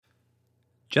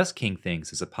Just King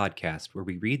Things is a podcast where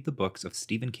we read the books of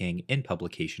Stephen King in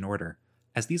publication order.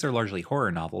 As these are largely horror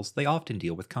novels, they often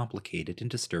deal with complicated and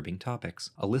disturbing topics.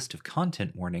 A list of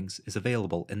content warnings is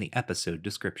available in the episode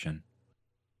description.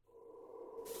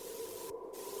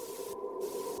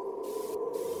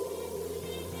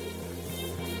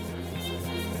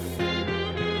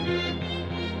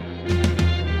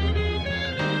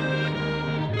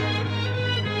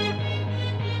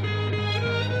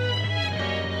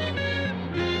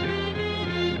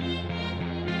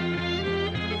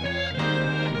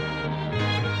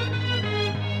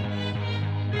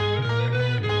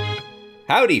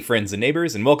 Howdy, friends and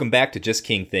neighbors, and welcome back to Just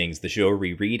King Things, the show where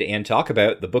we read and talk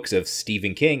about the books of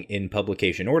Stephen King in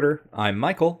publication order. I'm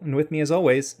Michael, and with me as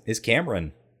always is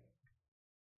Cameron.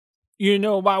 You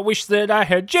know, I wish that I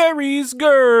had Jerry's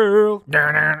girl.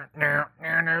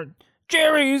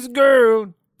 Jerry's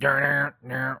girl.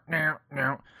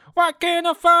 Why can't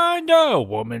I find a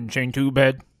woman chained to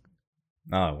bed?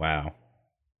 Oh, wow.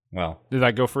 Well. Did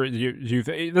I go for it?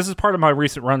 This is part of my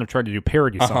recent run of trying to do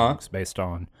parody songs based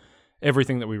on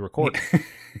everything that we record.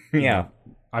 Yeah.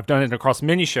 I've done it across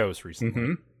many shows recently.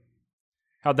 Mm-hmm.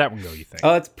 How'd that one go, you think?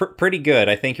 It's pretty good.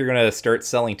 I think you're going to start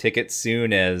selling tickets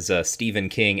soon as Stephen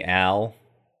King Al.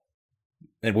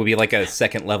 It will be like a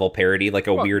second level parody, like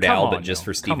a Weird Al, but just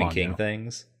for Stephen King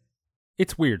things.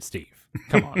 It's Weird Steve.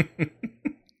 Come on.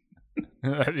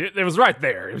 It was right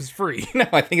there. It was free. No,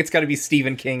 I think it's got to be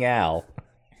Stephen King Al.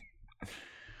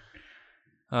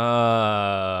 We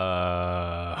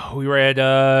were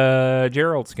at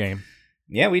Gerald's game.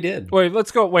 Yeah, we did. Wait,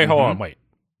 let's go. Wait, hold on. Wait.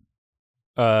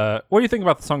 What do you think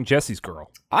about the song Jesse's Girl?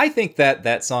 I think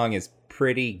that song is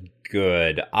pretty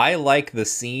good. I like the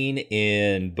scene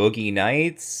in Boogie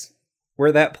Nights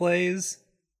where that plays.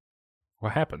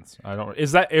 What happens? I don't.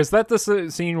 Is that the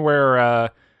scene where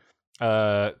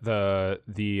the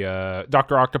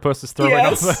Dr. Octopus is throwing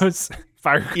all those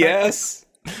firecrackers? Yes.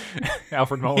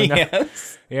 Alfred Molina.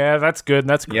 Yes. Yeah, that's good.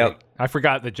 That's great. Yep. I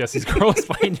forgot that Jesse's Girl is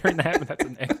playing during that, but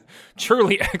that's a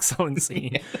truly excellent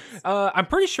scene. Yes. I'm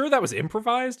pretty sure that was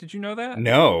improvised. Did you know that?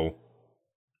 No.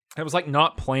 It was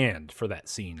not planned for that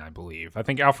scene, I believe. I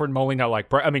think Alfred Molina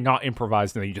not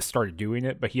improvised and then he just started doing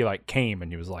it, but he came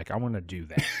and he was like, I want to do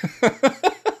that.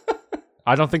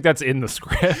 I don't think that's in the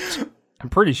script. I'm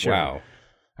pretty sure. Wow.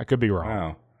 I could be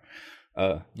wrong.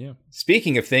 Wow. Yeah.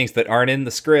 Speaking of things that aren't in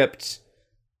the script.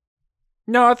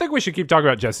 No, I think we should keep talking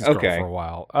about Jesse's Girl for a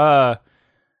while. I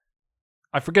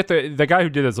forget the guy who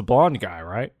did it as a blonde guy,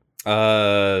 right?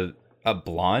 A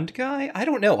blonde guy? I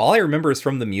don't know. All I remember is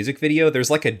from the music video.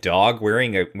 There's a dog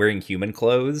wearing human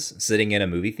clothes sitting in a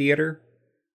movie theater.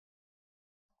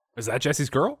 Is that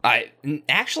Jesse's Girl?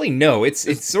 Actually no.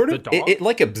 It's sort of it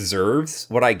observes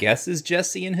what I guess is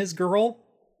Jesse and his girl.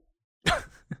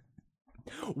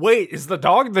 Wait, is the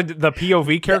dog the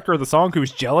POV character of the song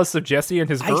who's jealous of Jesse and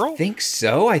his girl? I think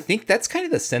so. I think that's kind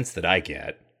of the sense that I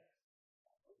get.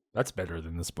 That's better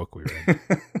than this book we read.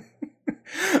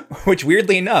 Which,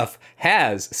 weirdly enough,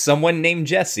 has someone named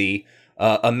Jesse,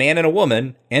 a man and a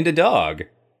woman, and a dog.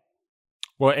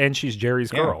 Well, and she's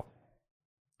Jerry's girl.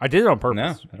 I did it on purpose.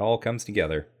 No, it all comes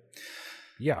together.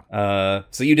 Yeah.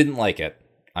 So you didn't like it,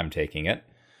 I'm taking it.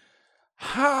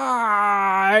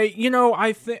 I don't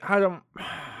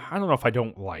know if I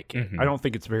don't like it. I don't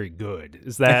think it's very good.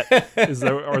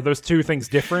 Are those two things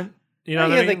different? You know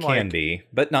what I mean? They can be,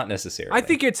 but not necessarily. I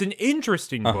think it's an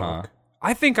interesting book.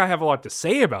 I think I have a lot to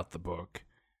say about the book.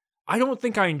 I don't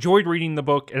think I enjoyed reading the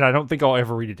book, and I don't think I'll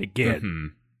ever read it again. Mm-hmm.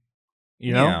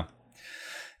 You know?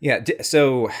 Yeah.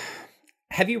 So,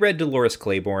 have you read Dolores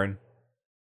Claiborne?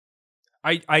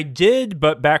 I did,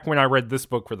 but back when I read this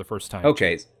book for the first time.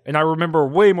 Okay. And I remember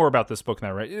way more about this book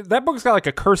than I read. That book's got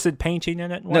a cursed painting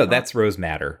in it. No, that's Rose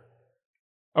Madder.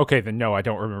 Okay, then no, I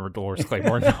don't remember Dolores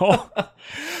Claiborne at all.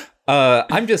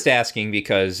 I'm just asking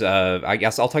because I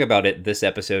guess I'll talk about it this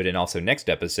episode and also next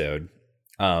episode.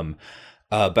 But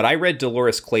I read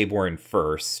Dolores Claiborne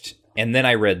first, and then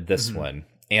I read this one.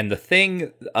 And the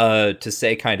thing to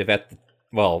say kind of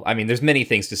there's many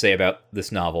things to say about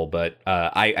this novel, but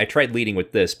I tried leading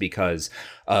with this because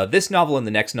this novel and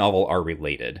the next novel are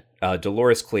related.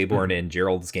 Dolores Claiborne and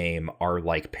Gerald's Game are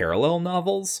parallel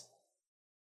novels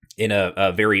in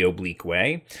a very oblique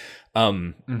way,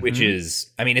 which is,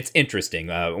 it's interesting.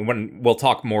 When we'll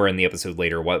talk more in the episode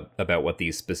later about what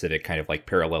these specific kind of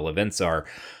parallel events are.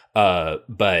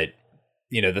 But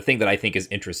the thing that I think is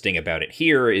interesting about it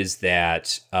here is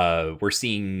that we're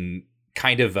seeing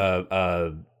kind of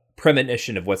a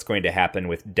premonition of what's going to happen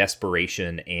with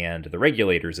Desperation and the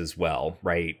Regulators as well,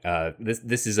 right?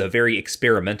 This is a very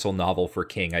experimental novel for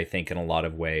King, I think, in a lot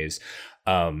of ways.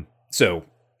 So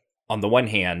on the one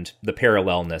hand, the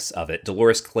parallelness of it.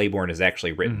 Dolores Claiborne is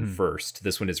actually written first.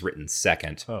 This one is written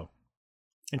second. Oh,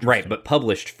 right, but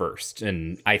published first.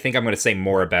 And I think I'm going to say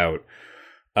more about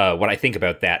what I think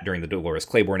about that during the Dolores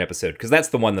Claiborne episode, because that's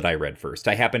the one that I read first.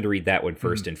 I happened to read that one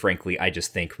first, and frankly, I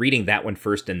just think reading that one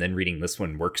first and then reading this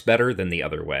one works better than the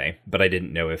other way. But I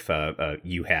didn't know if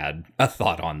you had a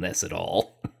thought on this at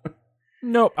all.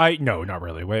 No, not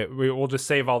really. We'll just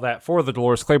save all that for the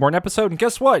Dolores Claiborne episode. And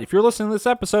guess what? If you're listening to this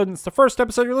episode and it's the first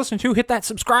episode you're listening to, hit that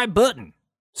subscribe button.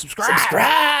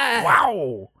 Subscribe!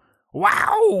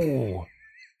 Wow!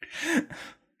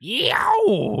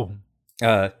 Yow!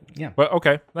 Yeah. But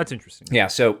okay, that's interesting. Yeah,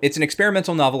 so it's an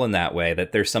experimental novel in that way,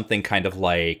 that there's something kind of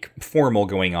like formal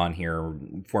going on here.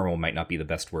 Formal might not be the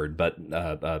best word, but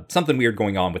something weird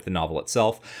going on with the novel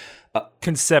itself.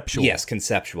 Conceptual. Yes,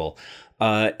 conceptual.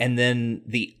 And then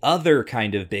the other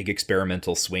kind of big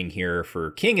experimental swing here, for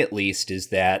King at least, is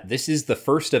that this is the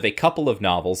first of a couple of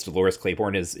novels. Dolores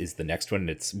Claiborne is the next one,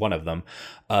 and it's one of them,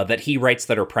 that he writes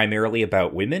that are primarily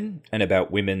about women and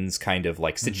about women's kind of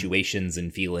like situations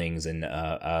and feelings. And,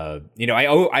 I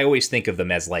always think of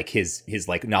them as like his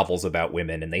like novels about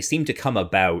women, and they seem to come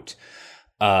about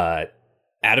out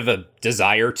of a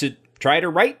desire to try to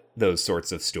write those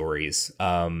sorts of stories.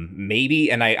 Maybe,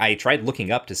 and I tried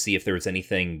looking up to see if there was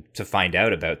anything to find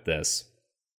out about this,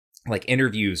 like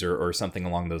interviews or something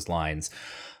along those lines.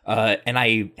 And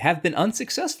I have been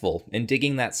unsuccessful in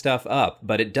digging that stuff up,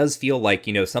 but it does feel like,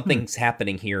 something's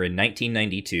happening here in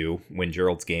 1992 when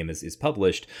Gerald's Game is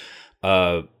published,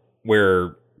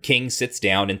 where King sits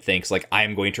down and thinks like,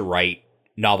 I'm going to write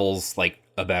novels like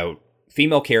about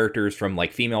female characters from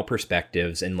like female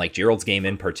perspectives, and like Gerald's Game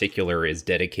in particular is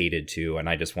dedicated to, and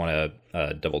I just want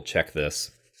to double check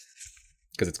this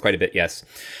because it's quite a bit. Yes.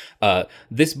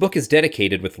 This book is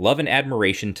dedicated with love and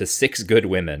admiration to 6 good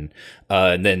women.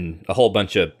 And then a whole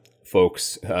bunch of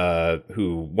folks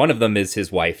who, one of them is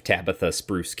his wife, Tabitha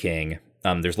Spruce King.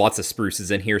 There's lots of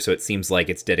Spruces in here, so it seems like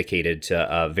it's dedicated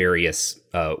to various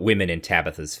women in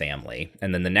Tabitha's family.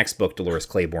 And then the next book, Dolores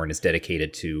Claiborne, is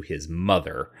dedicated to his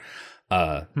mother.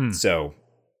 So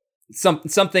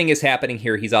something is happening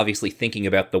here. He's obviously thinking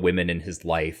about the women in his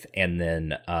life, and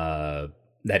then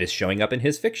that is showing up in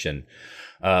his fiction.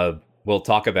 We'll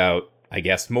talk about, I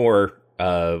guess, more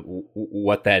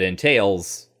what that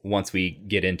entails once we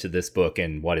get into this book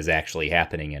and what is actually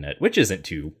happening in it, which isn't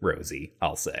too rosy,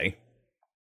 I'll say.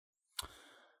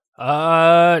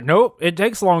 Nope. It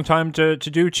takes a long time to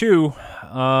do too.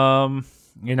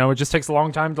 It just takes a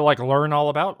long time to like learn all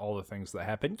about all the things that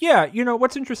happen. Yeah,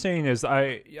 what's interesting is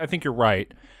I think you're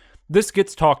right. This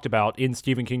gets talked about in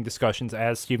Stephen King discussions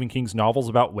as Stephen King's novels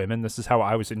about women. This is how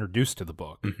I was introduced to the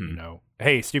book.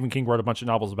 Hey, Stephen King wrote a bunch of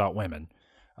novels about women.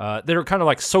 They're kind of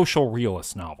like social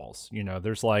realist novels.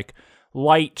 There's like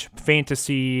light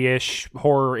fantasy-ish,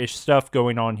 horror-ish stuff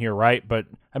going on here, right? But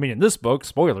I mean, in this book,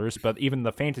 spoilers, but even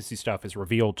the fantasy stuff is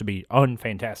revealed to be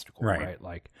unfantastical, right?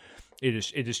 Like it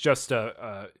is just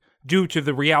due to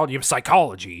the reality of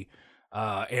psychology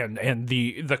and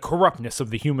the corruptness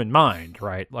of the human mind,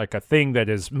 right? Like a thing that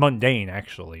is mundane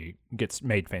actually gets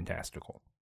made fantastical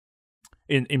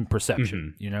in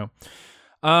perception,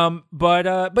 But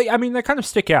I mean, they kind of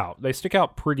stick out. They stick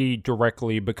out pretty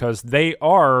directly because they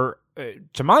are,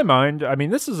 to my mind, I mean,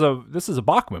 this is a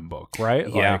Bachman book, right?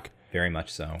 Yeah. Very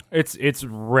much so. It's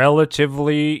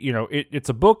relatively, it's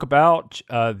a book about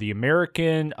the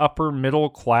American upper middle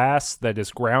class that is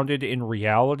grounded in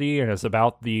reality and is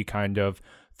about the kind of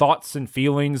thoughts and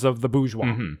feelings of the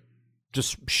bourgeois.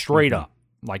 Just straight up.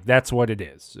 Like, that's what it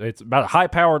is. It's about a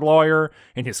high-powered lawyer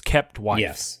and his kept wife.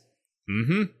 Yes.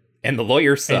 And the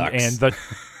lawyer sucks.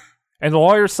 And the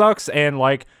lawyer sucks, and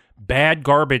like bad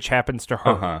garbage happens to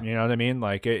her. You know what I mean?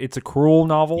 Like it's a cruel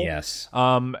novel. Yes.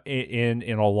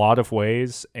 In a lot of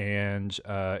ways, and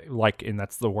and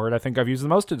that's the word I think I've used the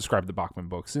most to describe the Bachman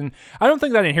books. And I don't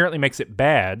think that inherently makes it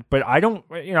bad, but I don't.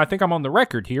 I think I'm on the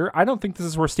record here. I don't think this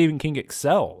is where Stephen King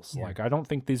excels. Yeah. Like I don't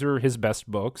think these are his best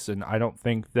books, and I don't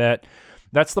think that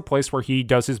that's the place where he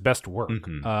does his best work.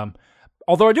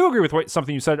 Although I do agree with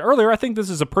something you said earlier, I think this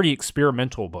is a pretty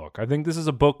experimental book. I think this is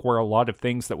a book where a lot of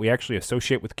things that we actually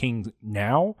associate with King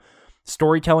now,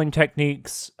 storytelling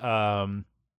techniques,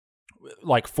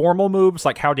 like formal moves,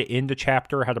 like how to end a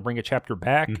chapter, how to bring a chapter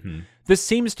back. This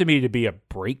seems to me to be a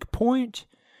break point,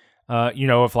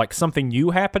 of like something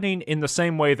new happening, in the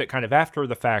same way that kind of after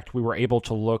the fact, we were able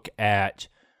to look at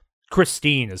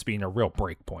Christine as being a real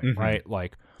break point, right?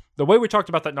 Like, the way we talked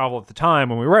about that novel at the time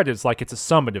when we read it is like it's a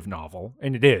summative novel,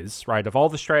 and it is, right? Of all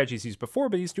the strategies he's before,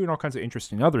 but he's doing all kinds of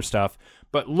interesting other stuff.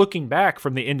 But looking back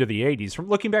from the end of the 80s, from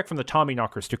looking back from the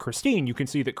Tommyknockers to Christine, you can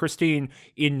see that Christine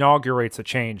inaugurates a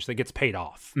change that gets paid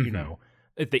off, you know,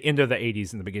 at the end of the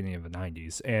 80s and the beginning of the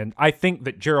 90s. And I think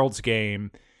that Gerald's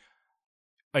Game,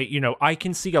 I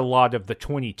can see a lot of the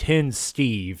 2010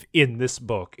 Steve in this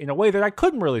book in a way that I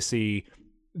couldn't really see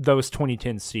those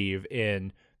 2010 Steve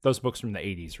in those books from the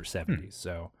 80s or 70s.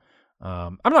 So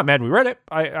I'm not mad we read it.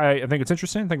 I think it's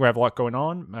interesting. I think we have a lot going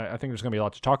on. I think there's going to be a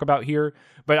lot to talk about here.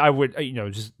 But I would,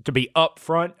 just to be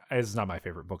upfront, it's not my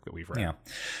favorite book that we've read.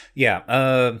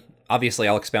 Yeah. Obviously,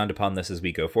 I'll expound upon this as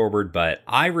we go forward, but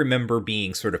I remember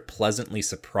being sort of pleasantly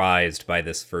surprised by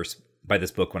this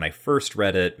book when I first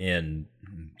read it in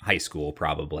high school,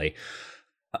 probably.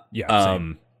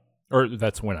 Same. Or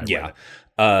that's when I read it.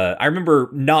 I remember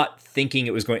not thinking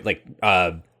it was going,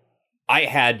 I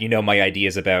had, my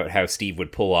ideas about how Steve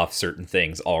would pull off certain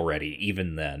things already,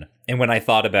 even then. And when I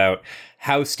thought about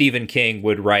how Stephen King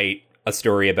would write a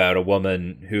story about a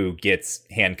woman who gets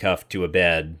handcuffed to a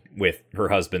bed with her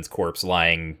husband's corpse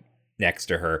lying next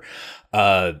to her,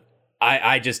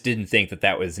 I just didn't think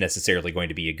that was necessarily going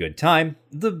to be a good time.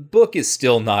 The book is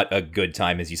still not a good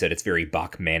time. As you said, it's very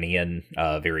Bachmanian,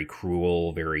 very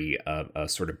cruel, very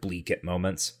sort of bleak at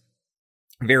moments.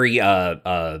 Very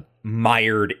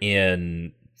mired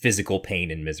in physical pain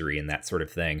and misery and that sort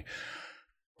of thing.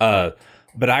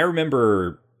 But I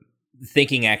remember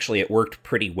thinking actually it worked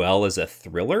pretty well as a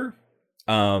thriller.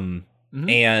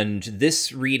 And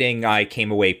this reading, I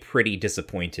came away pretty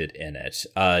disappointed in it.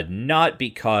 Not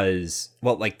because,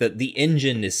 the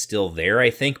engine is still there, I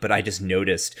think, but I just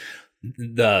noticed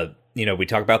we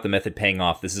talk about the method paying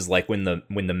off. This is like when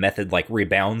the method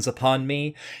rebounds upon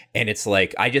me, and it's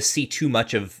like I just see too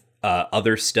much of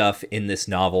other stuff in this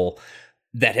novel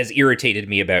that has irritated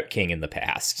me about King in the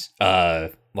past.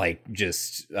 There's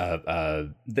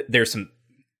some,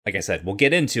 like I said, we'll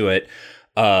get into it,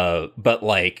 but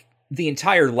the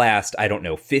entire last,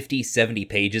 50, 70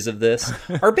 pages of this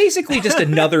are basically just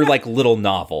another little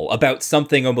novel about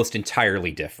something almost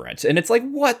entirely different. And it's like,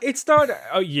 what? It's not,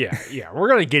 we're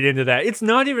going to get into that. It's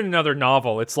not even another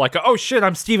novel. It's like, oh shit,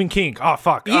 I'm Stephen King. Oh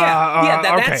fuck.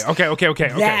 Okay.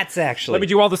 That's actually, let me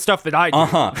do all the stuff that I do.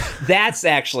 That's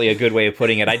actually a good way of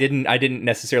putting it. I didn't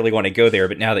necessarily want to go there,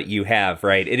 but now that you have,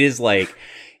 right, it is like,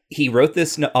 he wrote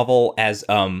this novel as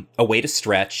a way to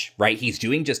stretch, right? He's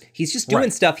just doing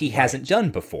stuff he hasn't done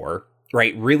before,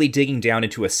 right? Really digging down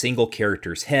into a single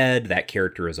character's head. That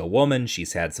character is a woman.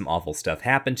 She's had some awful stuff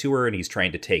happen to her, and he's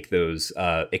trying to take those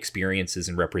experiences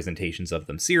and representations of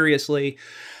them seriously.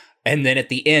 And then at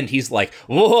the end, he's like,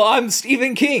 "Well, I'm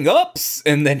Stephen King, ups!"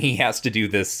 And then he has to do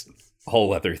this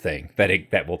whole other thing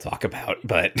that we'll talk about,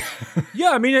 but yeah,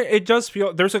 I mean, it does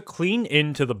feel there's a clean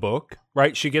end to the book,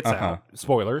 right? She gets out.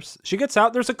 Spoilers. She gets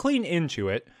out. There's a clean end to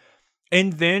it,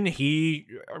 and then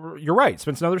you're right,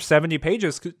 spends another 70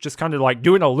 pages just kind of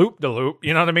doing a loop-de-loop.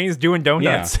 You know what I mean? He's doing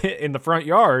donuts in the front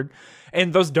yard,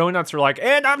 and those donuts are like,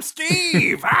 "And I'm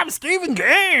Steve. I'm Stephen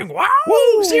King. Wow,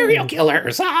 woo, serial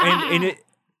killers." And it.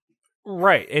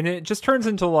 Right, and it just turns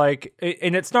into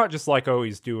and it's not just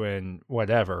he's doing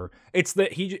whatever. It's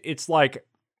that it's like,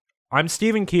 I'm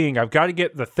Stephen King. I've got to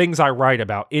get the things I write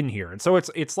about in here, and so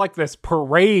it's like this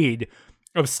parade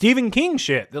of Stephen King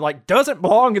shit that doesn't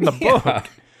belong in the book.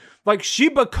 She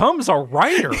becomes a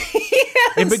writer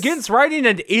and begins writing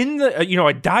a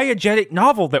diegetic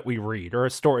novel that we read, or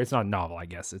a story. It's not a novel, I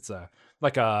guess. It's a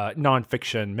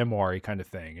nonfiction memoir kind of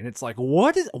thing, and it's like,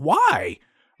 why?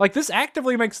 This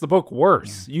actively makes the book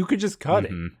worse. You could just cut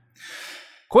it.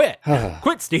 Quit,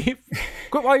 Steve.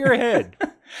 Quit while you're ahead.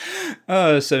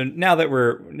 So now that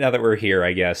we're here,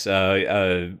 I guess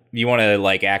you want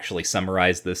to actually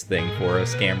summarize this thing for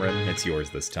us, Cameron? It's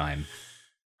yours this time.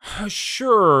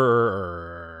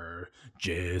 Sure.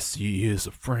 Jesse is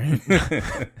a friend.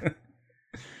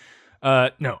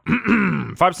 No.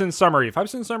 5 Sentence Summary. 5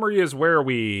 Sentence Summary is where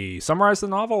we summarize the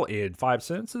novel in 5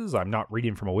 sentences. I'm not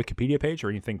reading from a Wikipedia page or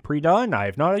anything pre-done. I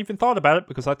have not even thought about it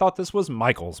because I thought this was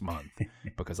Michael's month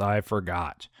because I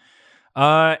forgot.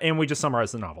 And we just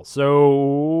summarize the novel.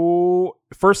 So,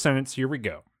 first sentence, here we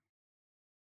go.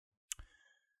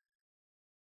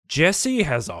 Jesse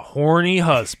has a horny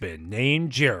husband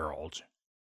named Gerald,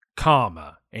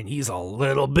 and he's a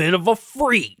little bit of a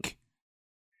freak.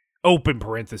 Open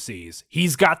parentheses.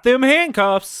 He's got them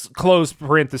handcuffs. Close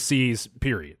parentheses,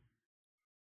 period.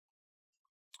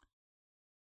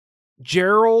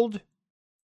 Gerald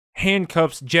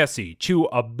handcuffs Jesse to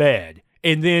a bed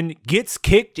and then gets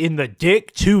kicked in the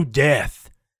dick to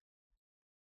death.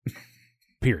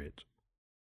 Period.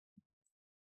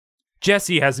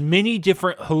 Jessie has many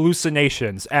different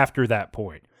hallucinations after that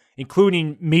point,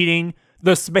 including meeting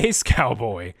the space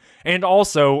cowboy and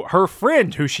also her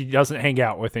friend who she doesn't hang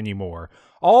out with anymore,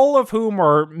 all of whom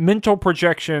are mental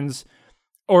projections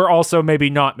or also maybe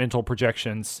not mental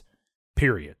projections,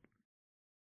 period.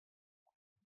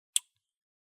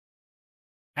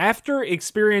 After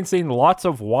experiencing lots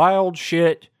of wild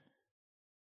shit,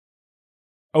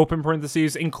 open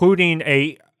parentheses, including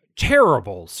a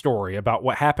terrible story about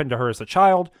what happened to her as a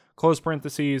child, close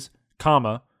parentheses,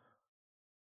 comma,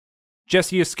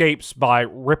 Jessie escapes by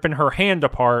ripping her hand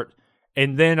apart,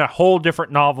 and then a whole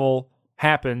different novel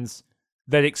happens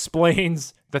that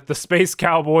explains that the space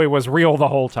cowboy was real the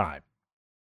whole time.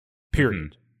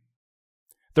 Period.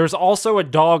 There's also a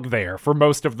dog there for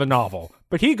most of the novel,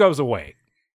 but he goes away.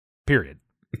 Period.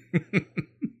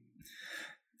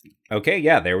 Okay,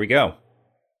 yeah, there we go.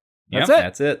 That's Yep, it.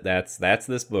 That's it. That's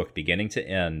this book, beginning to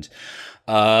end.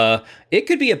 It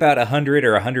could be about 100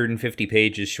 or 150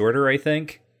 pages shorter, I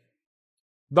think.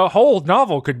 The whole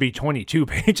novel could be 22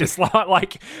 pages long.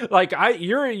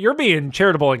 You're being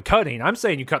charitable and cutting. I'm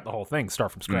saying you cut the whole thing,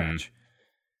 start from scratch.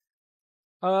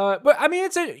 But I mean,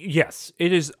 it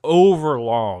is over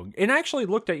long. And I actually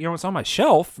looked at, it's on my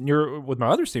shelf with my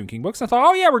other Stephen King books. I thought,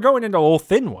 oh yeah, we're going into a little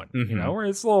thin one, where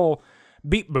it's a little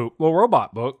beep boop, little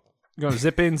robot book. Going to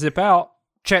zip in, zip out.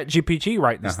 Chat GPT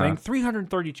writing this thing,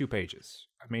 332 pages.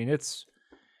 I mean, it's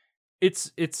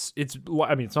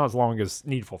not as long as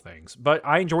Needful Things, but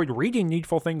I enjoyed reading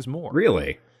Needful Things more.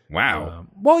 Really? Wow.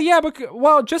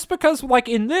 Just because like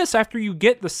in this, after you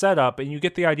get the setup and you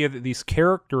get the idea that these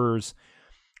characters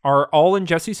are all in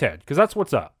Jessie's head, because that's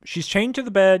what's up. She's chained to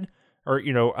the bed, or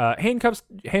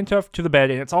handcuffed to the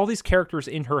bed, and it's all these characters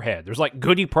in her head. There's like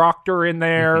Goody Proctor in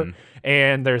there,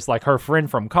 and there's like her friend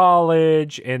from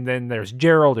college, and then there's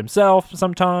Gerald himself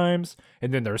sometimes,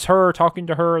 and then there's her talking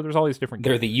to her. There's all these different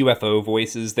They're the UFO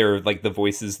voices. They're like the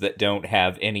voices that don't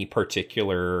have any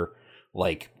particular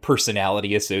like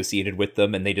personality associated with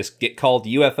them, and they just get called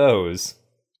UFOs.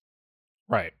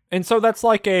 Right. And so that's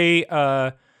like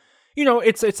a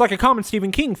it's like a common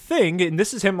Stephen King thing, and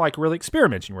this is him like really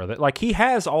experimenting with it. Like he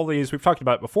has all these, we've talked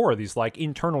about it before, these like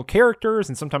internal characters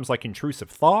and sometimes like intrusive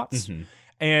thoughts.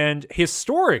 And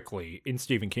historically in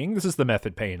Stephen King, this is the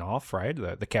method paying off, right?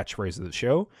 The catchphrase of the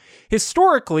show.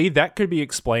 Historically, that could be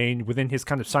explained within his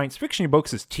kind of science fiction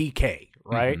books as TK,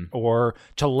 right? Or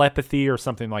telepathy or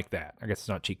something like that. I guess it's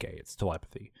not TK, it's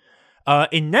telepathy.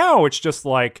 And now it's just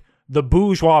like the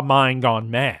bourgeois mind gone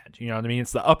mad. You know what I mean?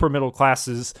 It's the upper middle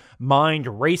class's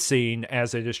mind racing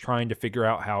as it is trying to figure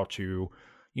out how to,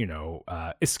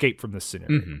 escape from this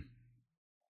scenario.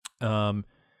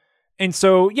 And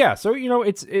so,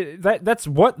 that's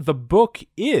what the book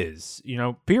is,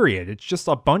 period. It's just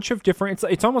a bunch of different,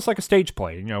 it's almost like a stage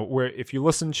play, where if you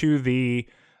listen to the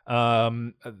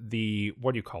what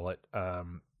do you call it?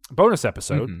 Bonus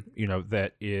episode,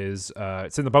 that is,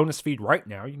 it's in the bonus feed right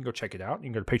now. You can go check it out. You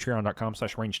can go to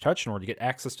patreon.com/rangetouch in order to get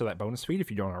access to that bonus feed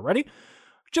if you don't already,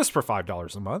 just for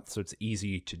 $5 a month. So it's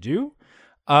easy to do.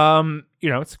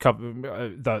 It's a couple,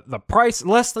 the price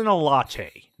less than a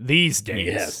latte these days.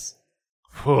 Yes.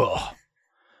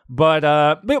 But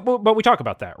we talk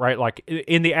about that, right? Like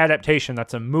in the adaptation,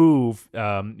 that's a move.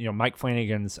 Mike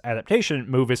Flanagan's adaptation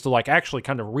move is to like actually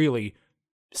kind of really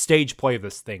stage play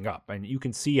this thing up, and you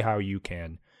can see how you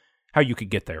could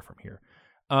get there from here.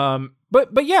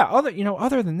 But yeah,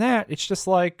 other than that, it's just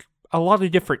like a lot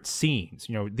of different scenes.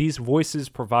 These voices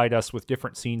provide us with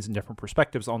different scenes and different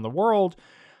perspectives on the world.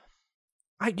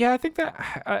 I think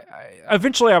that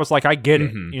eventually I was like, I get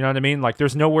it. You know what I mean? Like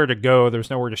there's nowhere to go. There's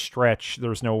nowhere to stretch.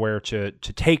 There's nowhere to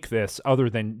take this other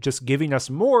than just giving us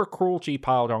more cruelty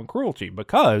piled on cruelty,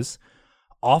 because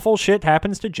awful shit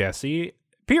happens to Jessie,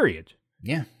 period.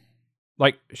 Yeah.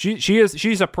 Like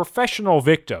she's a professional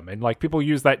victim, and like people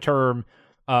use that term,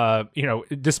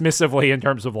 dismissively in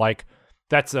terms of like,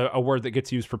 that's a word that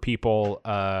gets used for people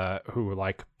who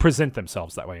like present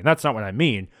themselves that way. And that's not what I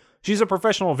mean. She's a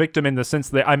professional victim in the sense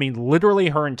that, I mean, literally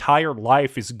her entire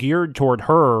life is geared toward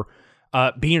her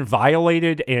being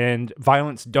violated and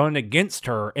violence done against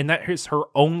her. And that is her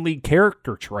only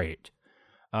character trait.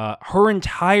 Her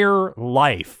entire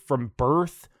life from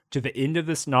birth to the end of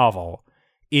this novel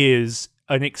is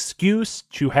an excuse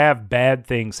to have bad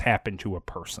things happen to a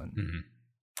person.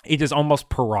 It is almost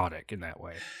parodic in that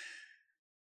way.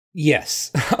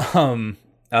 Yes.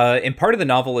 And part of the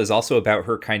novel is also about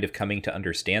her kind of coming to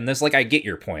understand this. Like, I get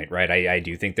your point, right? I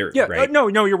do think they're right. No,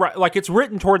 you're right. Like, it's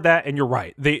written toward that, and you're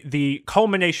right. The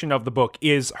culmination of the book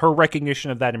is her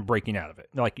recognition of that and breaking out of it.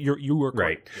 Like, you were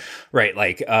correct. Right.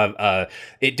 Like,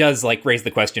 it does like raise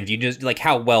the question: do you just like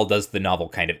how well does the novel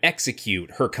kind of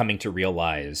execute her coming to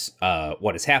realize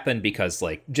what has happened? Because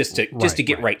like just to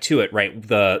get right to it, right?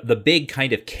 The big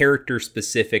kind of character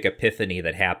specific epiphany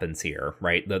that happens here,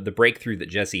 right? The breakthrough that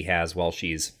Jessie has while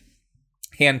she's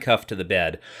handcuffed to the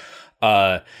bed,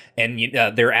 and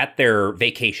they're at their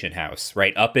vacation house,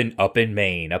 right, up in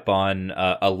Maine, up on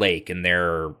a lake, and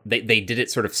they did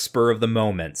it sort of spur of the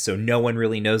moment, so no one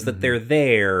really knows that they're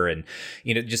there, and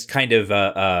just kind of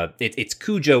it's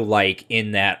Cujo-like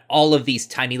in that all of these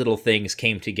tiny little things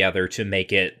came together to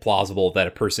make it plausible that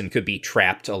a person could be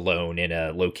trapped alone in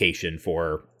a location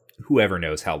for whoever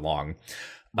knows how long.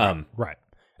 Right.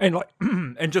 And like,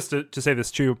 and just to say this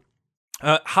too,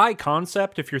 high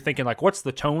concept. If you're thinking like, what's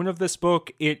the tone of this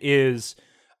book? It is,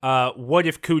 what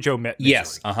if Cujo met Misery?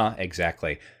 Yes.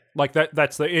 Exactly. Like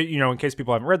that's the, in case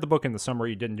people haven't read the book in the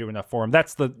summary, you didn't do enough for them.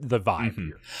 That's the vibe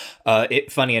here.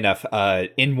 Funny enough,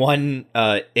 in one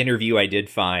interview I did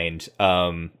find,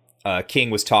 King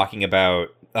was talking about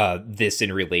this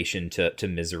in relation to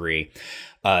Misery.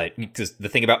 Because the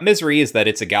thing about Misery is that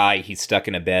it's a guy, he's stuck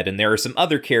in a bed, and there are some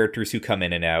other characters who come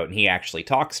in and out, and he actually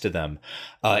talks to them.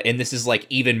 And this is like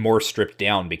even more stripped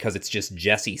down because it's just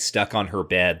Jessie stuck on her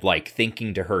bed, like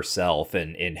thinking to herself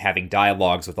and having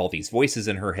dialogues with all these voices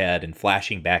in her head and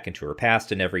flashing back into her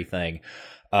past and everything.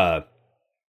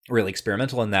 Really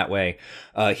experimental in that way.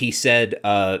 He said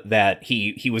that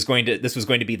he was going to. This was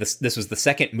the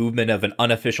second movement of an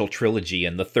unofficial trilogy,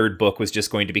 and the third book was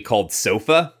just going to be called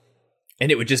Sofa. And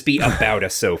it would just be about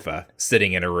a sofa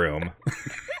sitting in a room.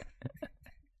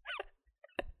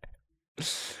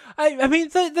 I mean,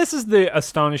 this is the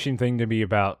astonishing thing to me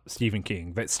about Stephen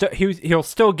King. That he'll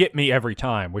still get me every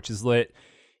time, which is that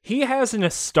he has an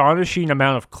astonishing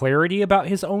amount of clarity about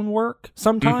his own work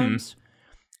sometimes,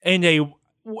 and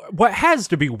what has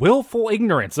to be willful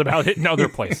ignorance about it in other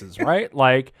places, right?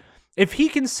 Like, if he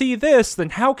can see this,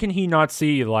 then how can he not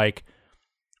see, like,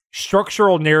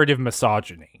 structural narrative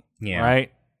misogyny? Yeah.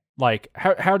 Right? Like,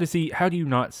 how do you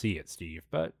not see it, Steve?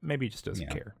 But maybe he just doesn't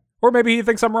care. Or maybe he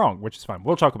thinks I'm wrong, which is fine.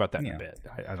 We'll talk about that in a bit.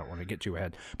 I don't want to get too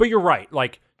ahead. But you're right.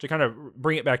 Like, to kind of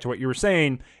bring it back to what you were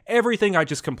saying, everything I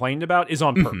just complained about is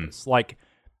on purpose. Like,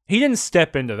 he didn't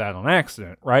step into that on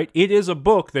accident, right? It is a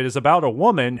book that is about a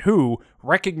woman who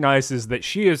recognizes that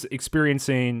she is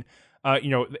experiencing,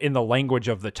 in the language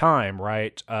of the time,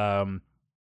 right?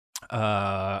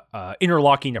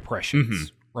 Interlocking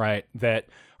oppressions, right? That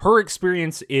her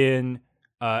experience in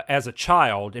as a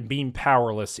child and being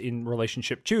powerless in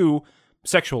relationship to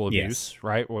sexual abuse,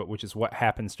 right? Which is what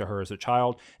happens to her as a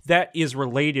child. That is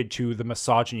related to the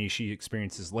misogyny she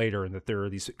experiences later, and that there are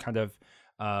these kind of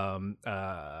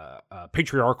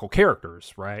patriarchal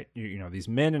characters, right? These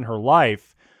men in her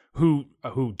life who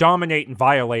dominate and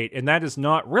violate, and that is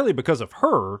not really because of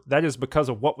her. That is because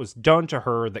of what was done to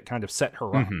her that kind of set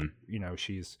her up.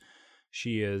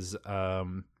 She is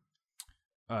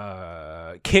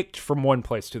kicked from one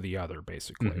place to the other,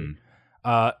 basically.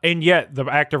 And yet the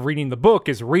act of reading the book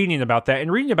is reading about that,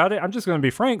 and reading about it, I'm just going to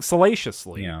be frank,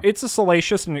 salaciously. It's a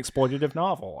salacious and exploitative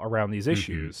novel around these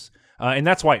issues. And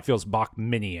that's why it feels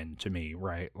Bachmanian to me,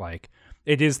 right? Like,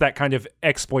 it is that kind of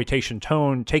exploitation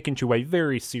tone taken to a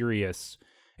very serious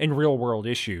and real world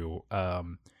issue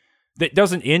that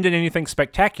doesn't end in anything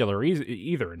spectacular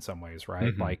either in some ways,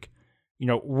 right? Like,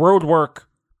 road work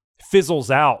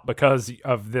fizzles out because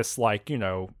of this, like,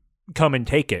 come and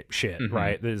take it shit,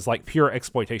 right? That is like pure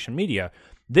exploitation media.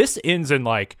 This ends in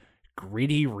like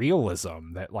gritty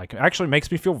realism that like actually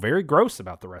makes me feel very gross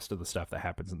about the rest of the stuff that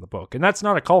happens in the book. And that's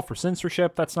not a call for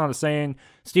censorship. That's not a saying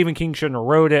Stephen King shouldn't have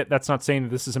wrote it. That's not saying that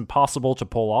this is impossible to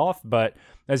pull off. But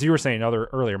as you were saying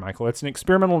earlier, Michael, it's an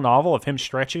experimental novel of him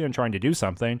stretching and trying to do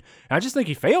something. And I just think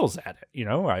he fails at it.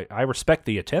 I respect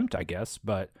the attempt, I guess,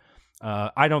 but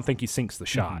I don't think he sinks the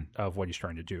shot of what he's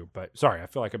trying to do. But sorry, I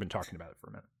feel like I've been talking about it for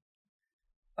a minute.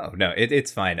 Oh, no,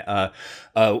 it's fine.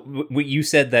 You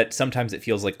said that sometimes it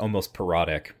feels like almost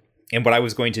parodic. And what I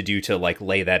was going to do to like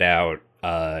lay that out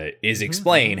is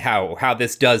explain how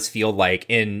this does feel like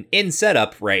in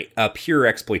setup, right, a pure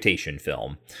exploitation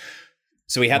film.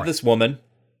 So we have this woman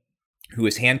who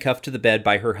is handcuffed to the bed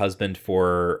by her husband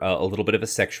for a little bit of a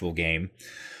sexual game.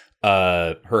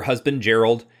 Her husband,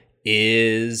 Gerald,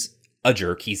 is a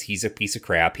jerk. He's a piece of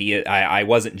crap. I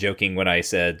wasn't joking when I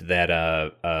said that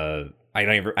I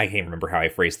can't remember how I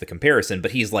phrased the comparison,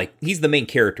 but he's the main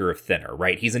character of Thinner,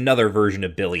 right? He's another version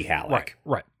of Billy Halleck.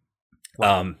 Right.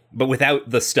 But without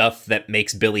the stuff that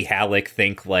makes Billy Halleck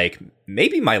think like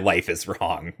maybe my life is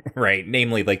wrong, right?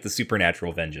 Namely, like the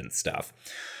supernatural vengeance stuff.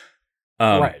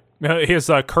 Right. His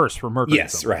curse for murdering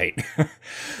Yes, somebody. right.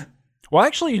 Well,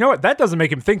 actually, you know what? That doesn't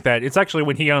make him think that. It's actually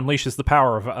when he unleashes the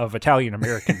power of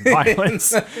Italian-American violence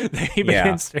that he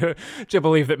begins to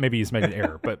believe that maybe he's made an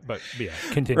error. But yeah,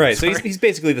 continue. Right, so he's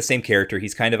basically the same character.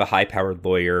 He's kind of a high-powered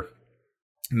lawyer,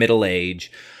 middle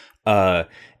age,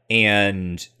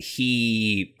 and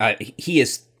he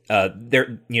is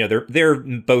they're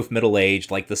both middle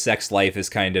aged. Like the sex life is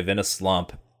kind of in a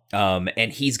slump.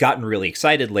 And he's gotten really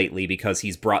excited lately because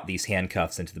he's brought these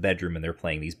handcuffs into the bedroom and they're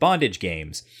playing these bondage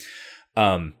games.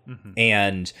 And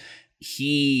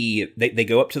they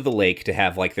go up to the lake to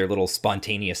have like their little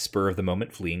spontaneous spur of the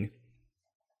moment fleeing.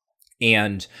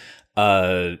 And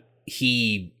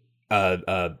he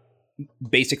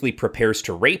basically prepares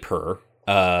to rape her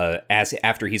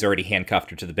after he's already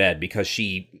handcuffed her to the bed, because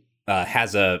she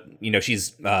has she's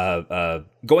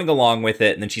going along with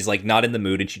it, and then she's like not in the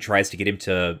mood, and she tries to get him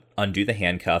to undo the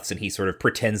handcuffs, and he sort of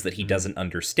pretends that he doesn't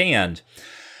understand.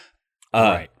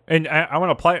 Right. And I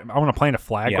want to plant a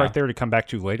flag right there to come back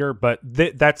to later, but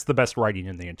that's the best writing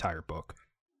in the entire book.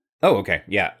 Oh, okay.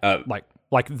 Yeah.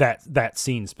 Like that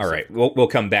scene specifically. All right. We'll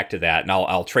come back to that, and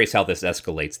I'll trace how this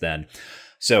escalates then.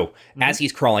 So as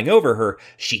he's crawling over her,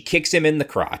 she kicks him in the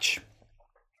crotch,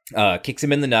 kicks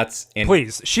him in the nuts. And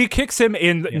please, she kicks him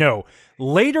in. No,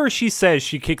 later she says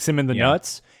she kicks him in the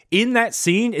nuts. In that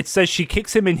scene, it says she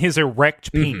kicks him in his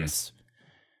erect penis.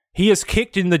 He is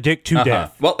kicked in the dick to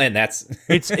death. Well, and that's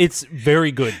it's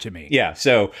very good to me. Yeah.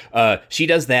 So she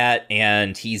does that,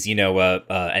 and he's an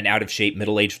out of shape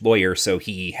middle aged lawyer, so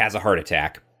he has a heart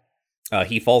attack.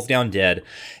 He falls down dead,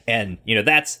 and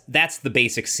that's the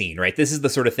basic scene, right? This is the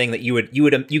sort of thing that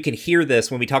you can hear this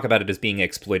when we talk about it as being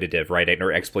exploitative, right,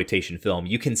 or exploitation film.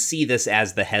 You can see this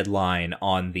as the headline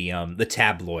on the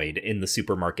tabloid in the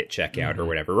supermarket checkout or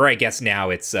whatever. Or I guess now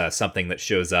it's something that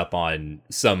shows up on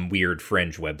some weird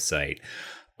fringe website.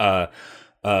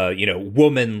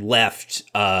 Woman left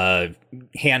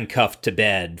handcuffed to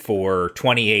bed for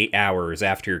 28 hours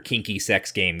after kinky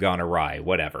sex game gone awry,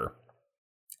 whatever.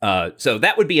 So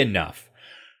that would be enough.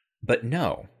 But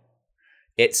no.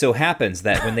 It so happens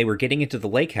that when they were getting into the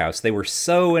lake house, they were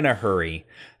so in a hurry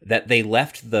that they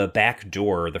left the back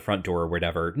door, the front door or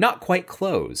whatever, not quite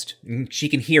closed. She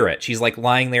can hear it. She's like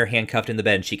lying there handcuffed in the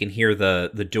bed, and she can hear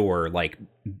the door like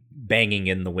banging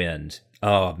in the wind.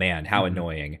 Oh man, how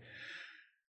annoying.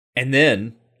 And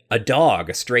then a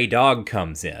stray dog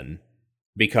comes in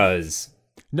because...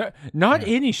 No, not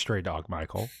any stray dog,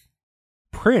 Michael.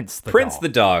 Prince the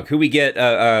dog, who we get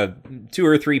 2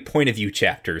 or 3 point of view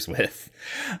chapters with.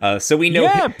 So we know...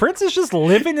 Yeah, Prince is just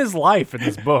living his life in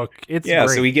this book. It's great.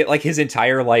 So we get like his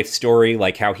entire life story,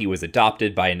 like how he was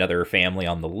adopted by another family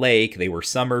on the lake. They were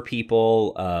summer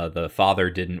people. The father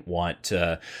didn't want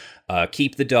to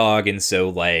keep the dog, and so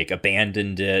like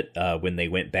abandoned it when they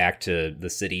went back to the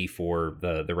city for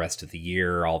the rest of the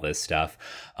year, all this stuff.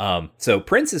 So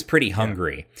Prince is pretty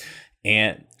hungry.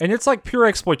 And it's like pure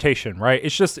exploitation, right?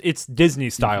 It's Disney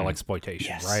style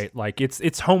exploitation, right? Like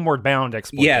it's Homeward Bound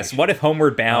exploitation. Yes. What if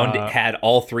Homeward Bound had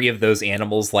all 3 of those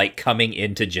animals like coming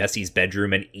into Jesse's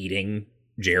bedroom and eating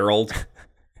Gerald?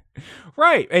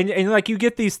 Right. And like you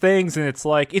get these things, and it's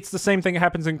like it's the same thing that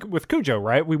happens with Cujo,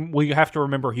 right? We have to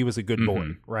remember he was a good boy,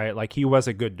 right? Like he was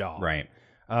a good dog, right?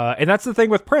 And that's the thing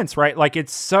with Prince, right? Like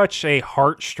it's such a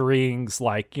heartstrings,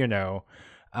 like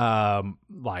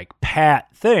like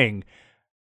pat thing.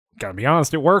 Gotta be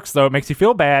honest, it works though. It makes you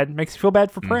feel bad. Makes you feel bad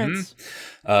for Prince.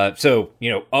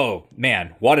 Oh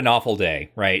man, what an awful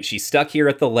day, right? She's stuck here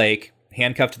at the lake,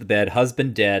 handcuffed to the bed,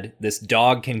 husband dead. This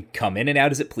dog can come in and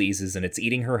out as it pleases, and it's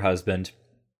eating her husband.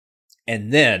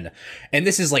 And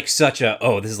this is like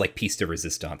this is like piece de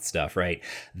resistance stuff, right?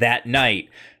 That night,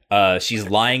 she's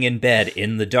lying in bed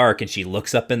in the dark, and she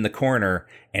looks up in the corner,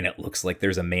 and it looks like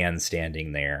there's a man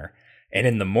standing there. And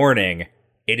in the morning,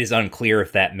 it is unclear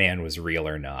if that man was real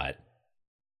or not.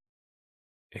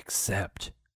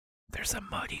 Except there's a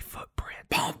muddy footprint.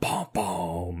 Boom, boom,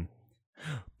 boom.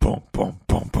 Boom, boom,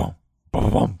 boom, boom. Boom,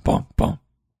 boom, boom, boom.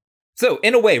 So,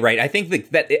 in a way, right, I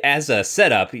think that as a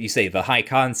setup, you say the high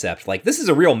concept, like, this is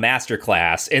a real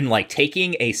masterclass in, like,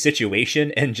 taking a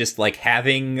situation and just, like,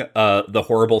 having the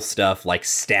horrible stuff, like,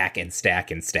 stack and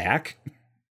stack and stack.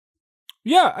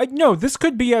 Yeah, no, this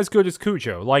could be as good as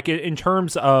Cujo, like in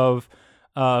terms of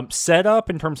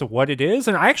setup, in terms of what it is.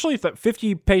 And I actually thought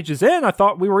 50 pages in, I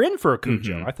thought we were in for a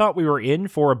Cujo. I thought we were in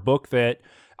for a book that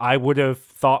I would have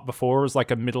thought before was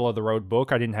like a middle of the road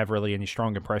book. I didn't have really any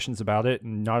strong impressions about it,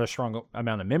 and not a strong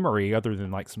amount of memory other than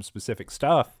like some specific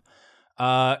stuff.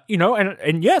 You know,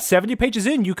 and yeah, 70 pages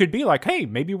in, you could be like, hey,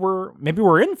 maybe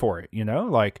we're in for it, you know,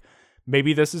 like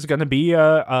maybe this is going to be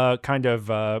a kind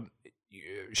of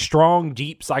strong,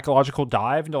 deep psychological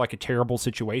dive into like a terrible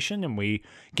situation, and we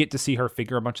get to see her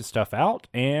figure a bunch of stuff out,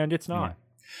 and it's not.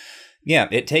 Yeah,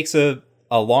 it takes a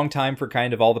long time for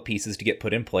kind of all the pieces to get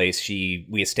put in place. We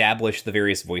establish the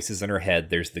various voices in her head.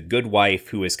 There's the good wife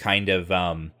who is kind of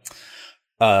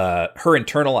her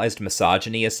internalized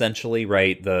misogyny, essentially,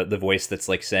 right? The voice that's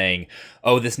like saying,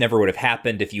 oh, this never would have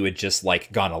happened if you had just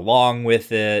like gone along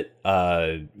with it.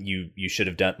 You should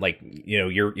have done, like, you know,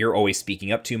 you're always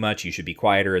speaking up too much. You should be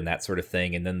quieter, and that sort of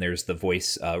thing. And then there's the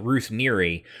voice, Ruth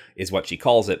Neary is what she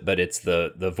calls it, but it's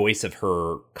the voice of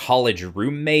her college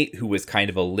roommate who was kind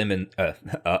of a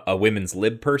women's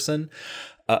lib person.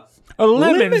 A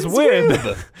lemons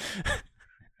wib.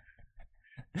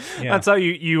 Yeah. That's how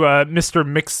you Mr.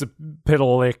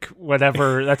 Mixapitalic,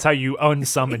 whatever. That's how you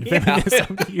unsummon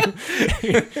feminism.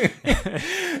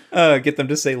 Get them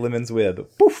to say lemons wib.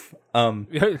 Poof.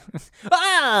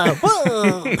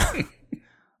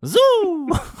 Zoo.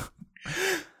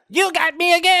 You got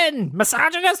me again,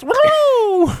 misogynist.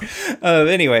 Woo!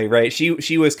 Anyway, right?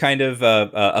 She was kind of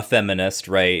a feminist,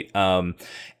 right?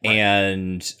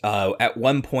 And at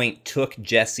one point took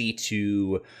Jesse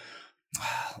to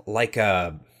like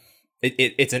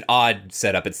it's an odd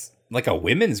setup. It's like a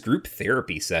women's group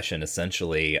therapy session,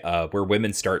 essentially, where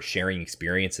women start sharing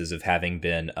experiences of having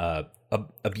been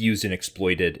abused and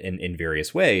exploited in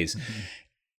various ways. Mm-hmm.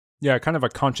 Yeah, kind of a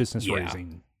consciousness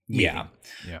raising. Yeah.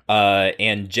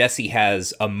 And Jessie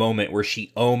has a moment where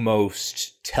she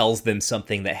almost tells them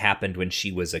something that happened when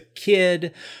she was a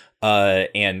kid.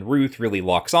 And Ruth really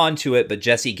locks onto it, but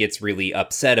Jessie gets really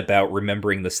upset about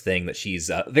remembering this thing that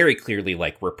she's very clearly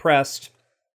like repressed.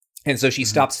 And so she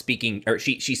stops speaking, or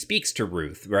she speaks to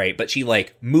Ruth, right? But she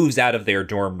like moves out of their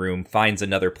dorm room, finds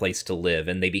another place to live,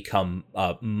 and they become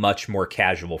much more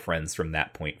casual friends from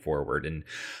that point forward. And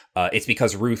it's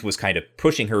because Ruth was kind of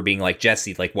pushing her, being like,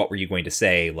 Jessie, like, what were you going to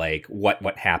say? Like,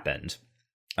 what happened?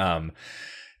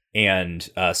 And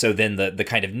so then the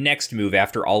kind of next move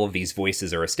after all of these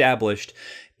voices are established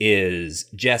is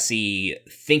Jessie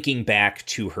thinking back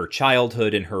to her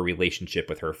childhood and her relationship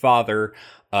with her father,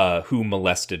 who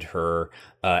molested her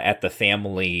at the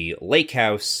family lake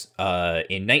house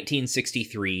in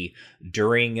 1963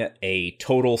 during a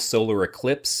total solar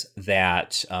eclipse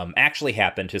that actually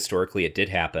happened. Historically, it did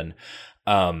happen.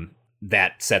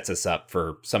 That sets us up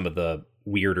for some of the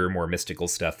weirder, more mystical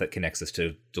stuff that connects us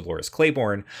to Dolores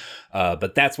Claiborne.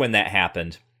 But that's when that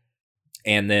happened.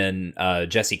 And then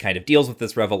Jessie kind of deals with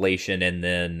this revelation, and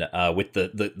then with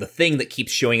the thing that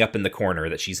keeps showing up in the corner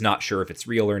that she's not sure if it's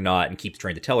real or not, and keeps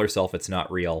trying to tell herself it's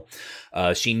not real.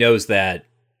 She knows that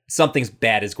something's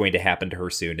bad is going to happen to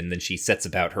her soon, and then she sets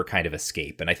about her kind of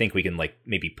escape. And I think we can like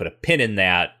maybe put a pin in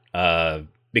that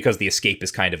because the escape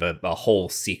is kind of a whole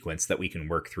sequence that we can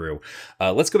work through.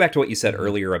 Let's go back to what you said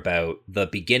earlier about the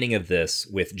beginning of this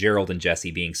with Gerald and Jessie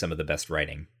being some of the best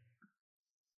writing.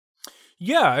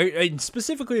 Yeah, and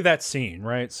specifically that scene,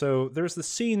 right? So there's the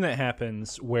scene that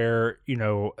happens where, you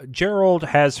know, Gerald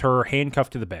has her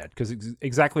handcuffed to the bed, because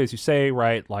exactly as you say,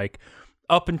 right? Like,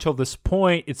 up until this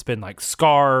point, it's been like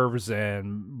scarves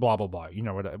and blah, blah, blah, you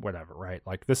know, whatever, right?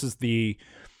 Like, this is the,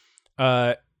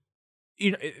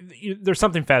 you know, there's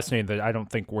something fascinating that I don't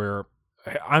think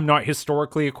I'm not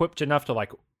historically equipped enough to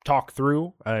like talk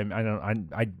through.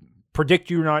 I predict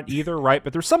you're not either, right?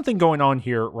 But there's something going on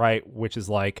here, right? Which is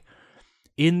like,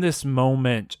 in this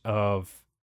moment of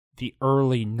the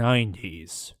early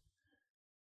 90s,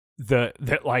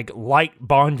 that like light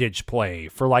bondage play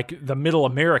for like the Middle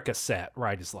America set,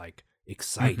 right, is like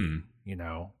exciting, you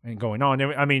know, and going on.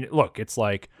 I mean, look, it's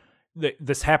like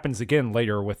this happens again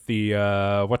later with the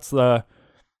what's the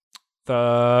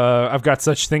I've got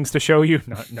such things to show you.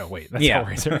 No, wait, that's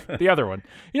Hellraiser. The other one,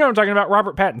 you know what I'm talking about?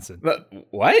 Robert Pattinson.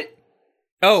 What?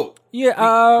 Oh,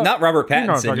 yeah, not Robert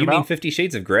Pattinson. You mean 50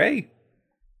 Shades of Grey?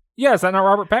 Yeah, is that not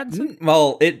Robert Pattinson?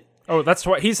 Well, oh, that's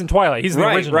what he's in Twilight. He's the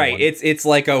original one. It's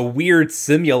like a weird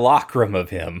simulacrum of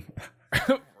him.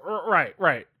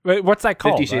 right. Wait, what's that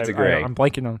called? 50 Shades of Grey. I'm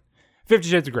blanking on 50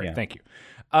 Shades of Grey. Yeah. Thank you.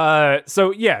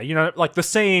 So yeah, you know, like the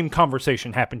same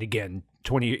conversation happened again.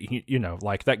 20, you know,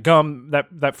 like that gum,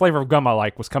 that flavor of gum I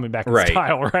like was coming back in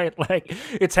style, right? Like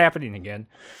it's happening again.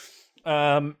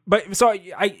 But so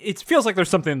it feels like there's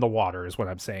something in the water is what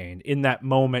I'm saying in that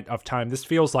moment of time. This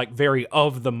feels like very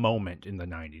of the moment in the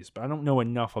 90s, but I don't know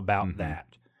enough about that.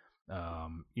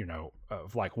 You know,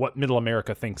 of like what Middle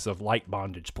America thinks of light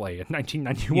bondage play in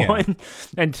 1991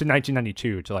 and to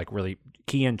 1992 to like really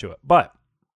key into it. But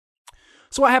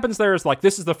So what happens there is like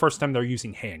this is the first time they're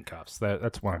using handcuffs.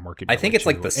 That's what I'm working. I think it's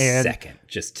like the and, second,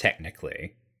 just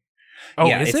technically. Oh,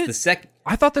 yeah, is it's it? the second.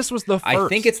 I thought this was the first. I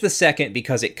think it's the second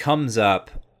because it comes up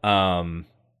that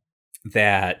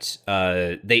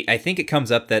I think it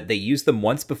comes up that they used them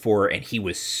once before and he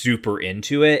was super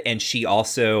into it, and she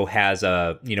also has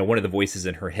one of the voices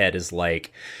in her head is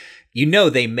like,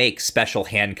 they make special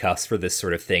handcuffs for this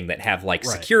sort of thing that have like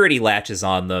security latches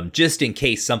on them just in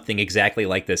case something exactly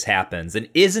like this happens. And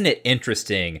isn't it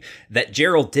interesting that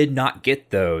Gerald did not get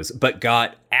those, but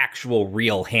got actual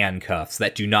real handcuffs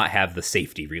that do not have the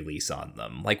safety release on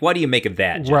them? Like, what do you make of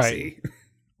that, Jesse?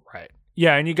 Right.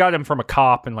 Yeah, and you got him from a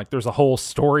cop, and like there's a whole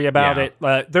story about it.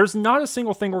 There's not a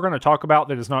single thing we're going to talk about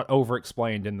that is not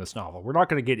over-explained in this novel. We're not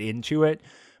going to get into it,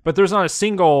 but there's not a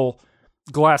single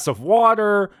glass of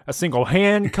water, a single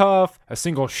handcuff, a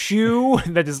single shoe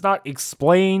that is not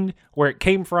explained where it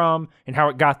came from and how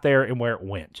it got there and where it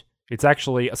went. It's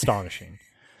actually astonishing.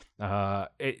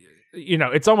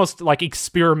 It's almost like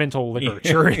experimental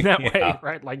literature in that way,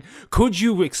 right? Like, could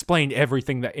you explain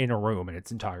everything that in a room and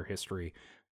its entire history,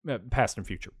 past and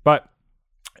future? But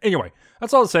anyway,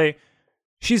 that's all to say.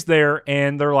 She's there,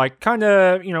 and they're like kind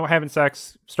of, having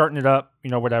sex, starting it up,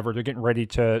 whatever. They're getting ready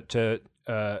to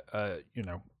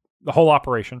the whole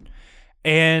operation.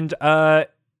 And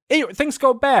anyway, things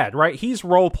go bad, right? He's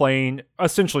role playing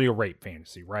essentially a rape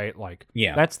fantasy, right? Like,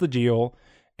 that's the deal.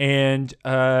 And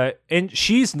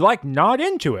she's like not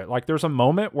into it. Like, there's a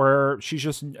moment where she's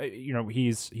just,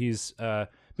 he's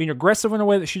being aggressive in a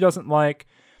way that she doesn't like.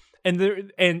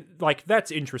 And like,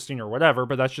 that's interesting or whatever,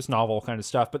 but that's just novel kind of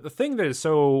stuff. But the thing that is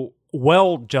so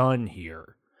well done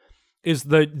here is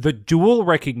the dual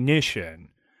recognition.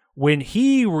 When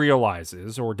he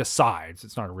realizes or decides,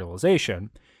 it's not a realization,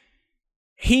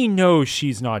 he knows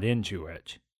she's not into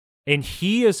it. And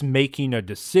he is making a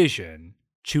decision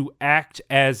to act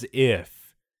as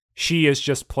if she is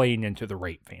just playing into the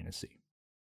rape fantasy.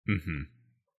 Mm-hmm.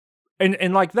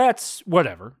 And like, that's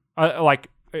whatever.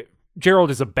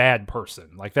 Gerald is a bad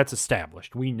person. Like, that's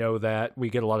established. We know that. We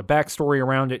get a lot of backstory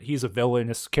around it. He's a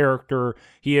villainous character.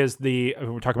 He is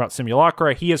we're talking about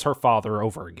Simulacra. He is her father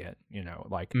over again.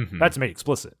 That's made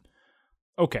explicit.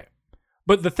 Okay.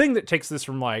 But the thing that takes this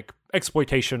from like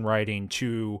exploitation writing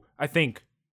to, I think,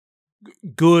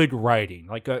 good writing,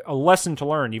 like a lesson to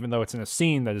learn, even though it's in a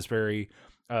scene that is very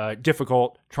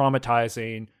difficult,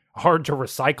 traumatizing, hard to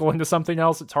recycle into something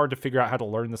else. It's hard to figure out how to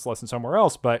learn this lesson somewhere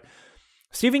else. But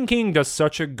Stephen King does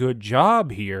such a good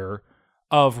job here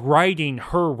of writing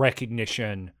her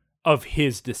recognition of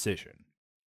his decision.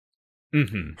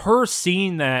 Mm-hmm. Her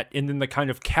seeing that, and then the kind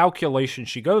of calculation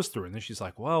she goes through. And then she's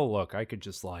like, well, look, I could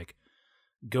just like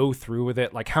go through with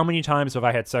it. Like, how many times have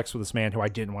I had sex with this man who I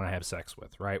didn't want to have sex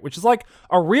with, right? Which is like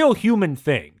a real human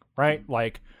thing, right?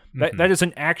 Like, that is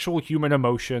an actual human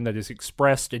emotion that is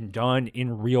expressed and done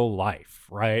in real life,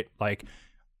 right? Like,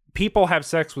 people have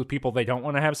sex with people they don't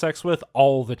want to have sex with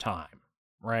all the time,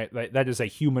 right? That is a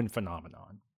human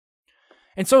phenomenon.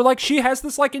 And so, like, she has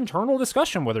this, like, internal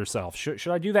discussion with herself. Should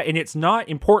I do that? And it's not,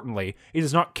 importantly, it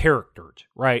is not charactered,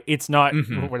 right? It's not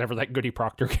whatever that Goody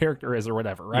Proctor character is or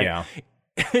whatever, right? Yeah.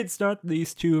 It's not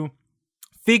these two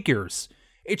figures.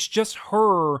 It's just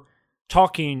her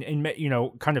talking and,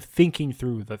 kind of thinking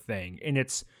through the thing. And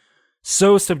it's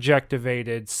so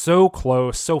subjectivated, so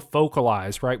close, so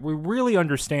focalized, right? We really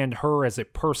understand her as a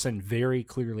person very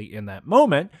clearly in that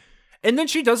moment. And then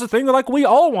she does a thing that, like, we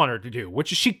all want her to do,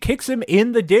 which is she kicks him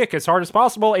in the dick as hard as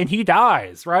possible, and he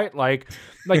dies, right? Like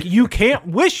you can't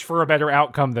wish for a better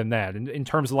outcome than that in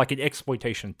terms of, like, an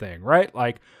exploitation thing, right?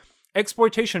 Like,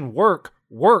 exploitation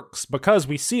works because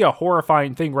we see a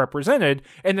horrifying thing represented,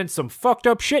 and then some fucked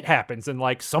up shit happens, and,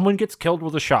 like, someone gets killed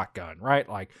with a shotgun, right?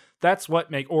 Like, that's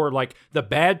what or like the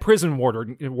bad prison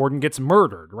warden gets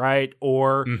murdered, right?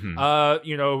 Or the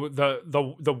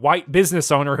white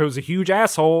business owner who's a huge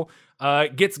asshole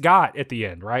gets got at the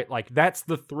end, right? Like, that's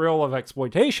the thrill of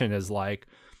exploitation, is like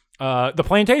the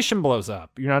plantation blows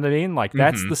up, you know what I mean? Like,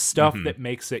 that's the stuff that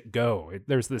makes it go.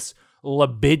 There's this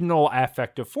libidinal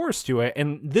affective force to it,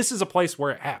 and this is a place where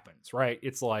it happens, right?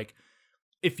 It's like,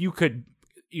 if you could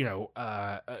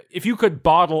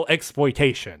bottle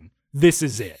exploitation, this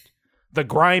is it. The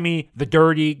grimy, the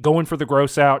dirty, going for the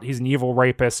gross out. He's an evil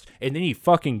rapist, and then he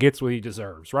fucking gets what he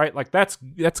deserves, right? Like, that's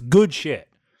good shit.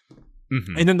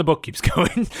 Mm-hmm. And then the book keeps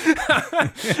going,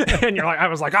 and you're like, I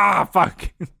was like, fuck,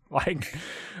 like,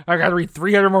 I got to read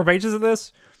 300 more pages of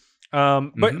this.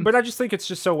 But I just think it's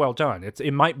just so well done.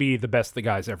 It might be the best the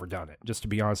guy's ever done it, just to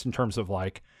be honest, in terms of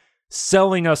like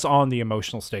selling us on the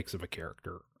emotional stakes of a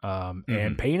character,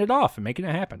 and paying it off and making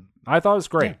it happen. I thought it was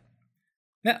great.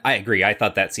 Yeah, I agree. I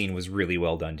thought that scene was really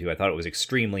well done too. I thought it was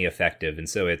extremely effective, and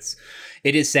so it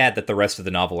is sad that the rest of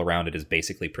the novel around it is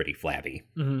basically pretty flabby.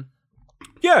 Mm-hmm.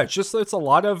 Yeah, it's a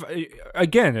lot of,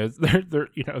 again,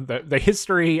 the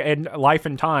history and life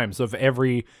and times of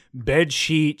every bed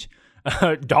sheet,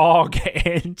 dog,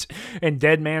 and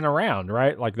dead man around,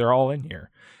 right? Like, they're all in here.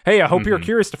 Hey, I hope you're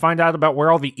curious to find out about where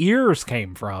all the ears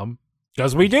came from,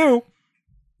 because we do.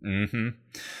 Mm-hmm.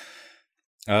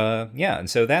 Yeah, and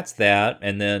so that's that,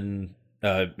 and then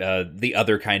the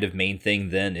other kind of main thing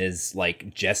then is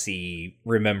like Jessie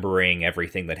remembering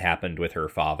everything that happened with her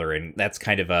father, and that's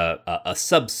kind of a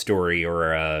sub story,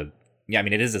 or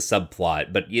it is a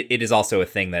subplot, but it is also a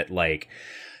thing that, like,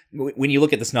 when you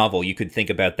look at this novel, you could think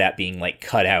about that being like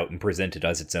cut out and presented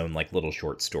as its own like little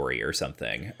short story or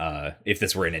something, if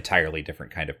this were an entirely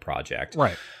different kind of project,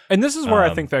 right? And this is where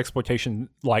I think the exploitation,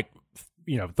 like,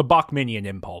 the Bachmanian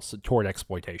impulse toward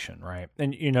exploitation, right?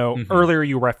 And, earlier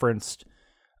you referenced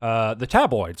the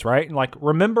tabloids, right? And, like,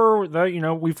 remember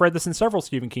we've read this in several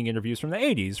Stephen King interviews from the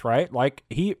 80s, right? Like,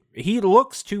 he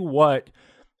looks to what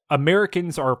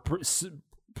Americans are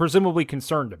presumably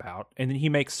concerned about, and then he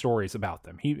makes stories about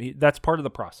them. He that's part of the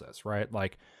process, right?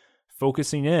 Like,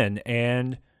 focusing in,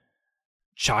 and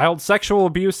child sexual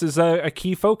abuse is a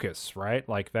key focus, right?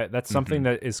 Like, that's something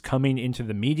that is coming into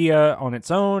the media on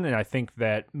its own. And I think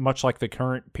that, much like the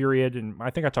current period, and I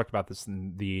think I talked about this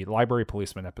in the Library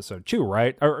Policeman episode too,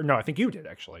 right? Or no, I think you did,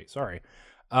 actually. Sorry.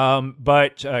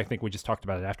 But I think we just talked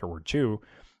about it afterward too,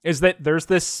 is that there's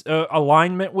this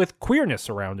alignment with queerness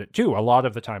around it too, a lot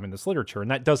of the time in this literature.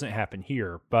 And that doesn't happen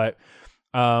here. But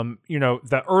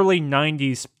the early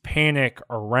 90s panic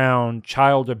around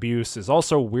child abuse is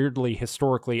also weirdly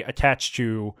historically attached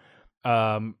to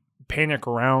panic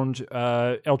around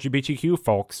LGBTQ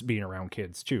folks being around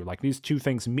kids too. Like, these two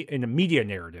things in a media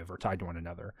narrative are tied to one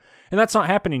another. And that's not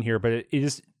happening here, but it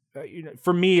is,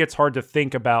 for me, it's hard to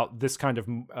think about this kind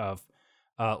of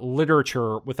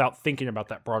literature without thinking about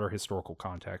that broader historical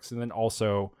context. And then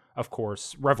also, of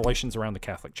course, revelations around the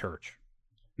Catholic Church.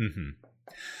 Mm-hmm.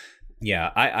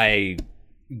 Yeah, I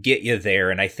get you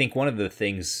there, and I think one of the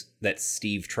things that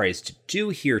Steve tries to do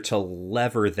here to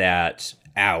lever that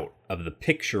out of the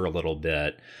picture a little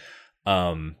bit,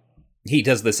 he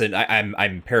does this, and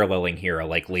I'm paralleling here a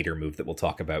like later move that we'll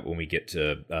talk about when we get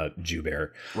to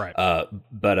Joubert, right?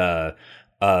 But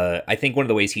I think one of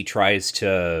the ways he tries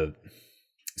to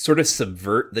sort of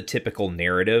subvert the typical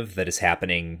narrative that is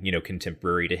happening,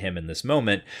 contemporary to him in this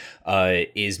moment,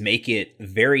 is make it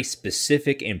very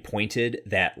specific and pointed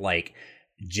that, like,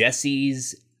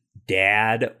 Jessie's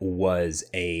dad was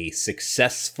a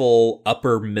successful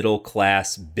upper middle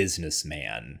class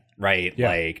businessman, right?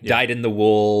 Dyed in the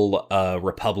wool,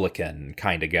 Republican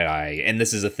kind of guy. And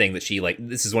this is a thing that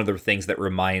this is one of the things that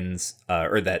reminds,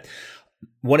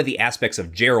 one of the aspects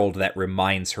of Gerald that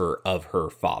reminds her of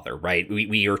her father, right?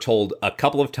 We are told a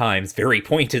couple of times very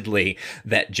pointedly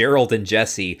that Gerald and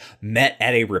Jessie met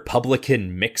at a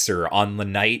Republican mixer on the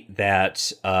night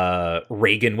that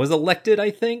Reagan was elected, I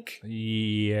think.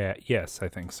 Yeah. Yes, I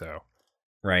think so.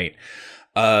 Right.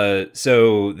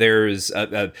 So there's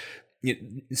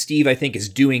Steve, I think, is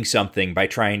doing something by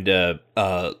trying to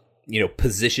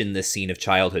position this scene of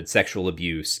childhood sexual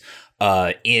abuse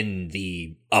in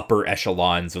the upper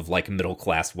echelons of like middle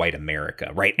class white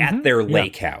America, right? At their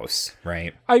lake house,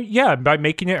 right? By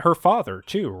making it her father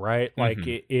too, right? Like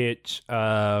it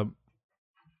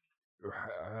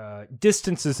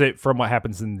distances it from what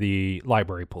happens in the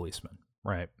Library Policeman,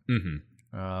 right?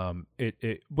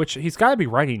 Which he's got to be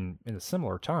writing in a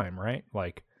similar time, right?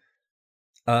 Like,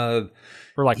 or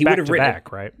like back to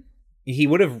back, right? He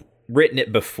would have written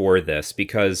it before this,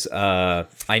 because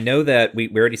I know that we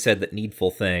already said that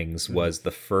Needful Things was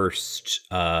the first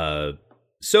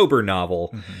sober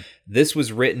novel. This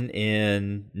was written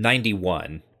in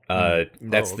 91.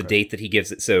 That's the date that he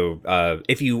gives it. So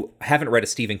if you haven't read a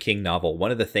Stephen King novel,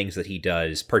 one of the things that he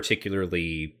does,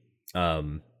 particularly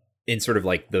in sort of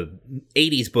like the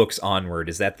 80s books onward,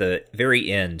 is at the very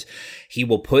end, he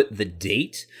will put the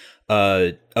date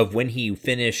of when he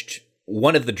finished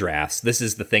one of the drafts. This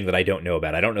is the thing that I don't know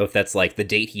about. I don't know if that's like the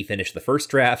date he finished the first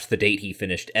draft, the date he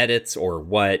finished edits, or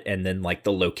what, and then like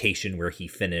the location where he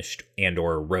finished and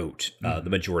or wrote the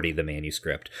majority of the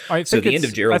manuscript. I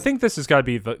think this has got to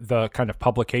be the kind of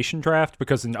publication draft,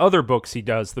 because in other books he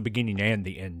does the beginning and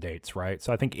the end dates, right?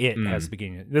 So I think it has the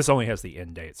beginning. This only has the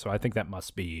end date, so I think that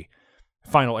must be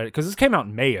final edit, because this came out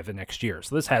in May of the next year,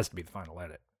 so this has to be the final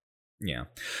edit.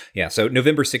 Yeah. So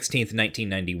November 16th,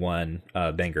 1991,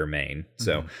 Bangor, Maine.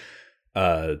 So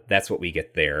that's what we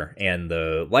get there. And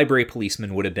the Library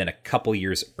Policeman would have been a couple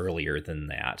years earlier than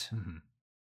that.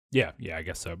 Yeah, I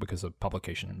guess so because of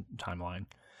publication timeline.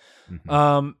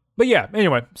 Mhm. But yeah,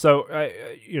 anyway, so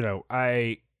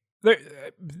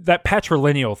that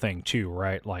patrilineal thing too,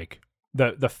 right? Like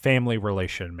the family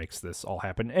relation makes this all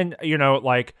happen, and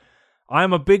like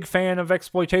I'm a big fan of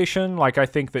exploitation. Like I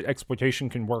think that exploitation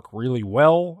can work really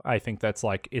well. I think that's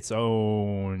like its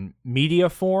own media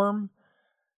form.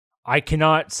 I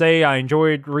cannot say I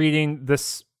enjoyed reading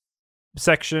this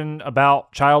section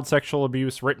about child sexual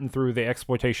abuse written through the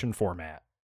exploitation format.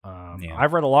 Yeah.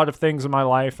 I've read a lot of things in my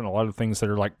life and a lot of things that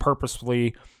are like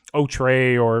purposefully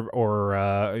outre or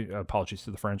apologies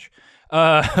to the French,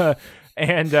 and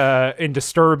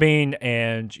disturbing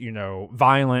and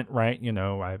violent, right?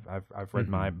 I've read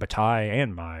my Bataille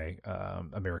and my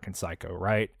American Psycho,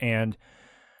 right? And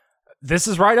this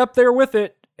is right up there with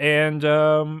it. And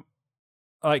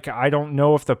like I don't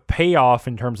know if the payoff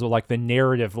in terms of like the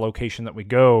narrative location that we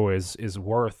go is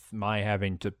worth my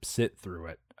having to sit through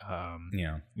it.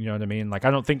 Yeah. You know what I mean? Like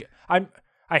I don't think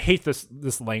I hate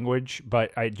this language,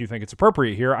 but I do think it's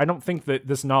appropriate here. I don't think that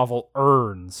this novel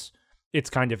earns its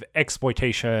kind of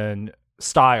exploitation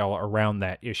style around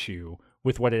that issue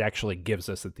with what it actually gives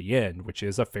us at the end, which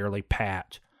is a fairly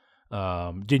pat,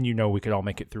 didn't you know we could all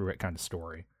make it through it kind of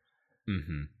story.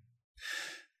 Mm-hmm.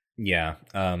 Yeah.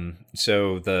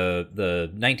 So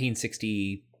the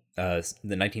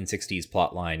 1960s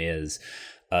plot line is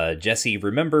Jessie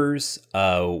remembers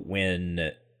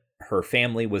when her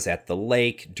family was at the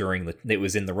lake it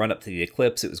was in the run up to the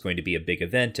eclipse. It was going to be a big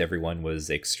event. Everyone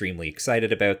was extremely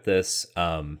excited about this.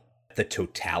 The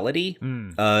totality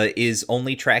is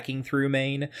only tracking through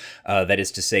Maine. That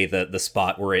is to say, the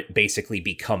spot where it basically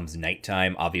becomes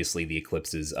nighttime. Obviously, the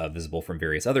eclipse is visible from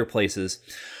various other places.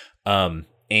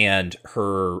 And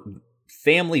her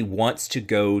family wants to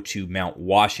go to Mount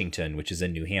Washington, which is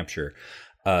in New Hampshire.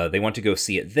 They want to go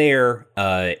see it there.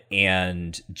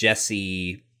 And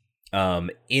Jessie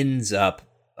ends up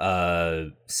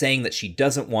saying that she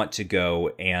doesn't want to go,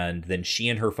 and then she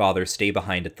and her father stay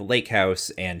behind at the lake house,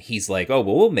 and he's like, oh,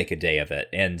 well, we'll make a day of it.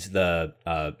 And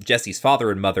the Jessie's father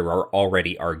and mother are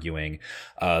already arguing.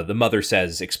 The mother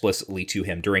says explicitly to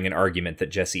him during an argument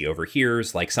that Jessie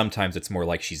overhears, like, sometimes it's more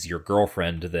like she's your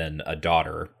girlfriend than a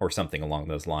daughter, or something along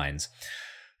those lines.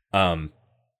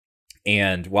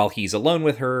 And while he's alone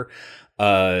with her,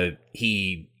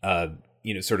 he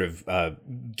sort of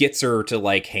gets her to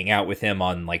like hang out with him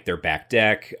on like their back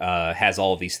deck, has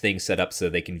all of these things set up so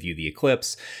they can view the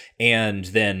eclipse, and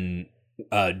then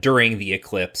during the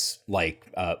eclipse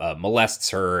like molests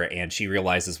her, and she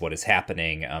realizes what is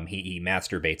happening. He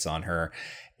masturbates on her,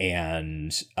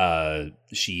 and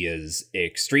she is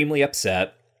extremely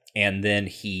upset, and then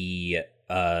he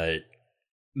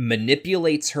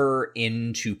manipulates her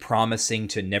into promising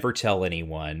to never tell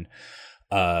anyone,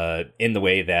 in the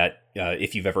way that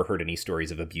if you've ever heard any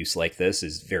stories of abuse like this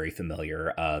is very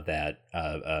familiar, that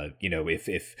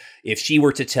if she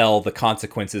were to tell, the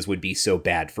consequences would be so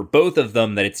bad for both of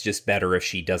them that it's just better if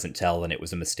she doesn't tell and it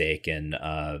was a mistake, and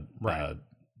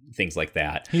things like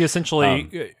that. He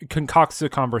essentially concocts a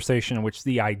conversation in which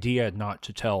the idea not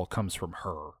to tell comes from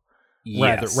her,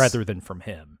 rather than from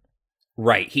him.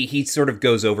 Right. He sort of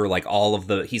goes over like all of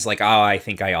he's like, oh, I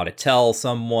think I ought to tell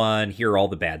someone. Here are all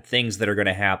the bad things that are going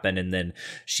to happen. And then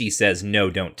she says, no,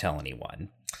 don't tell anyone.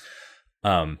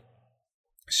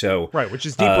 So right, which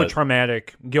is deeply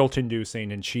traumatic,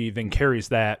 guilt-inducing, and she then carries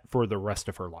that for the rest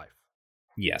of her life.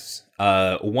 Yes.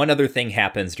 One other thing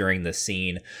happens during the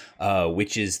scene,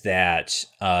 which is that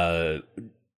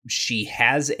she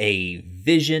has a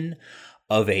vision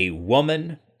of a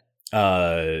woman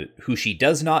who she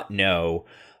does not know,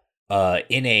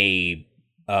 in a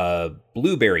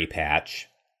blueberry patch,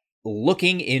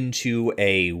 looking into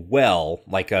a well,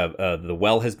 like the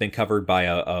well has been covered by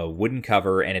a wooden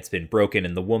cover, and it's been broken,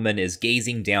 and the woman is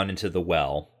gazing down into the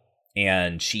well,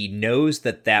 and she knows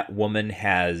that woman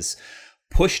has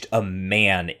pushed a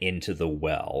man into the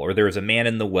well, or there is a man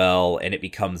in the well, and it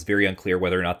becomes very unclear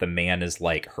whether or not the man is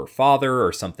like her father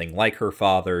or something like her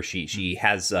father. She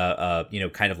has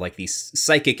kind of like these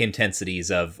psychic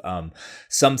intensities of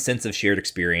some sense of shared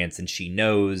experience, and she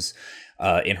knows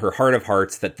in her heart of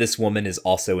hearts that this woman is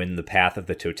also in the path of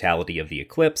the totality of the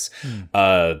eclipse.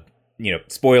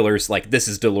 Spoilers, like, this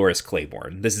is Dolores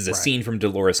Claiborne. This is a scene from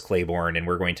Dolores Claiborne, and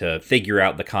we're going to figure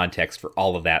out the context for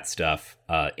all of that stuff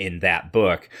in that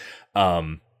book.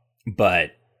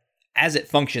 But as it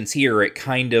functions here, it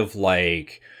kind of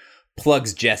like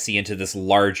plugs Jessie into this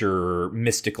larger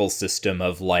mystical system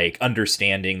of like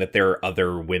understanding that there are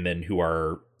other women who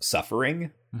are suffering.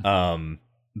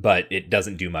 but it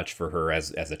doesn't do much for her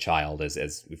as a child,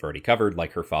 as we've already covered.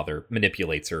 Like, her father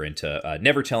manipulates her into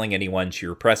never telling anyone. She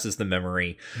represses the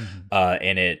memory,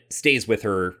 and it stays with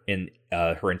her in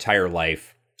her entire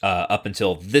life, up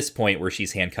until this point where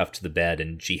she's handcuffed to the bed,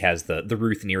 and she has the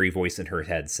Ruth Neary voice in her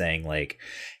head saying, like,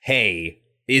 hey,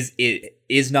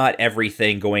 is not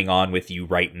everything going on with you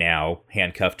right now,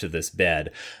 handcuffed to this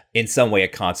bed, in some way a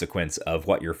consequence of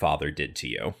what your father did to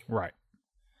you? Right.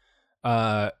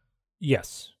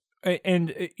 Yes. And,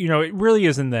 it really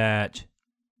is in that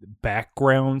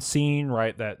background scene,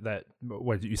 right? That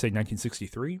what did you say,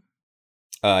 1963?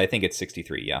 I think it's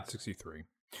 63, yeah. 63.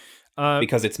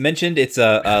 Because it's mentioned it's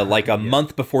like a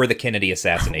month before the Kennedy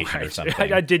assassination or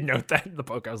something. I did note that in the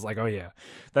book. I was like, oh yeah,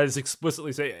 that is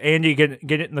explicitly say, Andy, get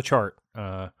it in the chart.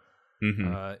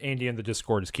 Andy in the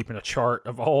Discord is keeping a chart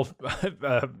of all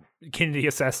Kennedy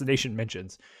assassination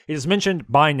mentions. It is mentioned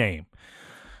by name.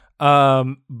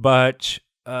 But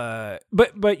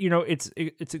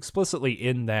it's explicitly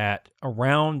in that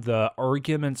around the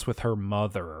arguments with her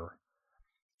mother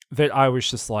that I was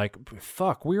just like,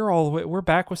 fuck, we're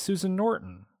back with Susan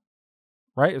Norton,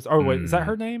 right? Is that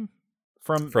her name?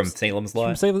 From Salem's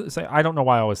Lot? I don't know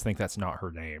why I always think that's not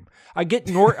her name. I get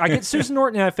Susan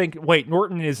Norton, and I think, wait,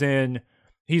 Norton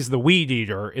he's the weed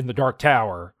eater in the Dark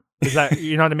Tower. Is that,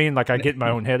 you know what I mean? Like, I get in my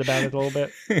own head about it a little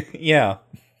bit. Yeah.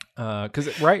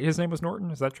 Because right, his name was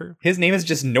Norton. Is that true? His name is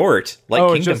just Nort,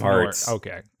 like Kingdom Hearts. Nort.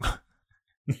 Okay,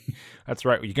 that's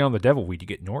right. When you get on the devil weed, you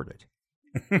get Norted.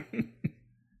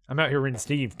 I'm out here reading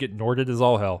Steve getting Norted as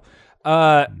all hell.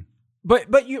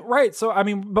 But you right. So I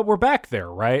mean, but we're back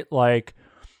there, right? Like,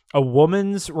 a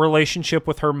woman's relationship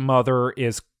with her mother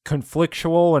is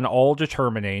conflictual and all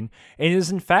determining, and is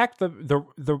in fact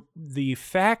the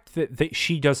fact that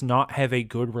she does not have a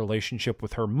good relationship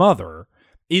with her mother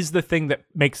is the thing that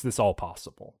makes this all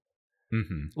possible.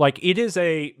 Like, it is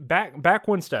a back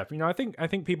one step. I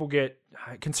think people get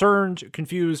concerned,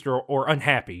 confused, or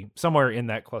unhappy somewhere in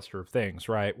that cluster of things,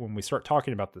 right? When we start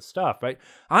talking about this stuff, right?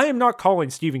 I am not calling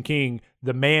Stephen King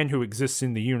the man who exists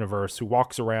in the universe, who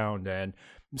walks around and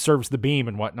serves the beam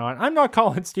and whatnot. I'm not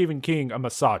calling Stephen King a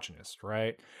misogynist,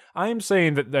 right? I am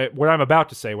saying that what I'm about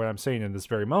to say, what I'm saying in this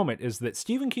very moment, is that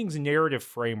Stephen King's narrative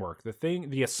framework,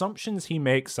 the assumptions he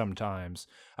makes sometimes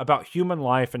about human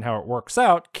life and how it works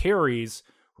out, carries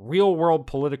real world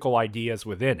political ideas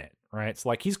within it, right? It's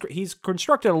like he's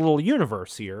constructed a little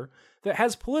universe here that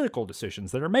has political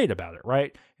decisions that are made about it,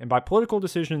 right? And by political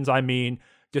decisions, I mean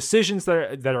decisions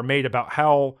that are made about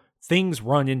how things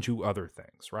run into other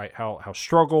things, right? How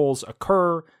struggles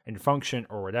occur and function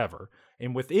or whatever.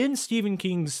 And within Stephen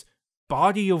King's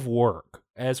body of work,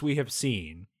 as we have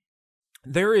seen,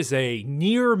 there is a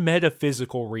near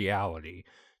metaphysical reality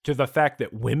to the fact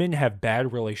that women have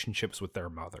bad relationships with their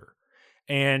mother.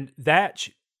 And that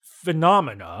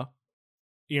phenomena,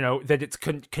 that it's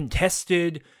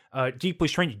contested, deeply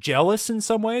strange, jealous in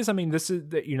some ways. I mean, this is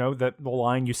the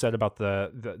line you said about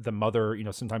the mother,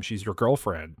 sometimes she's your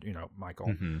girlfriend,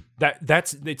 Michael,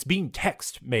 it's being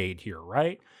text made here,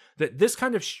 right? That this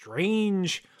kind of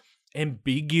strange,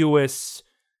 ambiguous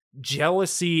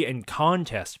jealousy and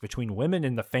contest between women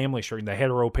in the family structure, the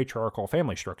heteropatriarchal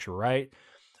family structure, right?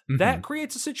 That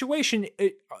creates a situation.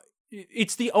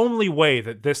 It's the only way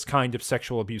that this kind of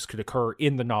sexual abuse could occur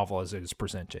in the novel as it is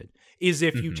presented, is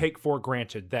if you take for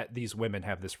granted that these women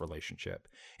have this relationship.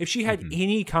 If she had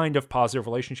any kind of positive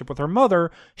relationship with her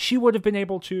mother, she would have been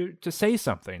able to say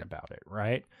something about it,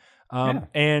 right?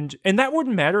 And that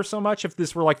wouldn't matter so much if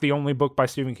this were like the only book by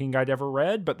Stephen King I'd ever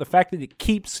read, but the fact that it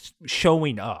keeps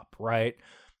showing up, right?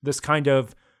 This kind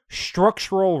of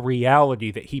structural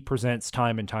reality that he presents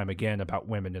time and time again about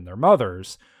women and their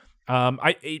mothers,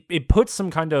 it puts some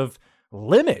kind of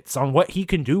limits on what he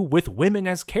can do with women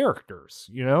as characters.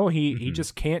 He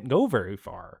just can't go very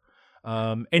far.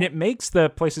 And it makes the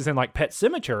places in like Pet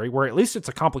Sematary, where at least it's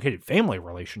a complicated family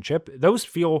relationship, those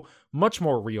feel much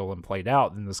more real and played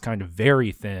out than this kind of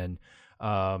very thin,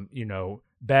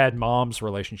 bad mom's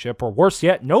relationship, or worse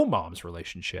yet, no mom's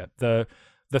relationship. The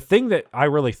thing that I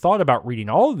really thought about reading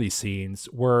all of these scenes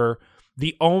were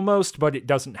the almost but it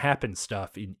doesn't happen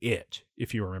stuff in It,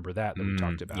 if you remember that we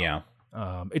talked about. Yeah.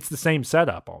 It's the same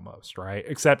setup almost, right?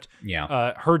 Except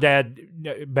her dad,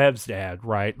 Bev's dad,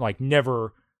 right, like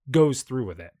never goes through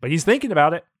with it, but he's thinking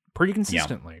about it pretty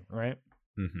consistently, right?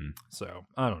 So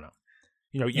I don't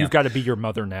know. You've got to be your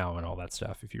mother now and all that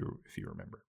stuff if you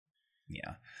remember.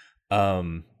 Yeah.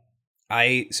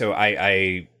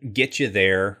 I get you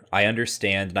there. I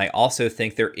understand. And I also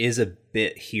think there is a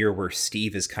bit here where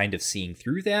Steve is kind of seeing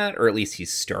through that, or at least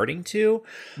he's starting to,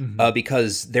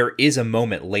 because there is a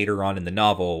moment later on in the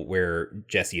novel where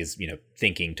Jessie is,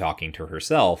 talking to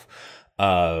herself,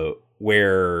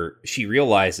 where she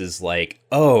realizes like,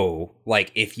 oh,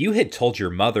 like if you had told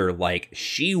your mother, like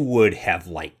she would have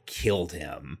like killed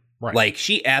him. Right. Like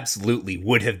she absolutely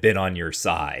would have been on your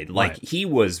side. Like it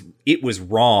was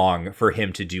wrong for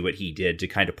him to do what he did to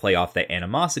kind of play off that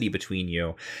animosity between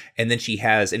you. And then she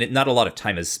has, and not a lot of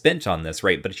time is spent on this,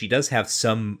 right? But she does have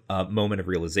some moment of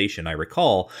realization, I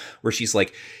recall, where she's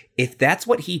like, if that's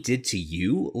what he did to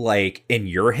you, like in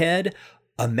your head,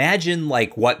 imagine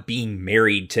like what being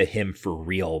married to him for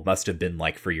real must have been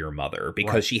like for your mother,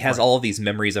 because she has all of these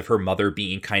memories of her mother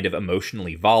being kind of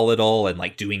emotionally volatile and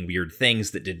like doing weird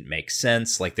things that didn't make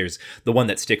sense. Like there's the one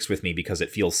that sticks with me because it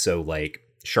feels so like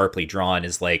sharply drawn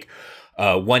is like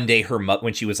one day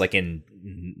when she was like I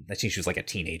think she was like a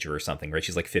teenager or something, right?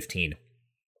 She's like 15.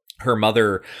 Her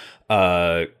mother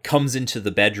comes into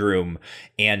the bedroom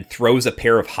and throws a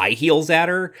pair of high heels at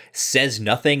her, says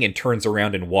nothing, and turns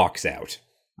around and walks out.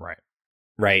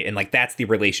 Right. And like that's the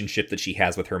relationship that she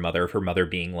has with her mother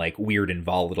being like weird and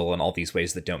volatile in all these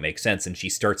ways that don't make sense. And she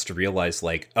starts to realize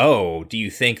like, oh, do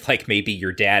you think like maybe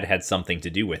your dad had something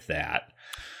to do with that?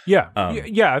 Yeah.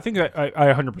 I think I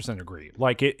 100% agree.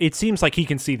 Like it seems like he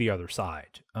can see the other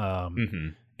side.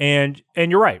 And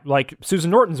you're right. Like Susan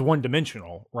Norton's one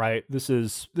dimensional, right? This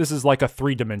is like a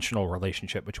 3-dimensional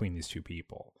relationship between these two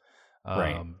people.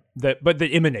 That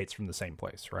emanates from the same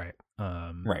place, right?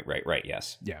 Right.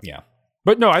 Yes. Yeah.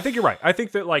 But no, I think you're right. I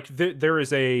think that like there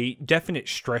is a definite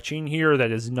stretching here that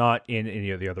is not in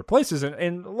any of the other places.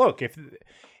 And look, if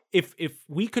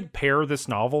we could pare this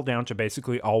novel down to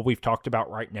basically all we've talked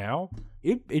about right now,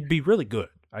 it'd be really good,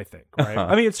 I think, right?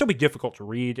 I mean, it'd still be difficult to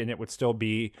read, and it would still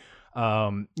be,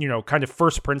 kind of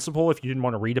first principle. If you didn't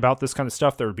want to read about this kind of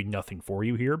stuff, there would be nothing for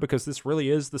you here, because this really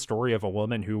is the story of a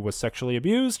woman who was sexually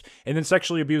abused and then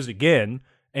sexually abused again,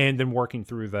 and then working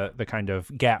through the kind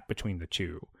of gap between the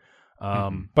two.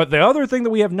 But the other thing that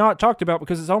we have not talked about,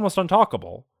 because it's almost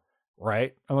untalkable,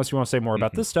 right? Unless you want to say more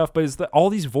about this stuff, but is that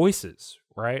all these voices,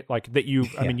 right? Like that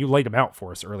I mean, you laid them out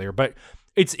for us earlier, but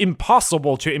it's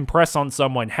impossible to impress on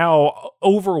someone how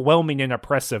overwhelming and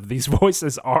oppressive these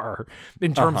voices are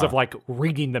in terms of like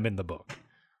reading them in the book.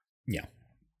 Yeah.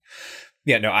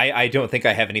 Yeah, no, I don't think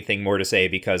I have anything more to say,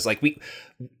 because like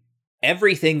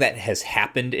everything that has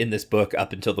happened in this book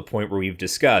up until the point where we've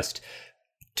discussed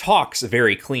talks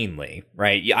very cleanly,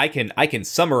 right? Yeah, I can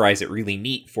summarize it really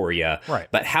neat for you. Right.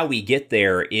 But how we get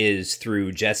there is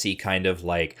through Jessie kind of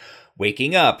like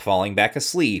waking up, falling back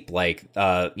asleep, like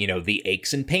the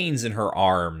aches and pains in her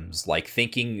arms, like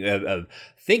thinking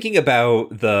about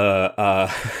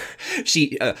the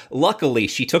she luckily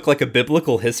she took like a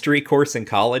biblical history course in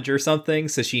college or something,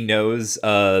 so she knows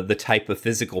the type of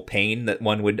physical pain that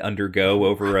one would undergo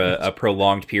over a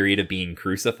prolonged period of being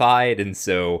crucified. And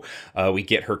so we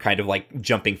get her kind of like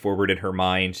jumping forward in her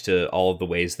mind to all of the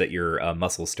ways that your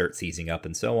muscles start seizing up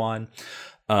and so on.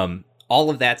 All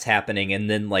of that's happening, and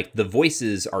then like the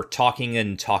voices are talking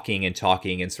and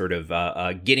sort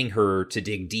of getting her to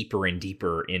dig deeper and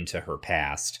deeper into her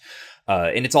past.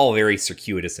 And it's all very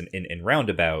circuitous and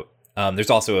roundabout. There's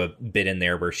also a bit in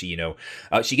there where she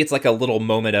gets like a little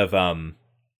moment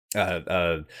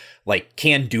of like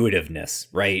can-do-itiveness,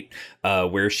 right?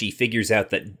 Where she figures out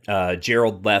that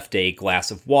Gerald left a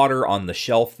glass of water on the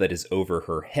shelf that is over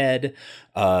her head.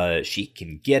 She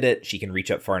can get it. She can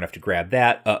reach up far enough to grab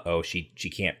that. She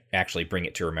can't actually bring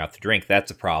it to her mouth to drink.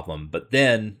 That's a problem. But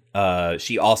then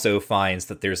she also finds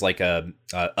that there's like a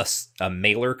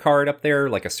mailer card up there,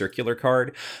 like a circular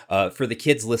card, for the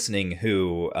kids listening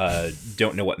who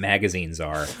don't know what magazines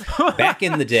are. Back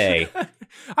in the day,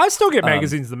 I still get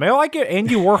magazines in the mail. I get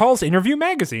Andy Warhol's Interview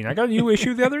magazine. I got a new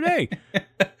issue the other day.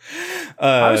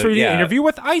 I was reading an interview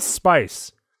with Ice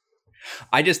Spice.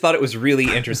 I just thought it was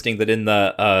really interesting that in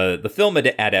the film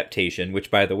adaptation,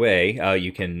 which, by the way,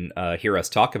 you can hear us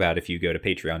talk about if you go to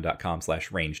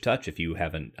patreon.com/rangetouch. If you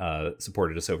haven't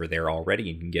supported us over there already,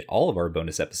 you can get all of our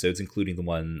bonus episodes, including the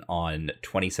one on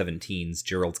 2017's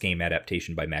Gerald's Game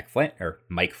adaptation by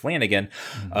Mike Flanagan,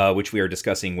 which we are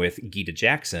discussing with Gita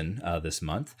Jackson this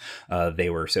month. They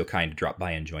were so kind to drop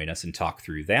by and join us and talk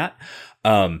through that.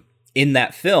 In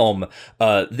that film,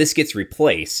 this gets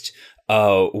replaced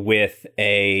with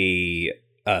a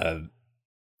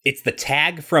it's the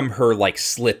tag from her like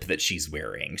slip that she's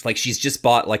wearing. Like she's just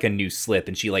bought like a new slip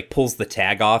and she like pulls the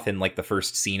tag off in like the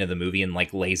first scene of the movie and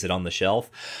like lays it on the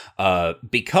shelf.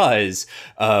 Because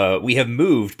we have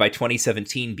moved by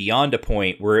 2017 beyond a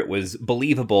point where it was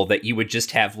believable that you would just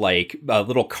have like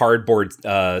little cardboard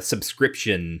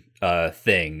subscription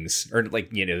things, or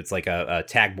like, you know, it's like a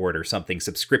tag board or something,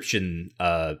 subscription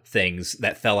things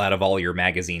that fell out of all your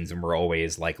magazines and were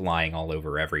always like lying all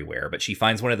over everywhere. But she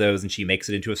finds one of those and she makes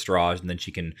it into a straw, and then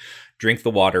she can drink the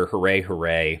water. Hooray,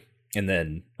 hooray. And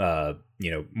then,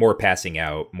 you know, more passing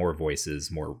out, more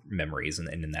voices, more memories,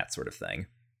 and that sort of thing.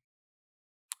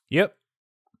 Yep.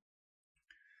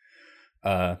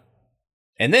 And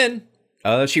then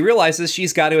she realizes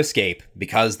she's got to escape,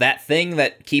 because that thing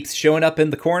that keeps showing up in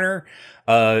the corner,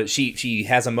 she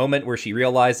has a moment where she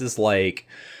realizes, like,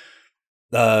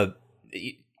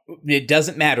 it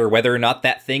doesn't matter whether or not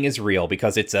that thing is real,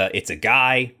 because it's a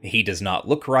guy. He does not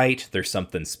look right. There's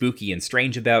something spooky and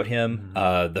strange about him.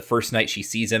 The first night she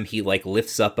sees him, he like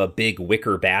lifts up a big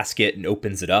wicker basket and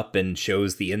opens it up and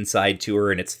shows the inside to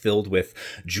her, and it's filled with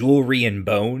jewelry and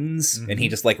bones. And he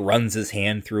just like runs his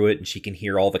hand through it, and she can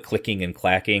hear all the clicking and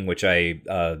clacking, which I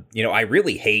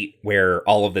really hate where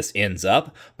all of this ends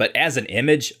up. But as an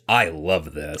image, I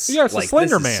love this. Yeah, it's like, a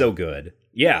Slender this Man. is so good.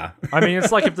 Yeah. I mean,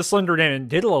 it's like if the Slender Man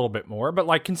did a little bit more, but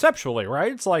like conceptually,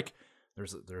 right? It's like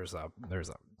there's a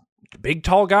big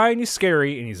tall guy and he's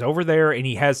scary and he's over there and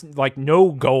he has like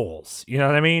no goals. You know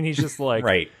what I mean? He's just like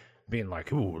right. being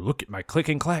like, ooh, look at my click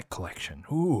and clack collection.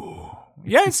 Ooh.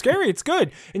 Yeah, it's scary. It's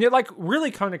good. And it like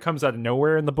really kind of comes out of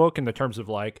nowhere in the book in the terms of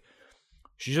like,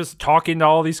 she's just talking to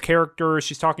all these characters.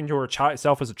 She's talking to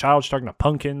herself as a child. She's talking to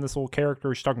Pumpkin, this little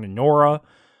character. She's talking to Nora.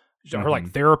 Her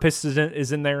like therapist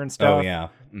is in there and stuff. Oh yeah.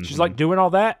 She's like doing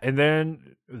all that, and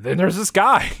then there's this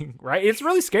guy, right? It's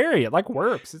really scary. It like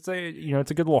works. It's it's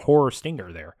a good little horror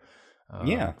stinger there.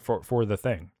 For the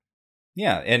thing.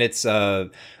 Yeah, and it's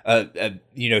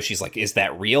she's like, is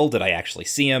that real? Did I actually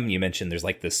see him? You mentioned there's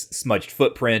like this smudged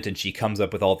footprint, and she comes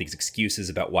up with all these excuses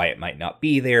about why it might not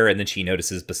be there, and then she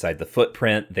notices beside the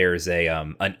footprint there's a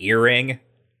an earring,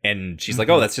 and she's like,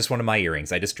 oh, that's just one of my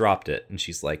earrings. I just dropped it. And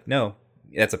she's like, no,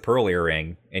 that's a pearl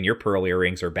earring, and your pearl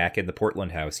earrings are back in the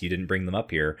Portland house. You didn't bring them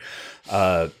up here.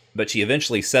 But she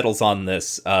eventually settles on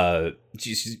this.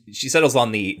 She settles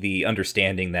on the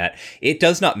understanding that it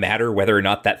does not matter whether or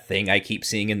not that thing I keep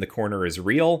seeing in the corner is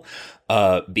real,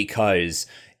 because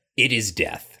it is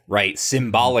death, right?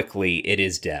 Symbolically, it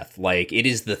is death. Like, it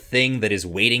is the thing that is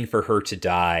waiting for her to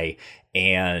die.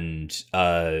 And,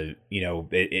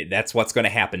 that's what's going to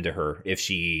happen to her if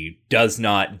she does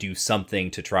not do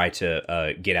something to try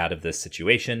to get out of this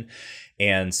situation.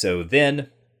 And so then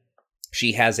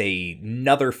she has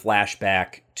another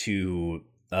flashback to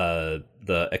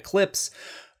the eclipse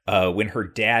when her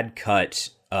dad cut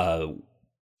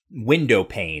window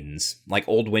panes, like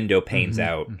old window panes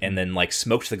out, and then like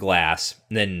smoked the glass.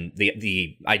 And then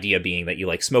the idea being that you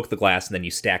like smoke the glass and then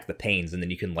you stack the panes, and then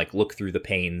you can like look through the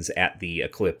panes at the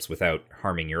eclipse without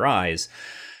harming your eyes.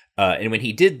 And when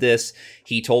he did this,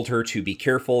 he told her to be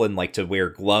careful and like to wear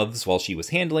gloves while she was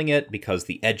handling it, because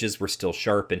the edges were still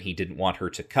sharp and he didn't want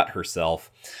her to cut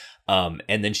herself. And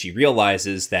then she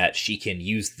realizes that she can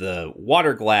use the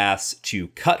water glass to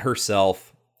cut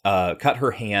herself, cut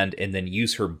her hand, and then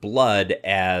use her blood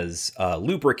as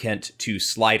lubricant to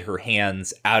slide her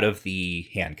hands out of the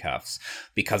handcuffs.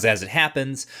 Because as it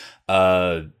happens,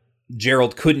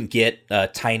 Gerald couldn't get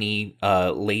tiny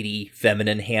lady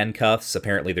feminine handcuffs.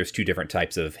 Apparently there's two different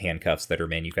types of handcuffs that are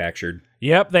manufactured.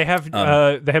 Yep, they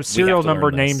have serial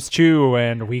number names too,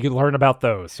 and we can learn about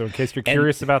those. So in case you're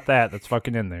curious about that, that's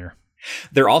fucking in there.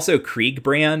 They're also Krieg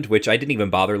brand, which I didn't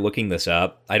even bother looking this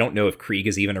up. I don't know if Krieg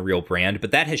is even a real brand, but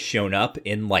that has shown up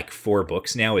in like 4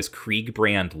 books now as Krieg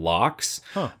brand locks.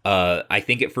 Huh. I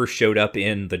think it first showed up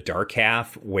in the Dark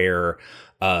Half, where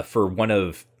for one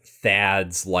of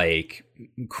Thad's like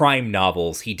crime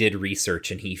novels, he did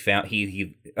research and he found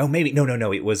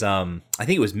it was I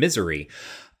think it was Misery.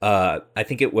 I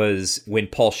think it was when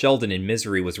Paul Sheldon in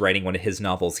Misery was writing one of his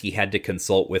novels, he had to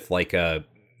consult with like a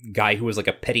guy who was like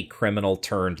a petty criminal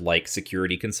turned like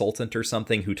security consultant or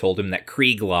something, who told him that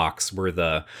Krieg locks were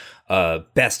the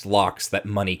best locks that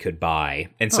money could buy.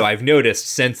 And so I've noticed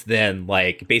since then,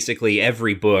 like basically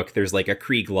every book there's like a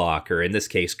Krieg lock, or in this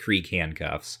case Krieg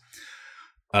handcuffs.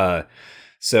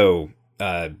 So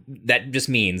that just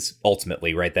means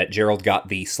ultimately, right, that Gerald got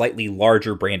the slightly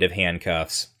larger brand of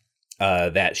handcuffs,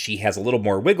 that she has a little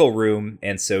more wiggle room.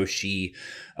 And so she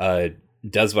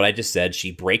does what I just said.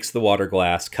 She breaks the water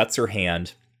glass, cuts her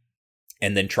hand,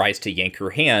 and then tries to yank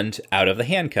her hand out of the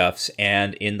handcuffs.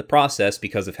 And in the process,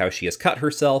 because of how she has cut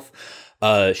herself,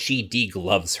 she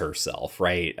degloves herself,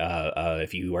 right?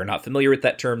 If you are not familiar with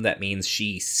that term, that means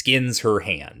she skins her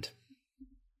hand.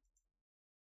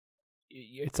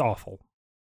 It's awful.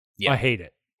 Yeah. I hate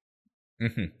it.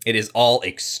 Mm-hmm. It is all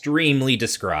extremely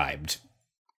described.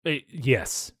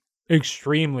 Yes.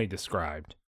 Extremely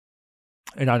described.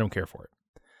 And I don't care for it.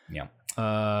 Yeah.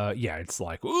 Yeah, it's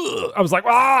like, ugh. I was like,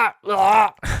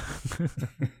 ah!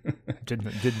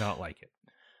 Did not like it.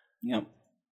 Yep.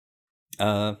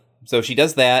 So she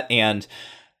does that, and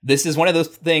this is one of those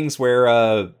things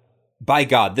where, by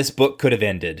God, this book could have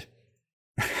ended.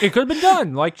 It could have been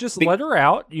done. Like, just let her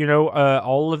out. You know,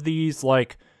 all of these,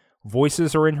 like,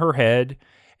 voices are in her head.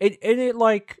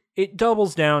 It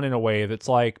doubles down in a way that's,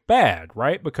 like, bad,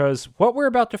 right? Because what we're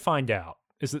about to find out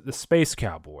is that the space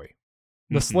cowboy,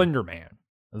 the Slender Man,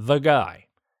 the guy,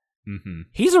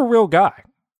 he's a real guy.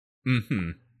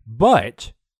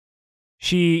 But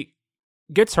she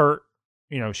gets hurt.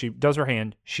 You know, she does her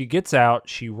hand. She gets out.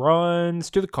 She runs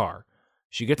to the car.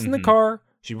 She gets in the car.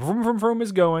 She vroom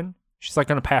is going. She's like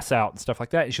going to pass out and stuff like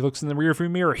that. And she looks in the rearview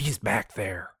mirror. He's back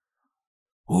there.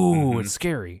 Ooh, it's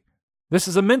scary. This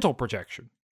is a mental projection.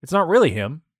 It's not really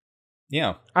him.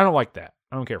 Yeah. I don't like that.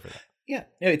 I don't care for that. Yeah.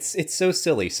 It's so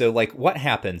silly. So, like, what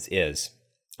happens is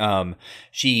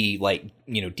she, like,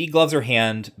 you know, degloves her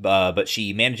hand, but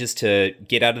she manages to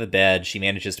get out of the bed. She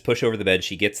manages to push over the bed.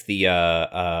 She gets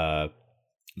the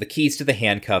keys to the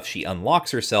handcuff. She unlocks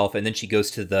herself, and then she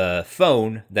goes to the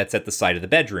phone that's at the side of the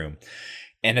bedroom.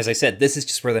 And as I said, this is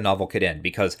just where the novel could end,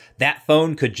 because that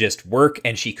phone could just work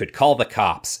and she could call the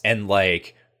cops and,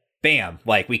 like, bam,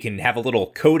 like, we can have a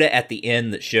little coda at the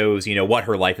end that shows, you know, what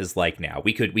her life is like now.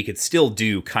 We could still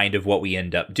do kind of what we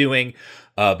end up doing,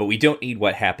 but we don't need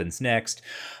what happens next,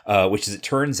 which is, it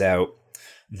turns out,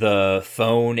 the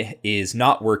phone is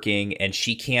not working, and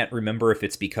she can't remember if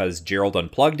it's because Gerald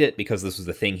unplugged it, because this was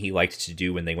the thing he liked to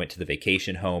do when they went to the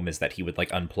vacation home, is that he would, like,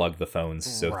 unplug the phones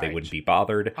so they wouldn't be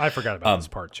bothered. I forgot about this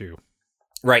part, too.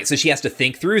 Right, so she has to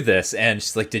think through this, and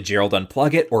she's like, did Gerald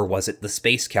unplug it, or was it the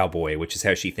space cowboy, which is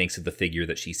how she thinks of the figure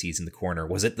that she sees in the corner.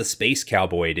 Was it the space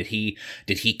cowboy? Did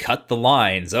he cut the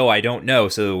lines? Oh, I don't know.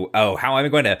 So, how am I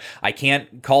going to, I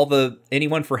can't call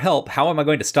anyone for help. How am I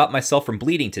going to stop myself from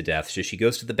bleeding to death? So she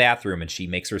goes to the bathroom, and she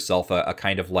makes herself a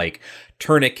kind of, like,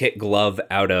 tourniquet glove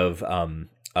out of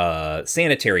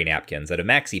sanitary napkins, out of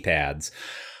maxi pads.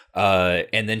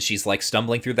 And then she's, like,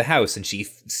 stumbling through the house, and she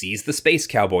sees the space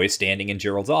cowboy standing in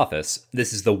Gerald's office.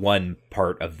 This is the one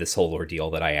part of this whole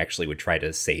ordeal that I actually would try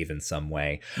to save in some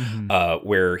way,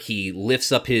 where he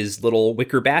lifts up his little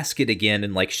wicker basket again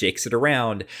and, like, shakes it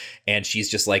around, and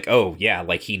she's just like, oh yeah,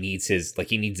 like, he needs his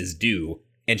due,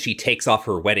 and she takes off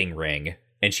her wedding ring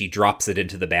and she drops it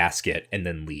into the basket and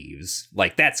then leaves.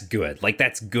 Like, that's good. Like,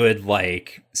 that's good,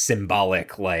 like,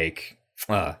 symbolic, like,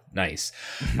 nice.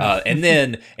 And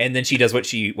then she does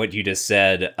what you just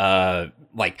said.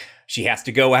 Like, she has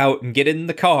to go out and get in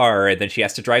the car, and then she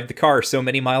has to drive the car so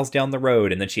many miles down the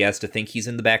road, and then she has to think he's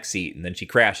in the back seat, and then she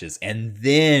crashes, and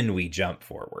then we jump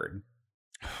forward.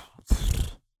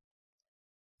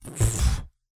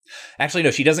 Actually,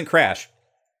 no, she doesn't crash,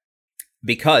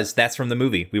 because that's from the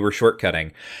movie. We were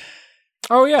shortcutting.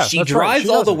 Oh, yeah. She drives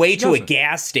all the way to a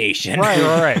gas station.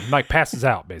 Right. Like, passes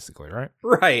out, basically, right?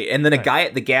 Right. And then a guy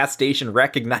at the gas station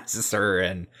recognizes her,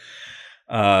 and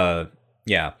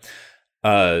yeah.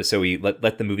 So we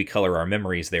let the movie color our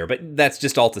memories there. But that's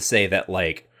just all to say that,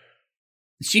 like,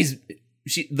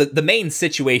 the main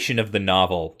situation of the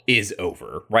novel is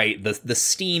over, right? The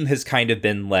steam has kind of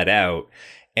been let out.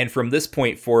 And from this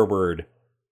point forward,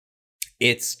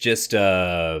 it's just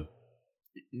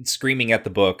screaming at the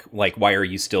book, like, why are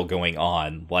you still going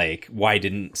on? Like, why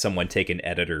didn't someone take an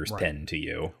editor's pen to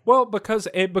you? Well, because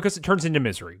it turns into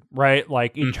misery, right?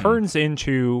 Like, it turns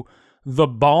into the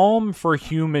balm for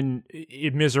human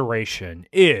immiseration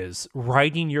is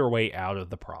writing your way out of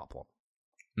the problem.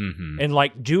 And,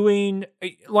 like, doing,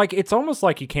 like, it's almost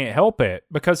like you can't help it,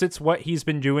 because it's what he's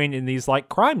been doing in these, like,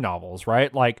 crime novels,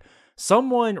 right? Like,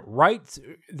 someone writes,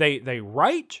 they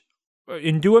write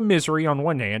and do a misery on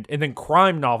one hand, and then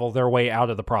crime novel their way out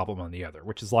of the problem on the other,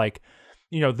 which is, like,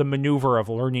 you know, the maneuver of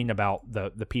learning about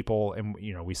the people. And,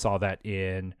 you know, we saw that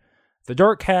in The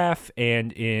Dark Half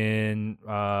and in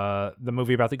the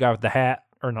movie about the guy with the hat,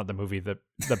 or not the movie, the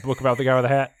book about the guy with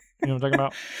the hat. You know what I'm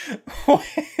talking about?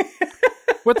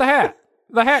 With the hat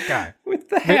guy. With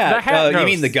the hat. The hat you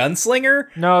mean the gunslinger?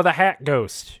 No, the hat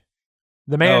ghost.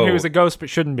 The man who is a ghost but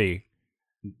shouldn't be.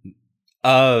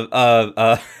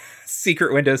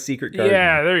 Secret Window, Secret Garden.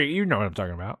 Yeah, you know what I'm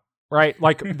talking about. right?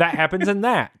 Like that happens in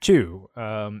that too,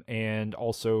 and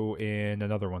also in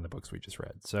another one of the books we just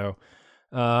read. So,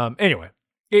 anyway,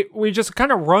 we just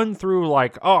kind of run through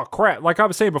like, oh crap, like I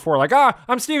was saying before, like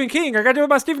I'm Stephen King, I got to do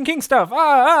my Stephen King stuff,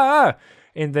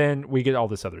 and then we get all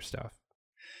this other stuff.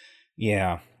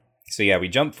 Yeah. So yeah, we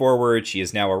jump forward. She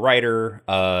is now a writer.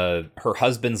 Her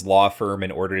husband's law firm,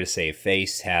 in order to save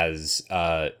face, has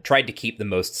tried to keep the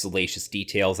most salacious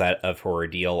details of her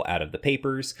ordeal out of the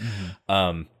papers.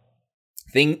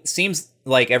 Seems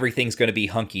like everything's going to be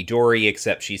hunky dory,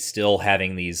 except she's still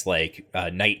having these like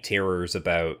night terrors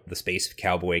about the space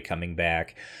cowboy coming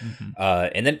back.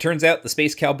 And then it turns out the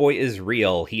space cowboy is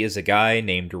real. He is a guy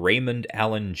named Raymond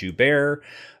Allen Joubert.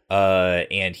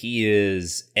 And he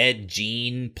is Ed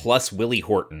Gein plus Willie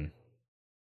Horton.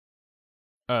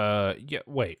 Yeah,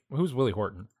 wait, who's Willie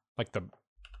Horton? Like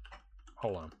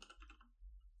hold on.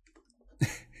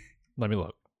 Let me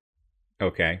look.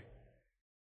 Okay.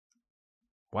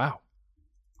 Wow.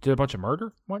 Did a bunch of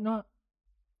murder? Whatnot?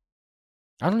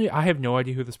 I have no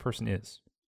idea who this person is.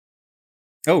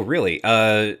 Oh, really?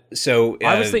 So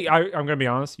honestly, I'm going to be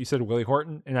honest. You said Willie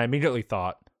Horton, and I immediately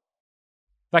thought,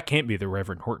 that can't be the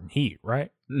Reverend Horton Heat, right?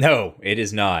 No, it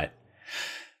is not.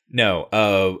 No,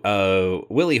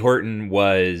 Willie Horton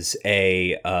was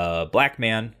a black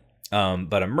man,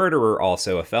 but a murderer,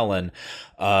 also a felon,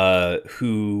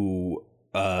 who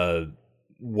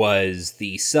was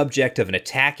the subject of an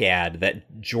attack ad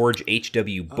that George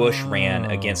H.W. Bush ran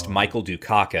against Michael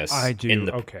Dukakis. I do.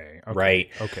 Okay. Right.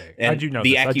 Okay. And I do know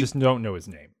this. I just don't know his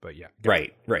name, but yeah.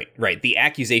 Right. The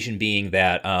accusation being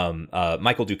that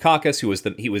Michael Dukakis, who was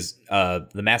the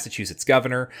Massachusetts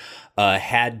governor,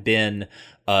 had been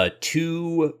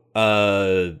too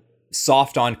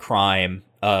soft on crime.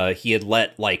 He had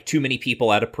let like too many people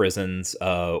out of prisons.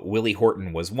 Willie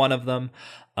Horton was one of them.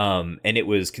 And it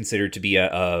was considered to be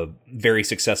a very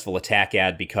successful attack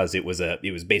ad because it was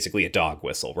basically a dog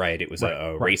whistle, right? It was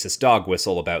a racist dog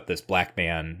whistle about this black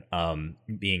man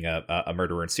being a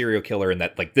murderer and serial killer, and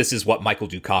that like this is what Michael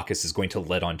Dukakis is going to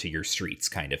let onto your streets,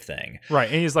 kind of thing. Right,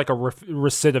 and he's like a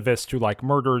recidivist who like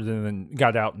murdered and then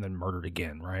got out and then murdered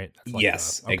again, right? Like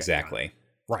yes, exactly.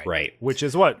 Right, which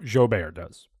is what Joubert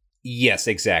does. Yes,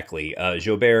 exactly.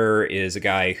 Joubert is a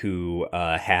guy who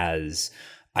has.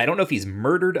 I don't know if he's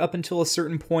murdered up until a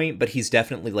certain point, but he's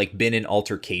definitely like been in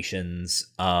altercations.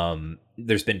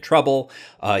 There's been trouble.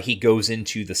 He goes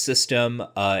into the system,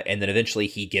 and then eventually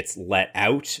he gets let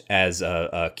out as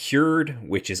cured,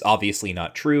 which is obviously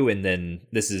not true. And then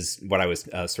this is what I was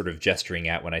sort of gesturing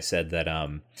at when I said that,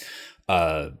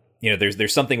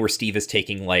 there's something where Steve is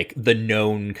taking like the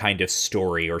known kind of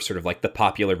story or sort of like the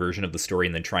popular version of the story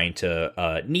and then trying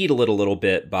to needle it a little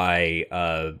bit by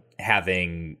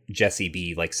having Jessie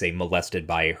be like, say, molested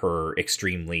by her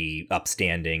extremely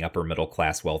upstanding upper middle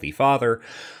class wealthy father.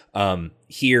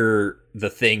 Here,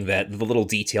 the little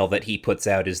detail that he puts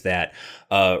out is that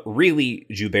really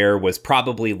Joubert was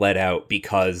probably let out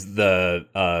because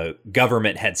the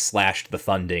government had slashed the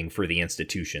funding for the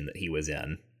institution that he was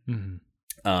in.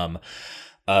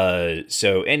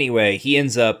 So anyway, he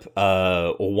ends up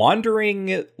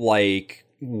wandering like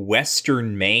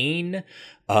Western Maine,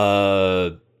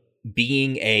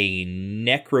 being a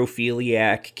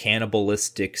necrophiliac,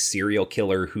 cannibalistic serial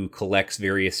killer who collects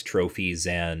various trophies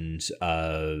and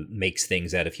makes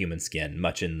things out of human skin,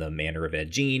 much in the manner of Ed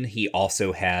Gein. He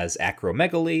also has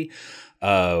acromegaly,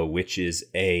 which is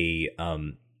a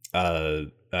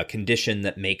condition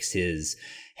that makes his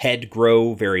head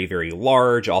grow very, very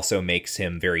large, also makes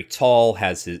him very tall,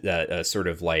 has a sort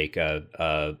of like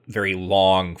very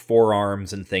long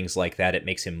forearms and things like that. It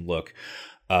makes him look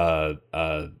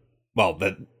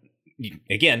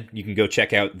again, you can go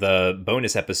check out the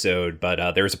bonus episode,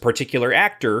 but there's a particular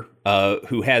actor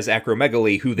who has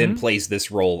acromegaly who then plays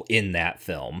this role in that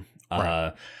film.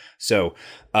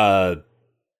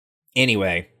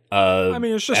 Anyway, I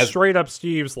mean, it's just straight up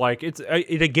Steve's like, it's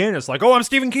like, oh, I'm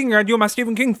Stephen King, I do my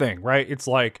Stephen King thing, right? It's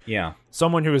like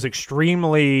someone who is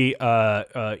extremely,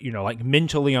 like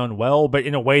mentally unwell, but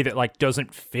in a way that like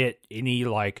doesn't fit any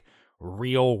like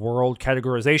real world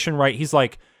categorization, right? He's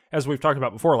like, as we've talked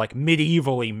about before, like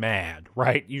medievally mad,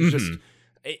 right? He's just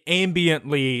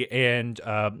ambiently and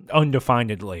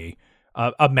undefinedly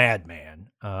a madman,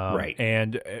 right?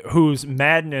 And whose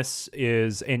madness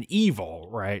is an evil,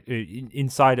 right?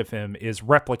 Inside of him is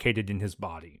replicated in his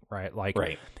body, right? Like,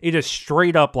 it is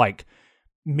straight up like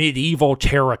medieval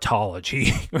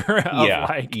teratology.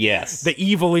 The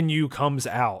evil in you comes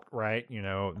out, right? You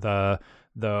know,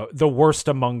 the worst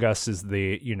among us is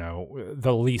the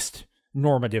least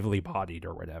normatively bodied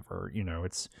or whatever. You know,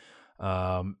 it's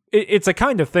a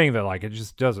kind of thing that like it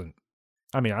just doesn't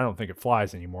I mean, I don't think it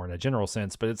flies anymore in a general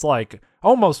sense, but it's like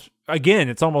almost, again,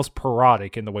 it's almost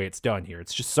parodic in the way it's done here.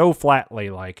 It's just so flatly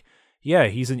like, yeah,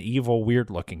 he's an evil,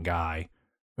 weird-looking guy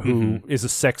who is a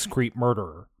sex creep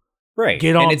murderer. Right.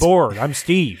 Get on board. I'm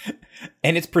Steve.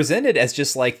 And it's presented as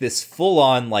just like this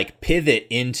full-on like pivot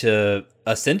into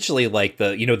essentially like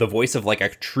the voice of like a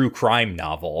true crime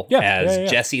novel.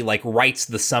 Jesse like writes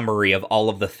the summary of all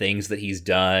of the things that he's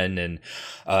done and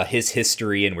his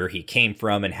history and where he came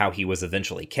from and how he was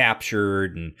eventually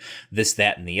captured and this,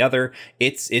 that, and the other.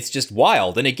 It's just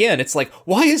wild. And again, it's like,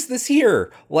 why is this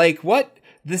here? Like, what?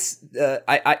 This,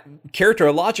 I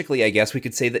characterologically, I guess we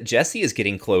could say that Jesse is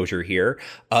getting closure here,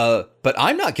 but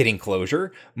I'm not getting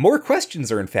closure. More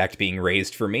questions are in fact being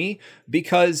raised for me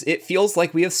because it feels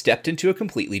like we have stepped into a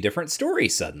completely different story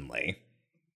suddenly.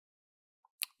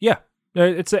 Yeah,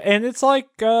 it's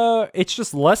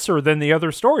just lesser than the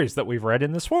other stories that we've read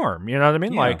in this form. You know what I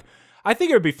mean? Yeah. Like, I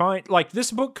think it would be fine. Like, this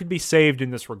book could be saved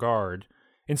in this regard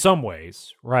in some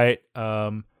ways, right?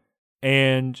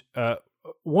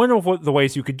 One of the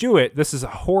ways you could do it, this is a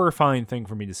horrifying thing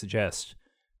for me to suggest,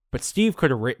 but Steve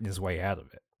could have written his way out of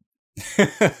it.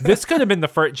 This could have been the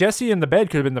first, Jesse in the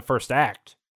bed could have been the first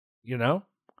act, you know?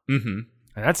 Mm-hmm.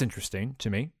 And that's interesting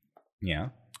to me. Yeah.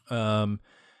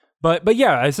 But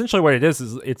yeah, essentially what it is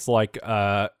it's like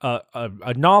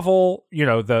a novel, you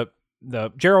know, the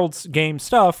Gerald's Game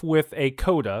stuff with a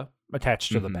coda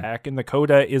attached to the back, and the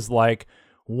coda is like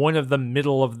one of the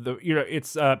middle of the, you know,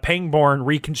 it's Pangborn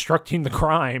reconstructing the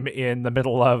crime in the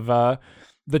middle of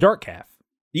the Dark Calf.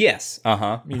 Yes.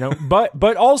 You know,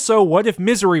 but also, what if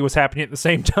misery was happening at the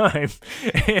same time,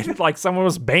 and like someone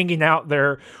was banging out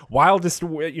their wildest,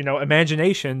 you know,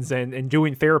 imaginations and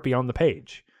doing therapy on the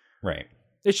page. Right.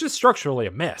 It's just structurally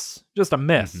a mess,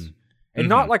 and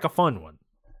not like a fun one.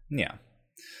 Yeah.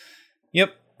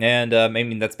 Yep. And I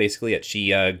mean, that's basically it. She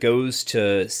goes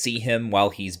to see him while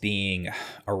he's being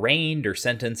arraigned or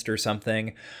sentenced or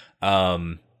something.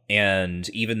 And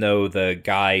even though the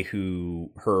guy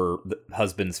who her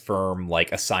husband's firm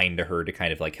like assigned to her to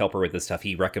kind of like help her with this stuff,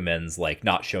 he recommends like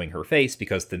not showing her face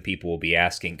because then people will be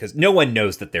asking, because no one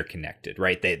knows that they're connected,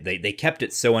 right? They kept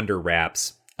it so under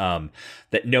wraps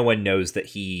that no one knows that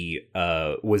he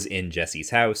was in Jesse's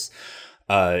house.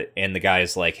 And the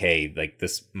guy's like, hey, like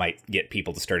this might get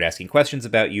people to start asking questions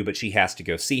about you, but she has to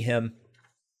go see him.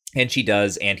 And she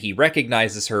does, and he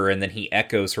recognizes her, and then he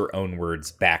echoes her own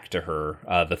words back to her,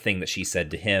 the thing that she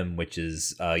said to him, which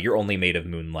is, you're only made of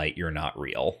moonlight, you're not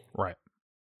real. Right.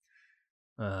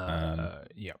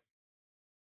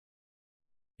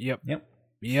 Yep.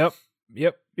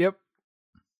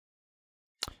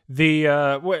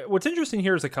 What's interesting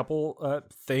here is a couple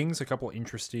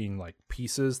interesting like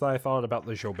pieces that I thought about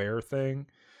the Joubert thing.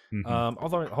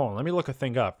 Although, hold on, let me look a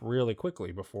thing up really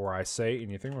quickly before I say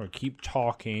anything. We're gonna keep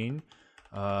talking.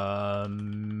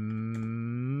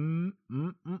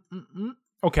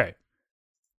 Okay,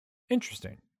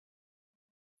 interesting.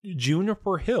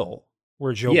 Juniper Hill,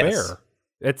 where Joubert.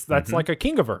 That's like a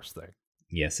Kingiverse thing.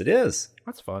 Yes, it is.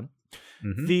 That's fun.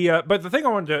 But the thing I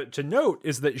wanted to note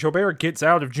is that Joubert gets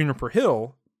out of Juniper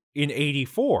Hill in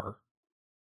 '84.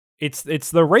 It's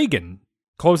the Reagan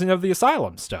closing of the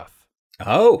asylum stuff.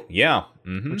 Oh yeah,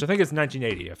 which I think is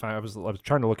 1980. If I was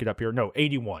trying to look it up here, no,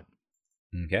 81.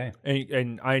 Okay,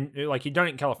 and I like he'd done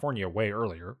it in California way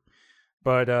earlier,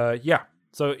 but yeah.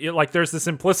 So there's this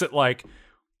implicit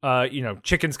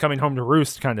chickens coming home to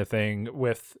roost kind of thing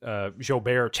with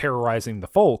Joubert terrorizing the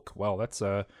folk. Well, that's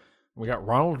we got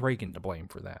Ronald Reagan to blame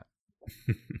for that.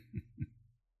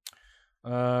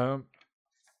 But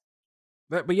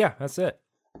yeah, that's it.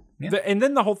 Yeah. And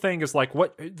then the whole thing is like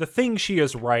what the thing she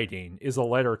is writing is a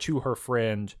letter to her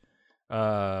friend,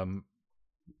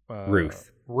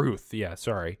 Ruth. Yeah,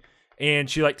 sorry. And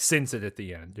she like sends it at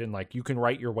the end, and like you can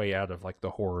write your way out of like the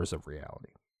horrors of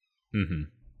reality.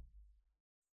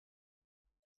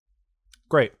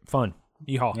 Great, fun,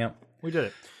 yeehaw! Yep, we did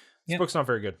it. This book's not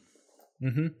very good.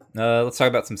 Let's talk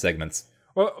about some segments.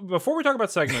 Well, before we talk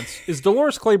about segments, is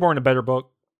Dolores Claiborne a better book?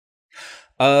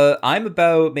 I'm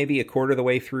about maybe a quarter of the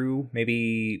way through,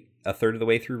 maybe a third of the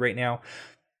way through right now.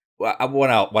 What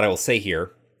I will say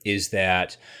here is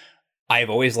that I've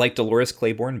always liked Dolores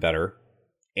Claiborne better,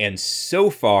 and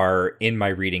so far in my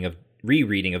rereading of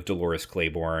Dolores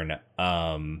Claiborne,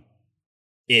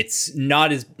 it's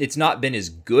not been as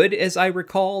good as I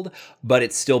recalled, but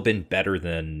it's still been better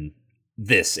than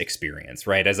this experience,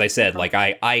 right? As I said, like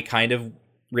I kind of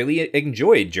really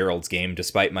enjoyed Gerald's Game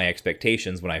despite my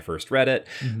expectations when I first read it.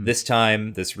 This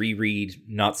time, this reread,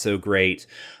 not so great.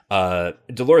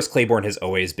 Dolores Claiborne has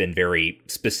always been very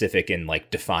specific and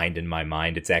like defined in my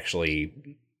mind. It's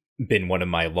actually been one of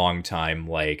my longtime,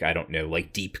 like, I don't know,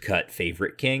 like deep cut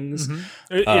favorite Kings.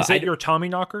 Is it your Tommy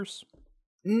knockers?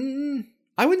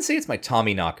 I wouldn't say it's my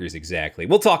Tommy knockers exactly.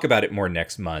 We'll talk about it more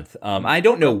next month. I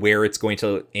don't know where it's going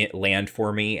to land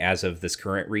for me as of this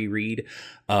current reread,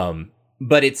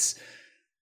 but it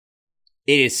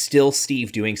is still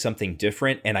Steve doing something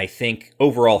different, and I think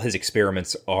overall his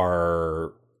experiments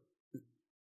are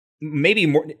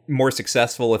maybe more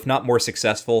successful, if not more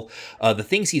successful. The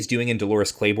things he's doing in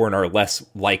Dolores Claiborne are less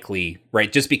likely,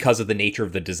 right? Just because of the nature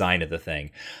of the design of the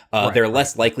thing. They're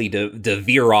less likely to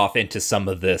veer off into some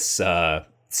of this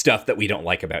stuff that we don't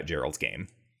like about Gerald's game.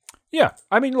 Yeah.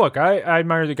 I mean, look, I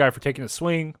admire the guy for taking a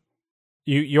swing.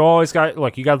 You always got,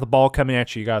 look, you got the ball coming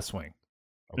at you, you got to swing.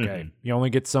 Okay. Mm-hmm. You only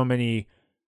get so many,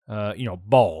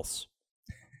 balls.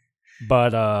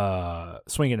 But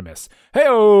swing and a miss.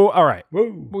 Hey-oh! All right.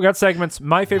 Woo. We got segments.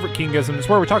 My favorite Kingism is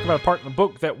where we talk about a part in the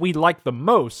book that we like the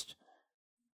most,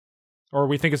 or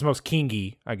we think is most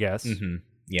kingy, I guess. Mm-hmm.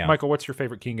 Yeah. Michael, what's your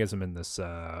favorite Kingism in this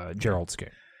Gerald's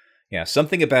game? Yeah,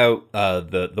 something about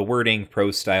the wording,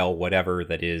 prose style, whatever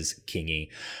that is kingy.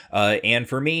 And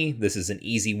for me, this is an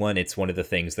easy one. It's one of the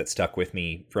things that stuck with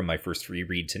me from my first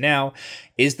reread to now,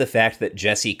 is the fact that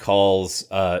Jessie calls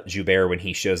Joubert when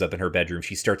he shows up in her bedroom.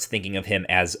 She starts thinking of him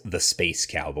as the space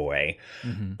cowboy,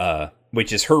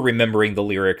 which is her remembering the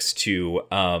lyrics to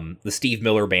the Steve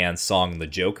Miller Band's song The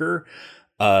Joker.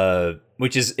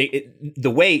 Which is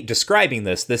the way describing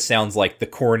this sounds like the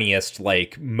corniest,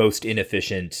 like most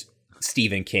inefficient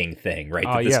Stephen King thing,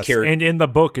 right? Yes. And in the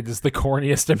book, it is the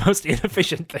corniest and most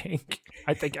inefficient thing.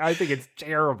 I think it's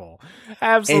terrible.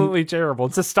 Absolutely terrible.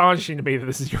 It's astonishing to me that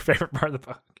this is your favorite part of the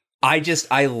book.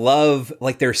 I love,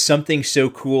 like, there's something so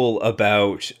cool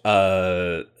about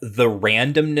the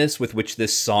randomness with which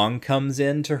this song comes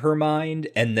into her mind,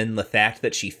 and then the fact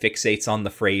that she fixates on the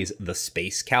phrase "the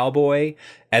space cowboy"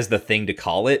 as the thing to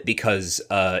call it, because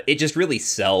it just really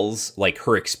sells, like,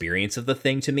 her experience of the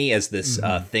thing to me as this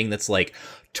thing that's, like,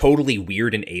 totally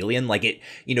weird and alien. Like, it,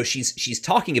 she's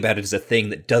talking about it as a thing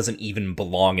that doesn't even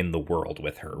belong in the world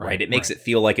with her, right? It makes it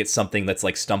feel like it's something that's,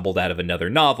 like, stumbled out of another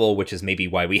novel, which is maybe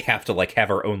why we have to, like, have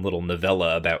our own little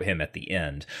novella about him at the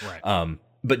end. Right.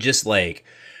 But just like,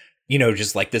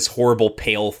 just like this horrible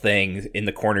pale thing in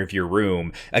the corner of your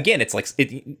room. Again, it's like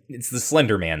it's the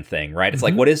Slender Man thing, right? It's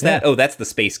like, what is that? Oh, that's the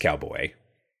space cowboy.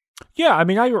 Yeah, I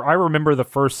mean, I remember the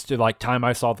first time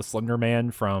I saw the Slender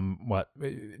Man from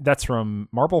that's from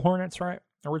Marble Hornets, right?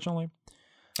 Originally.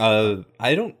 I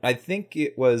think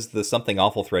it was the Something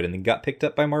Awful thread, and then got picked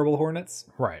up by Marble Hornets.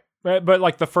 Right, but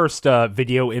like the first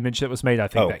video image that was made, I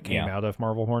think that came out of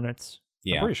Marble Hornets.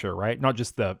 Yeah, I'm pretty sure, right? Not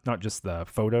just the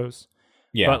photos.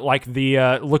 Yeah, but like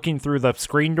the looking through the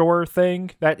screen door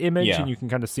thing, that image, and you can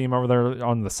kind of see him over there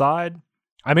on the side.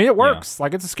 I mean, it works. Yeah.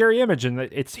 Like, it's a scary image, and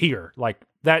it's here. Like,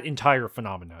 that entire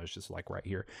phenomena is just, like, right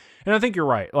here. And I think you're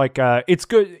right. Like, it's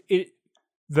good.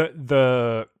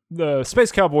 The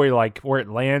Space Cowboy, like, where it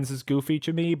lands is goofy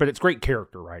to me, but it's great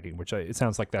character writing, which it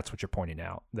sounds like that's what you're pointing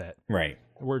out. That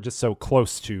we're just so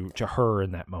close to her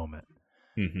in that moment.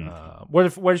 Mm-hmm.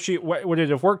 What would it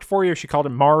have worked for you if she called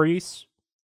him Maurice?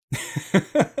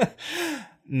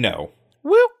 No.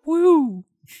 Woo woo.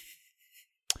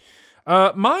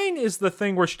 Mine is the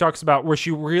thing where she talks about where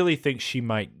she really thinks she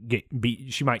might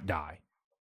she might die.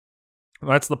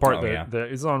 That's the part that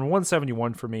is on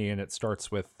 171 for me, and it starts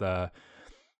with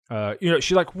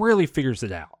she like really figures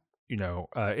it out.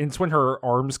 And it's when her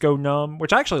arms go numb,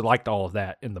 which I actually liked all of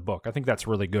that in the book. I think that's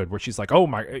really good, where she's like, "Oh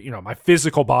my, my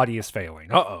physical body is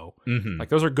failing. Uh-oh." Mm-hmm. Like,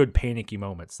 those are good panicky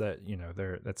moments that,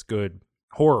 that's good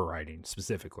horror writing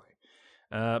specifically.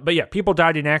 But yeah, people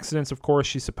died in accidents, of course.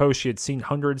 She supposed she had seen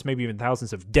hundreds, maybe even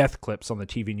thousands of death clips on the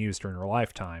TV news during her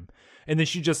lifetime. And then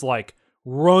she just, like,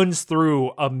 runs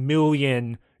through a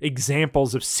million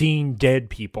examples of seeing dead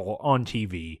people on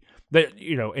TV. That,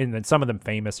 and then some of them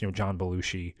famous, John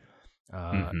Belushi,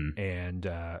 and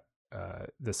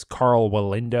this Carl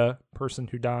Walenda person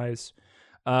who dies.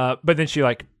 But then she,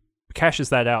 like, cashes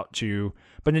that out to...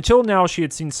 But until now, she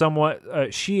had seen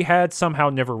she had somehow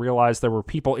never realized there were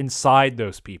people inside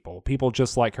those people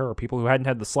just like her, people who hadn't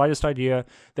had the slightest idea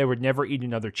they would never eat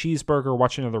another cheeseburger,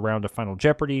 watch another round of Final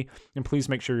Jeopardy, and please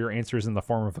make sure your answer is in the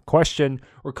form of a question,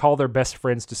 or call their best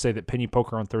friends to say that penny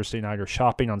poker on Thursday night or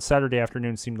shopping on Saturday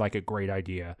afternoon seemed like a great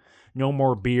idea. No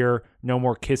more beer, no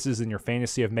more kisses, and your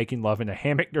fantasy of making love in a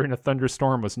hammock during a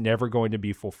thunderstorm was never going to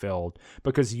be fulfilled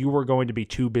because you were going to be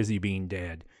too busy being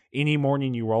dead. Any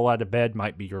morning you roll out of bed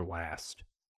might be your last.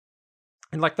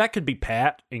 And, like, that could be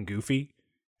pat and goofy,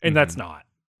 and that's not.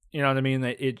 You know what I mean?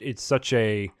 It's such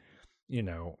a,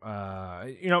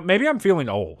 maybe I'm feeling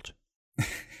old.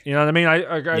 You know what I mean?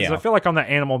 Yeah. I feel like on the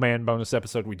Animal Man bonus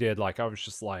episode we did, like I was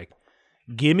just like,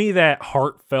 give me that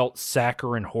heartfelt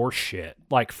saccharine horse shit.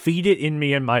 Like feed it in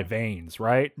me in my veins,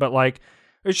 right? But like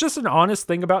it's just an honest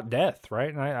thing about death,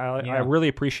 right? And I really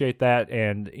appreciate that.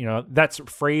 And you know, that's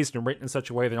phrased and written in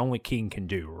such a way that only King can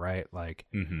do, right? Like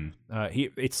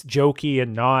it's jokey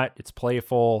and it's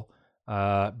playful.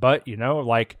 But you know,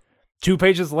 like 2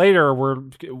 pages later,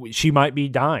 she might be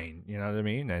dying. You know what I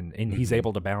mean? And he's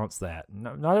able to balance that.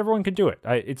 Not everyone can do it.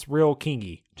 It's real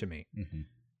Kingy to me.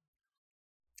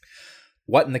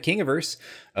 What in the Kingiverse,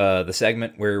 the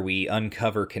segment where we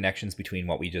uncover connections between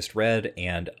what we just read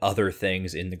and other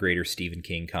things in the greater Stephen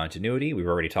King continuity. We've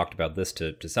already talked about this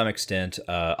to some extent.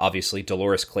 Obviously,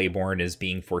 Dolores Claiborne is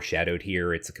being foreshadowed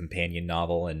here. It's a companion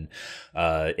novel, and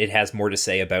it has more to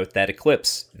say about that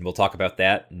eclipse, and we'll talk about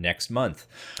that next month.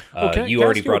 You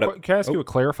already brought up... Can I ask you a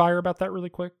clarifier about that really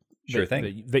quick? Sure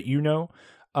thing. That you know?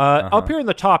 Up here in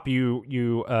the top, you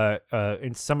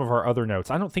in some of our other notes,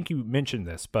 I don't think you mentioned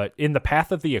this, but in the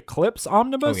Path of the Eclipse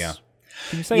omnibus,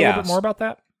 can you say a little bit more about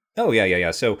that?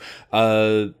 So,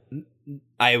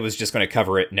 I was just going to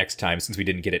cover it next time since we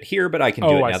didn't get it here, but I can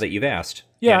do it now that you've asked.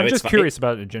 Yeah, I'm just curious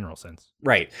about it in a general sense.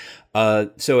 Right.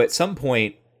 So at some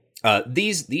point,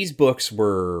 these books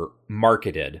were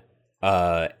marketed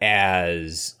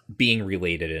as being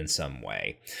related in some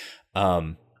way.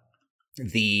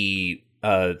 The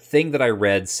thing that I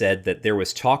read said that there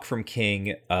was talk from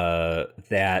King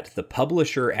that the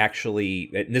publisher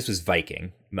actually, and this was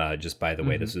Viking, just by the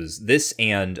way, this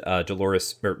and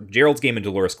Gerald's Game and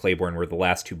Dolores Claiborne were the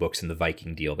last 2 books in the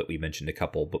Viking deal that we mentioned a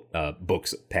couple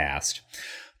books past.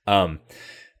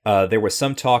 There was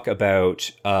some talk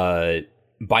about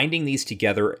binding these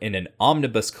together in an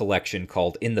omnibus collection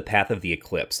called In the Path of the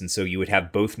Eclipse. And so you would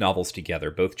have both novels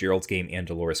together, both Gerald's Game and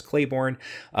Dolores Claiborne.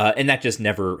 And that just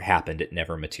never happened. It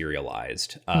never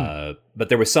materialized. But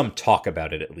there was some talk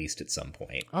about it, at least at some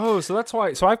point. Oh, so that's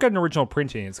why. So I've got an original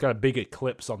printing. It's got a big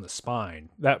eclipse on the spine.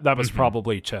 That was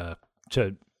probably to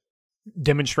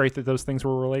demonstrate that those things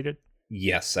were related.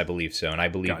 Yes, I believe so. And I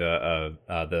believe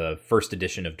the first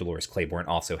edition of Dolores Claiborne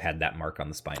also had that mark on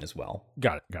the spine as well.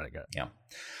 Got it. Yeah.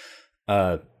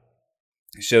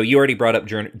 So you already brought up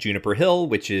Juniper Hill,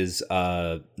 which is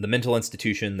the mental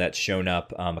institution that's shown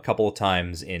up a couple of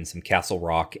times in some Castle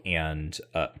Rock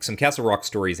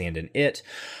stories and in It.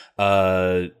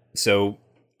 So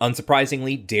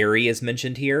unsurprisingly, Derry is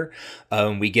mentioned here.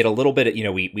 We get a little bit of,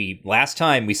 we last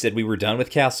time we said we were done with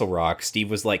Castle Rock.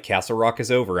 Steve was like, Castle Rock is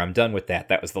over. I'm done with that.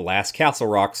 That was the last Castle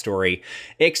Rock story,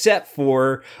 except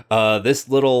for this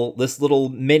little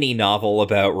mini novel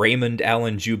about Raymond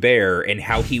Allen Joubert and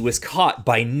how he was caught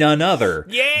by none other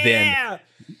than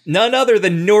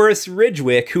Norris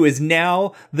Ridgwick, who is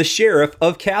now the sheriff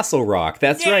of Castle Rock.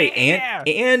 That's right. And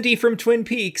Andy from Twin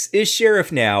Peaks is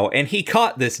sheriff now, and he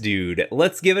caught this dude.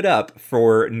 Let's give it up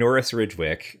for Norris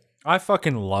Ridgwick. I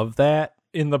fucking love that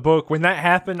in the book. When that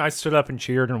happened, I stood up and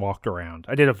cheered and walked around.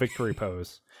 I did a victory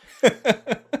pose.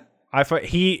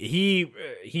 He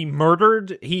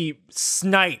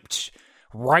sniped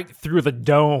right through the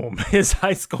dome his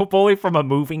high school bully from a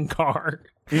moving car.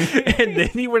 And then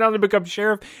he went on to become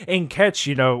sheriff and catch,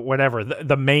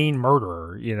 the main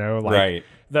murderer, right.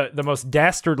 the most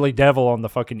dastardly devil on the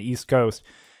fucking East Coast.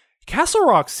 Castle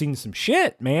Rock's seen some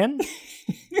shit, man.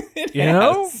 You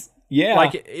know? Yeah.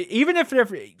 Like, even if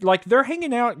they're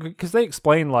hanging out, because they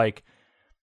explain, like,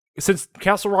 since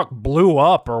Castle Rock blew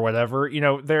up or whatever,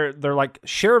 they're like,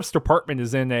 sheriff's department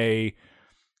is in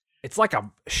it's like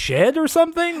a shed or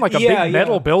something, like a big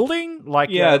metal building.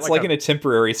 It's like in a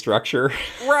temporary structure.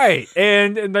 Right.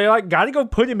 And they got to go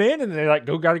put him in, and they got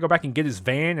to go back and get his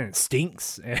van, and it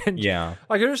stinks. And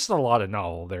there's just a lot of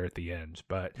novel there at the end.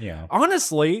 But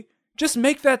honestly, just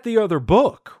make that the other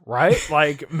book, right?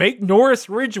 Like, make Norris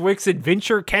Ridgwick's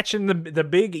adventure catching the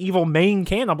big evil Maine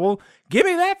cannibal. Give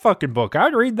me that fucking book.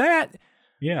 I'd read that.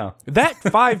 Yeah. That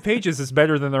 5 pages is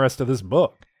better than the rest of this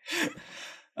book.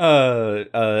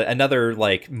 Another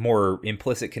more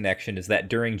implicit connection is that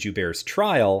during Joubert's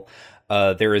trial,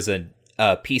 there is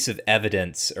a piece of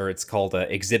evidence, or it's called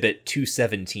Exhibit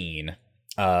 217,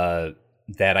 that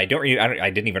I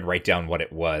didn't even write down what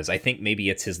it was. I think maybe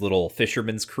it's his little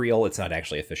fisherman's creel. It's not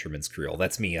actually a fisherman's creel.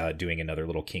 That's me doing another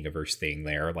little Kingiverse thing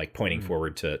there, pointing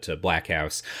forward to Black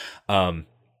House.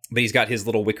 But he's got his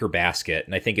little wicker basket,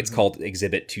 and I think it's called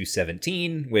Exhibit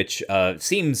 217, which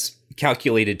seems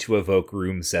calculated to evoke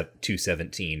Room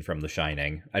 217 from The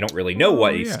Shining. I don't really know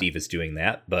why Steve is doing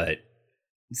that, but it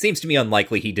seems to me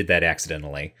unlikely he did that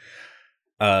accidentally.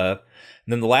 And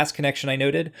then the last connection I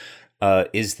noted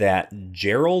is that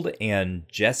Gerald and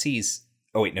Jesse's...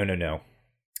 Oh, wait, no.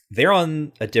 They're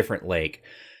on a different lake.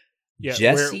 Yeah,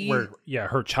 Jessie,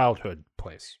 her childhood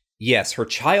place. yes, her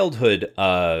childhood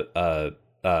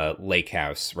lake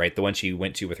house, right? The one she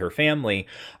went to with her family.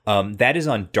 That is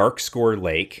on Darkscore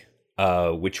Lake,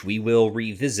 which we will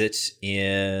revisit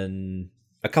in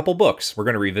a couple books. We're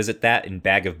going to revisit that in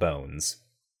Bag of Bones.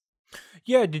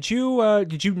 Yeah, did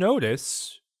you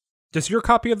notice? Does your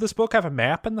copy of this book have a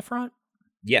map in the front?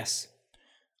 Yes.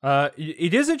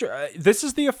 It is. This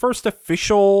is the first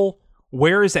official.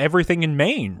 Where is everything in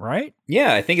Maine? Right?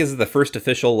 Yeah, I think this is the first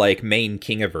official Maine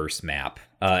Kingiverse map,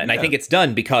 and I think it's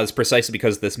done precisely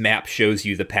because this map shows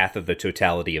you the path of the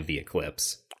totality of the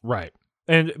eclipse. Right.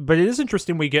 But it is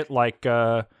interesting. We get we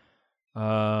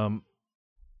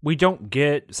don't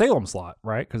get Salem's Lot,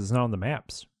 right? Because it's not on the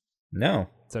maps. No.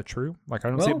 Is that true? I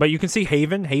don't see it. But you can see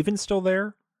Haven. Haven's still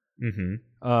there.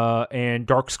 Mm-hmm. And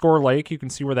Darkscore Lake, you can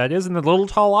see where that is. And the Little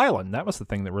Tall Island. That was the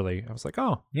thing that really, I was like,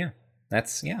 oh. Yeah.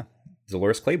 That's,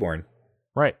 Dolores Claiborne.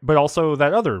 Right. But also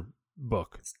that other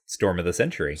book. Storm of the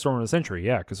Century. Storm of the Century,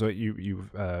 yeah. Because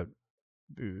you've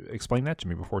explained that to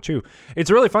me before, too.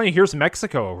 It's really funny. Here's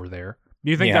Mexico over there. Do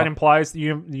you think that implies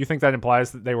you think that implies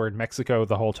that they were in Mexico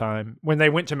the whole time? When they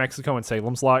went to Mexico in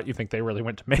Salem's Lot, you think they really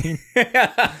went to Maine?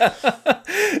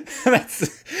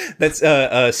 That's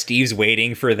Steve's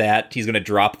waiting for that. He's gonna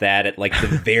drop that at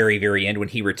the very, very end when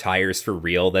he retires for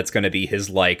real. That's gonna be his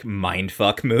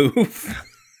mindfuck move.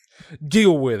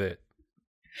 Deal with it.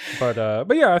 But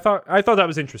yeah, I thought that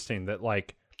was interesting that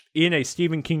in a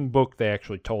Stephen King book they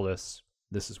actually told us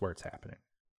this is where it's happening.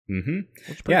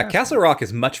 Mm-hmm. Yeah, Castle Rock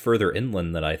is much further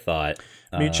inland than I thought.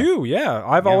 Me too, yeah.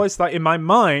 I've always thought, in my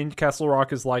mind, Castle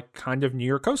Rock is kind of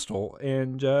near coastal,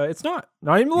 and it's not.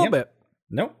 Not even a little bit.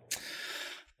 Nope.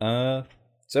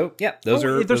 So, yeah, those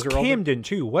are Camden,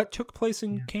 too. What took place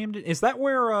in Camden? Is that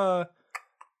where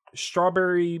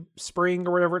Strawberry Spring,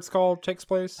 or whatever it's called, takes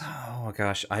place? Oh,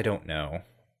 gosh, I don't know.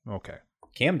 Okay.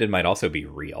 Camden might also be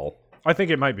real. I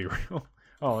think it might be real.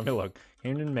 Oh, let me look.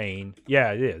 Camden, Maine.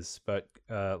 Yeah, it is, but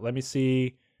let me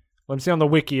see. Let me see on the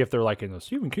wiki if they're in the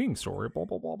Stephen King story. Blah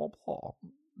blah blah blah blah.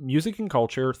 Music and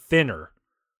culture. Thinner.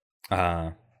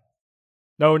 No,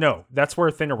 that's where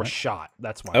Thinner was shot.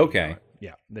 That's why. Okay.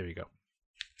 Yeah, there you go.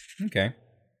 Okay.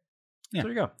 Yeah. So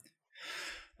there you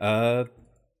go.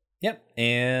 Yep.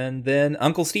 And then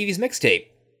Uncle Stevie's Mixtape.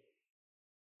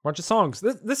 Bunch of songs.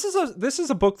 This is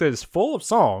a book that is full of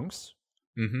songs.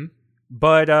 Mm-hmm.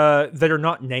 But that are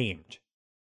not named.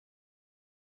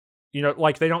 You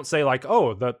know, they don't say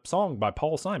oh, the song by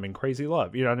Paul Simon, Crazy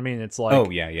Love. You know what I mean? It's oh,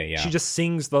 yeah. She just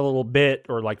sings the little bit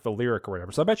or the lyric or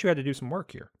whatever. So I bet you had to do some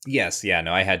work here. Yes, yeah,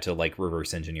 no, I had to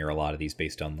reverse engineer a lot of these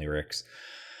based on lyrics.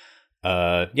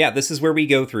 This is where we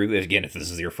go through, again, if this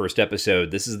is your first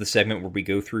episode, this is the segment where we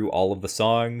go through all of the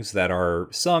songs that are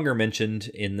sung or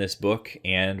mentioned in this book,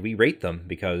 and we rate them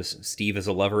because Steve is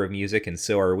a lover of music, and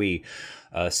so are we.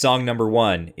 Song number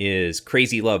 1 is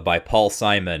Crazy Love by Paul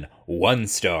Simon, 1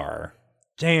 star.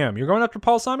 Damn, you're going after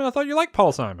Paul Simon? I thought you liked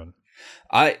Paul Simon.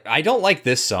 I don't like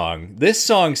this song. This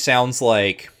song sounds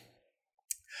like...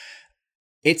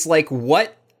 It's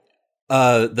what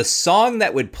the song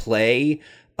that would play...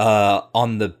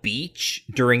 on the beach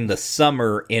during the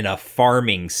summer in a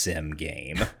farming sim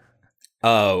game,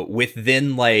 with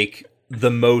then the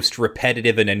most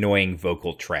repetitive and annoying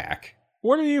vocal track.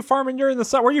 What are you farming during the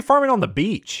summer? Where are you farming on the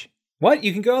beach? What?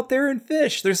 You can go out there and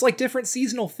fish. There's different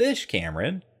seasonal fish,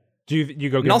 Cameron. Do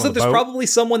you go? Get and also, on there's boat? Probably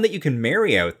someone that you can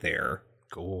marry out there.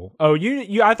 Cool. Oh,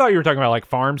 you! I thought you were talking about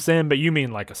farm sim, but you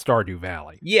mean a Stardew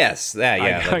Valley. Yes, that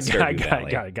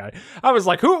Got it. I was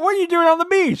like, what are you doing on the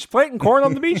beach? Planting corn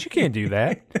on the beach? You can't do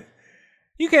that.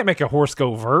 You can't make a horse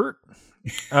go vert.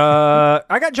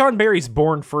 I got John Barry's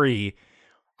Born Free.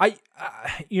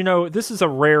 This is a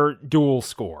rare dual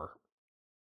score.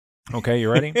 Okay,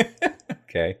 you ready?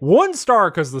 Okay. 1 star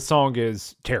because the song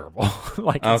is terrible.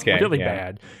 It's really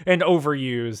bad and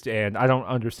overused, and I don't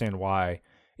understand why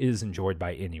it is enjoyed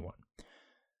by anyone.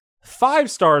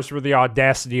 5 stars for the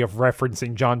audacity of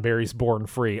referencing John Barry's Born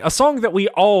Free, a song that we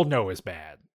all know is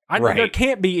bad. There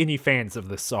can't be any fans of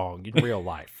this song in real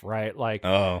life, right?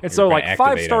 And so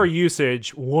 5-star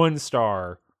usage, 1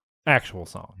 star actual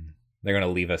song. They're going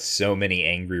to leave us so many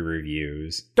angry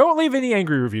reviews. Don't leave any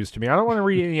angry reviews to me. I don't want to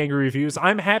read any angry reviews.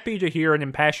 I'm happy to hear an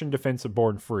impassioned defense of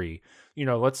Born Free.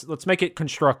 Let's make it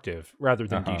constructive rather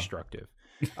than destructive.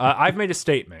 I've made a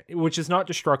statement, which is not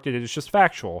destructive. It's just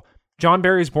factual. John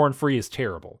Barry's Born Free is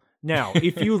terrible. Now,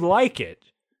 if you like it,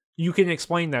 you can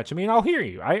explain that to me, and I'll hear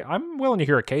you. I'm willing to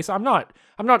hear a case. I'm not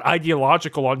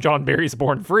ideological on John Barry's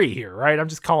Born Free here, right? I'm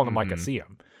just calling him like I see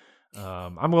him.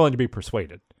 I'm willing to be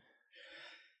persuaded.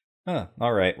 Huh,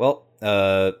 all right. Well,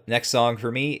 next song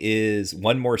for me is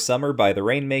One More Summer by the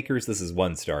Rainmakers. This is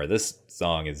 1 star. This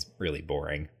song is really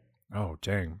boring. Oh,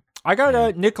 dang. I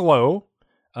got Nick Lowe,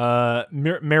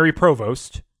 Mary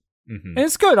Provost. Mm-hmm. And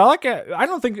it's good. I like it. I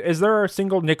don't think, is there a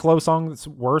single Nick Lowe song that's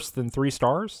worse than 3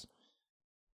 stars?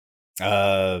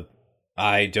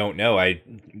 I don't know.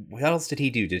 What else did he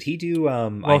do? Did he do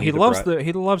Well, he loves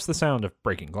the sound of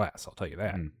breaking glass, I'll tell you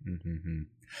that. Mm-hmm.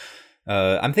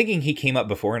 I'm thinking he came up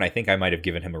before, and I think I might have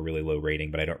given him a really low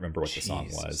rating, but I don't remember what the song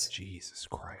was. Jesus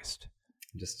Christ.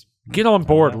 Just get on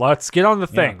board, Lutz. Get on the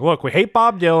thing. Yeah. Look, we hate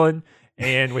Bob Dylan,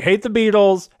 and we hate the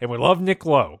Beatles, and we love Nick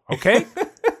Lowe, okay?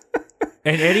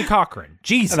 And Eddie Cochran.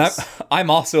 Jesus. And I'm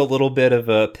also a little bit of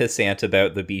a pissant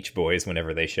about the Beach Boys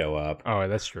whenever they show up. Oh,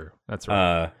 that's true. That's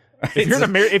right.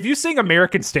 If you sing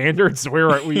American standards,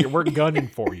 we're gunning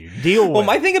for you. Deal with. Well,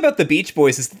 my thing about the Beach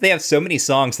Boys is that they have so many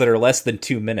songs that are less than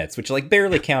 2 minutes, which like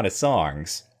barely count as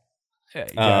songs. Yeah,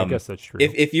 I guess that's true.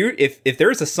 If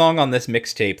there's a song on this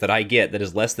mixtape that I get that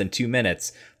is less than 2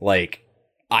 minutes, like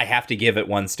I have to give it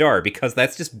 1 star because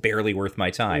that's just barely worth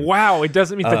my time. Wow, it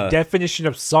doesn't meet the definition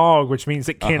of song, which means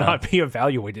it cannot be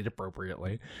evaluated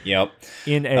appropriately. Yep.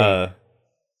 In a.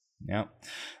 Yep.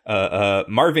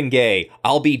 Marvin Gaye,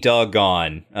 I'll Be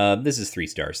Doggone. This is 3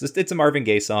 stars. It's a Marvin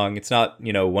Gaye song. It's not,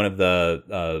 one of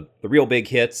the real big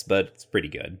hits, but it's pretty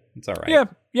good. It's all right.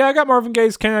 Yeah. I got Marvin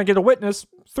Gaye's "Can I Get a Witness?"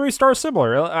 3 stars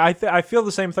similar. I feel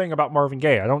the same thing about Marvin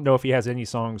Gaye. I don't know if he has any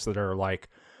songs that are like,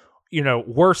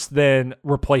 worse than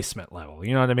replacement level.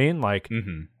 You know what I mean? Like,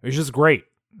 It's just great.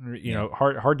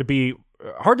 Hard to be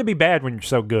bad when you're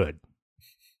so good.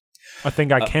 A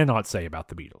thing I cannot say about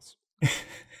the Beatles.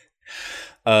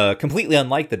 Completely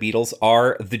unlike the Beatles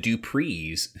are the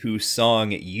Duprees, whose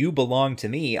song You Belong to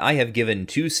Me I have given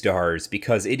 2 stars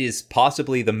because it is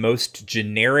possibly the most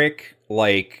generic,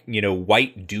 white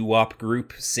doo-wop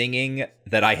group singing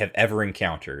that I have ever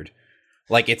encountered.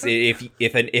 Like, it's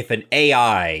if an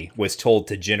AI was told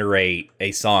to generate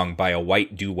a song by a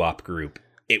white doo-wop group,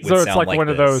 it would sound like this. So it's like one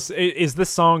of those. Is this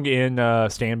song in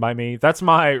Stand By Me? That's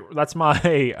my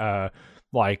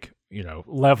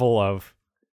level of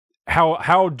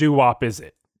how doo-wop is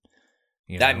it?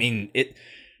 I mean, it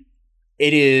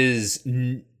is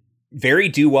very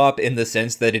doo-wop in the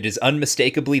sense that it is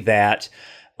unmistakably that,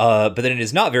 but then it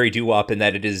is not very doo-wop in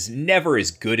that it is never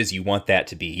as good as you want that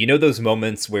to be. You know those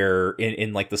moments where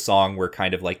in like the song where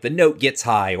kind of like the note gets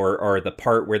high or the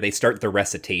part where they start the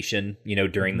recitation,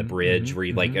 during the bridge where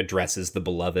he like addresses the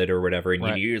beloved or whatever,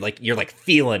 and you're like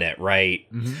feeling it, right?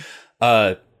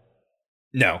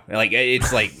 No, like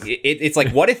it's like it's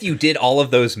like what if you did all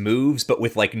of those moves but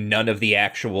with like none of the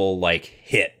actual like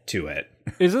hit to it?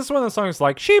 Is this one of the songs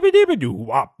like sheeba-dee-ba-doo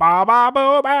wop ba ba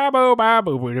bo ba bo ba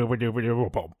boo boo doo boo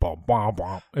bum bum bum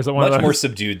bum? Is it one much of those? More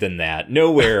subdued than that?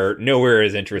 Nowhere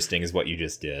as interesting as what you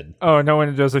just did. Oh, no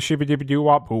one does a sheeba-dee-ba-doo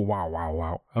wop boo wow wow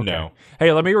wow. Okay. No.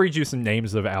 Hey, let me read you some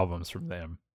names of albums from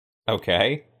them.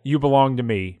 Okay. You Belong to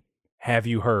Me. Have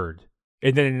You Heard?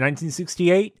 And then in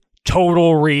 1968,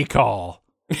 Total Recall.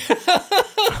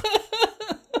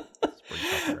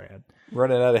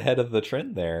 Running out ahead of the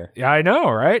trend there. Yeah, I know,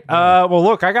 right? Well,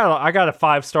 look, I got a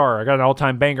 5 star. I got an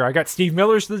all-time banger. I got Steve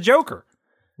Miller's The Joker.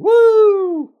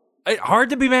 Woo! Hard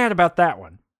to be mad about that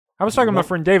one. I was talking to my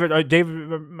friend David,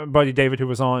 my buddy David, who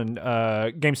was on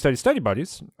Game Study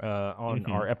Buddies on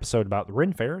our episode about the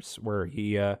Ren Fairs, where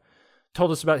he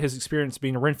told us about his experience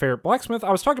being a Ren Fair blacksmith.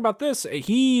 I was talking about this.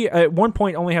 He, at one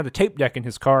point, only had a tape deck in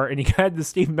his car, and he had the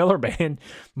Steve Miller Band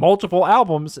multiple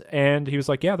albums, and he was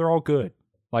like, yeah, they're all good.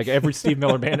 Like, every Steve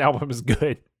Miller Band album is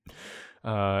good.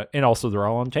 And also, they're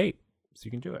all on tape, so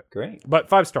you can do it. Great. But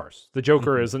 5 stars. The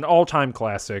Joker is an all-time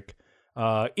classic.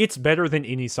 It's better than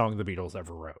any song the Beatles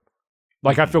ever wrote.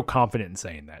 Like, I feel confident in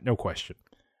saying that. No question.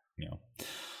 Yeah.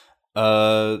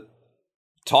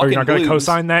 You're not going to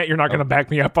co-sign that? You're not going to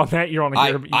back me up on that? You don't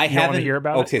want to hear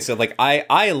about it? Okay, so like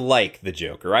I like The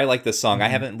Joker. I like the song. I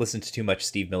haven't listened to too much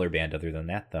Steve Miller Band other than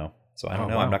that, though. So I don't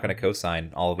know. Wow. I'm not going to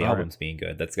co-sign all of the albums being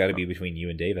good. That's got to be between you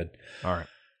and David. All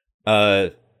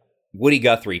right. Woody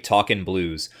Guthrie, Talkin'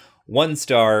 Blues. 1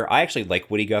 star. I actually like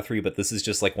Woody Guthrie, but this is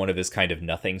just like one of his kind of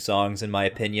nothing songs, in my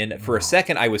opinion. For a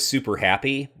second, I was super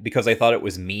happy because I thought it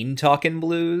was Mean Talkin'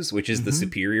 Blues, which is the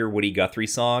superior Woody Guthrie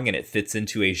song, and it fits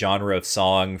into a genre of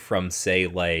song from, say,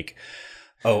 like,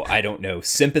 I don't know,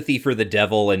 Sympathy for the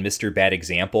Devil and Mr. Bad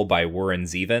Example by Warren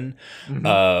Zevon,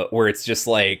 where it's just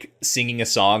like singing a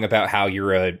song about how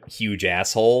you're a huge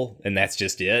asshole, and that's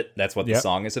just it. That's what the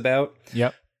song is about.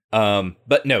 Yep.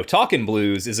 But no, Talkin'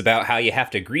 Blues is about how you have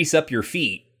to grease up your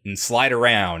feet and slide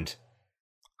around.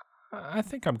 I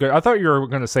think I'm good. I thought you were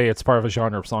going to say it's part of a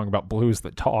genre of song about blues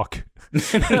that talk.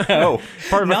 No,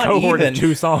 part of a not cohort even. of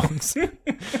 2 songs.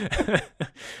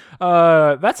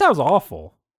 That sounds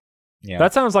awful. Yeah.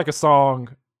 That sounds like a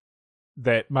song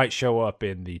that might show up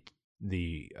in the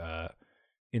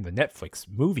Netflix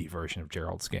movie version of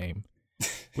Gerald's Game,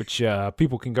 which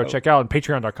people can go check out on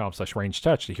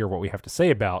patreon.com/rangetouch to hear what we have to say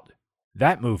about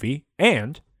that movie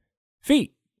and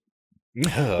Feet.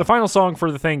 The final song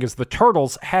for the thing is The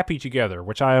Turtles' Happy Together,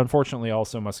 which I unfortunately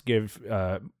also must give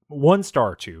 1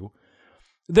 star to.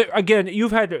 Again,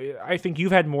 I think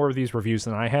you've had more of these reviews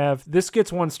than I have. This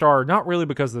gets 1 star, not really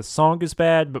because the song is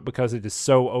bad, but because it is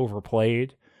so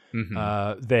overplayed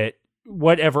that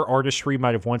whatever artistry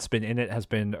might have once been in it has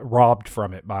been robbed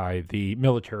from it by the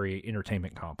military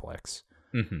entertainment complex.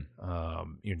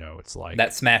 It's like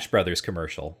that Smash Brothers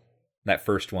commercial, that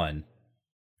first one.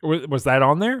 Was that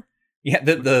on there? Yeah,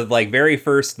 the like very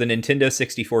first, the Nintendo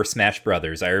 64 Smash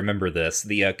Brothers. I remember this.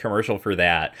 The commercial for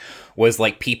that was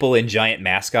like people in giant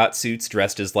mascot suits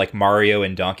dressed as like Mario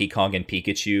and Donkey Kong and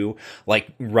Pikachu, like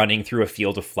running through a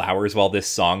field of flowers while this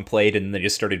song played, and they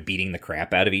just started beating the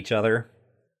crap out of each other.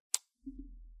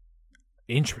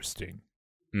 Interesting.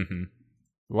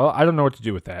 Well, I don't know what to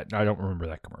do with that. I don't remember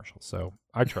that commercial, so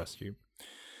I trust you.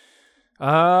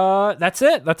 That's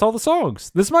it. That's all the songs.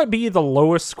 This might be the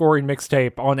lowest scoring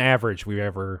mixtape on average we've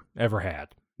ever had.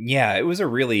 Yeah, it was a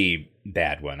really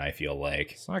bad one, I feel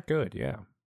like. It's not good, yeah.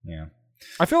 Yeah.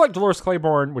 I feel like Dolores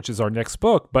Claiborne, which is our next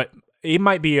book, but it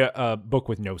might be a book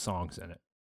with no songs in it.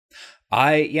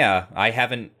 I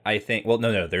haven't, I think, well,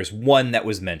 no, there's one that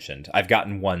was mentioned. I've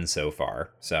gotten 1 so far,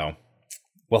 so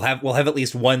we'll have at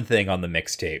least 1 thing on the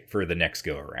mixtape for the next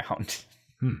go around.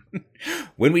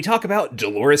 When we talk about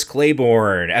Dolores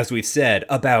Claiborne, as we've said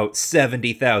about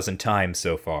 70,000 times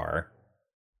so far.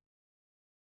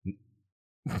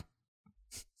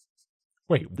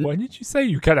 Wait, what did you say?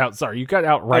 You cut out. Sorry, you cut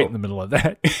out right in the middle of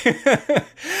that.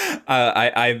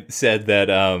 I said that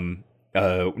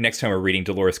next time we're reading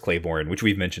Dolores Claiborne, which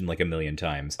we've mentioned like a million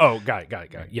times. Oh, got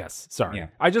it. Yes, sorry. Yeah.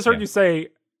 I just heard you say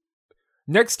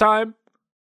next time.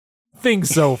 Things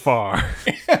so far.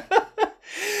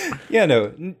 Yeah,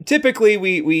 no. Typically,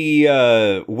 we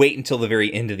wait until the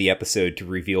very end of the episode to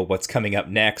reveal what's coming up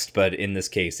next, but in this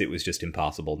case, it was just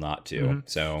impossible not to. Mm-hmm.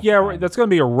 So yeah, that's going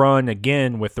to be a run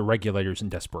again with the Regulators in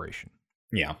Desperation.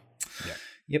 Yeah.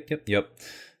 Yep.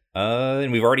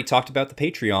 And we've already talked about the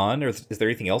Patreon. Is there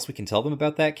anything else we can tell them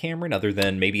about that, Cameron, other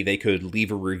than maybe they could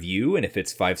leave a review, and if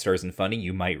it's 5 stars and funny,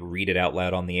 you might read it out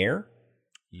loud on the air?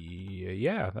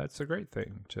 Yeah, that's a great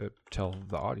thing to tell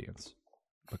the audience,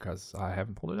 because I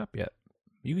haven't pulled it up yet.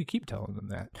 You can keep telling them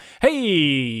that.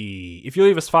 Hey, if you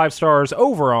leave us 5 stars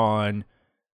over on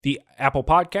the Apple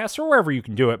Podcasts or wherever you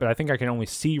can do it, but I think I can only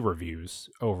see reviews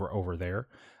over there.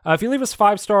 If you leave us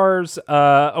 5 stars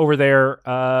over there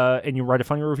and you write a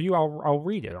funny review, I'll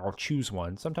read it. I'll choose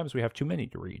one. Sometimes we have too many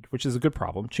to read, which is a good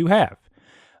problem to have.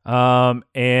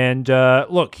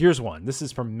 Look, here's one. This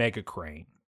is from Mega Crane.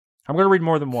 I'm going to read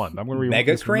more than one. I'm going to read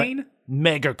Mega Crane?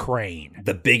 Mega Crane.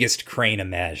 The biggest crane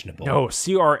imaginable. No,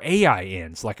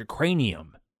 CRAIN. It's like a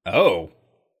cranium. Oh.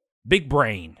 Big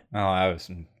brain. Oh, I was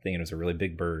thinking it was a really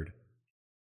big bird.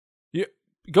 Yeah,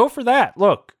 go for that.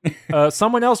 Look,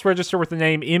 someone else register with the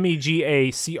name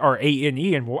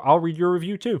MEGACRANE, and I'll read your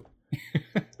review too.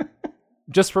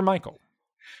 Just for Michael.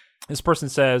 This person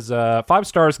says, 5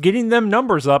 stars, getting them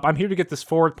numbers up. I'm here to get this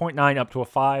 4.9 up to a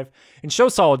 5 and show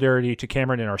solidarity to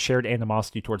Cameron and our shared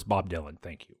animosity towards Bob Dylan.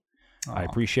 Thank you. Aww. I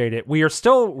appreciate it. We are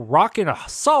still rocking a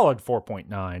solid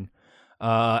 4.9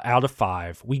 out of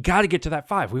 5. We got to get to that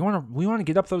 5. We want to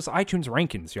get up those iTunes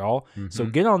rankings, y'all. Mm-hmm. So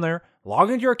get on there, log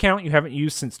into your account you haven't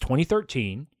used since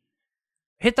 2013.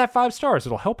 Hit that 5 stars.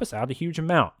 It'll help us out a huge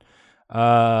amount.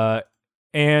 I'm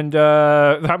going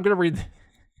to read...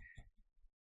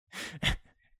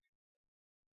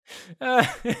 I'm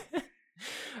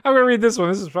going to read this one.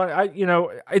 This is funny.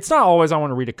 It's not always I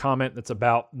want to read a comment that's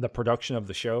about the production of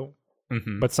the show,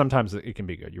 but sometimes it can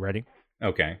be good. You ready?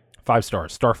 Okay. 5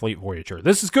 stars. Starfleet Voyager.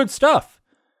 This is good stuff.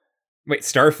 Wait,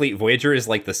 Starfleet Voyager is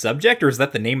like the subject, or is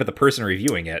that the name of the person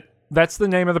reviewing it? That's the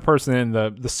name of the person, and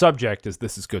the subject is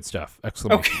 "This is good stuff!"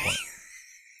 Exclamation point.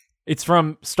 It's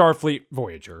from Starfleet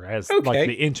Voyager as like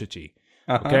the entity.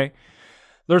 Uh-huh. Okay.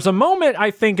 There's a moment, I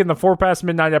think, in the 4 Past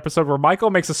Midnight episode where Michael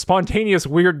makes a spontaneous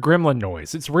weird gremlin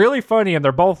noise. It's really funny, and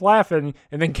they're both laughing,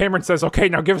 and then Cameron says, okay,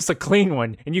 now give us a clean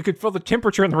one, and you could feel the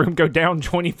temperature in the room go down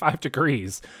 25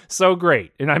 degrees. So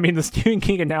great. And I mean, the Stephen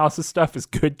King analysis stuff is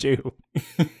good, too.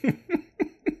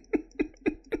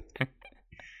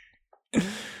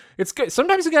 It's good.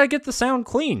 Sometimes you gotta get the sound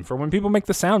clean for when people make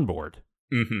the soundboard.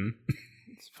 Mm-hmm.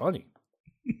 funny.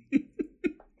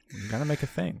 You gotta make a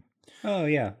thing. Oh,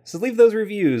 yeah. So leave those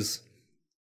reviews.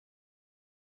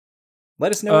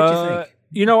 Let us know what you think.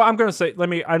 You know, I'm gonna say,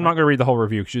 I'm not gonna read the whole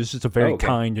review because it's just a very Okay.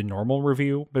 kind and normal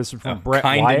review. But this is from Brett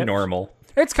Kind Wyatt. and normal.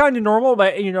 It's kind of normal,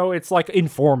 but you know, it's like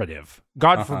informative.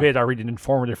 God forbid I read an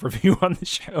informative review on the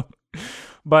show.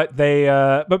 But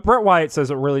but Brett Wyatt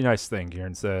says a really nice thing here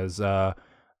and says,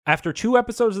 after 2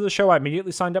 episodes of the show, I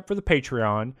immediately signed up for the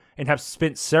Patreon and have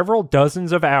spent several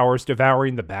dozens of hours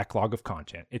devouring the backlog of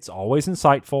content. It's always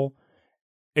insightful,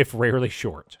 if rarely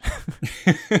short.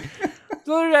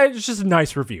 So it's just a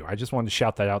nice review. I just wanted to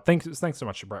shout that out. Thanks so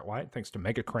much to Brett Wyatt. Thanks to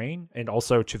Mega Crane, and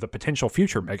also to the potential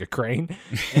future Mega Crane.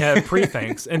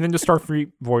 Pre-thanks. And then to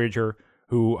Starfleet Voyager,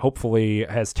 who hopefully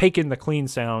has taken the clean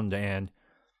sound and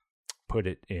put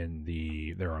it in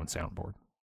their own soundboard.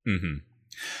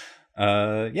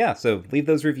 Yeah, so leave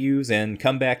those reviews and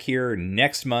come back here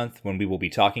next month when we will be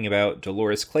talking about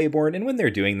Dolores Claiborne. And when they're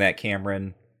doing that,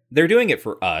 Cameron, they're doing it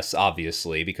for us,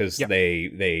 obviously, because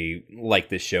they like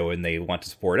this show and they want to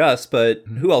support us. But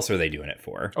who else are they doing it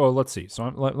for? Oh, let's see.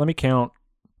 So let me count.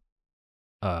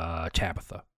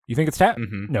 Tabitha. You think it's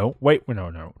No, wait.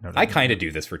 No. I kind of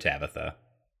do this for Tabitha.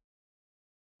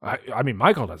 I mean,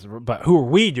 Michael does it, but who are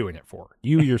we doing it for?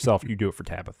 You yourself, you do it for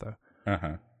Tabitha.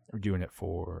 We're doing it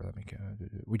for,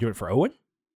 we do it for Owen?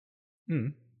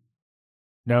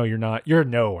 No, you're not.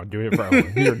 I'm doing it for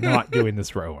Owen. You're not doing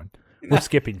this for Owen. We're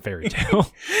skipping Fairy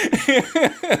Tale.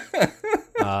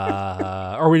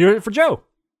 Are we doing it for Joe?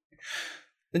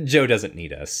 Joe doesn't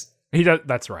need us. He does.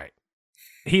 That's right.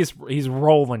 He's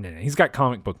rolling in it. He's got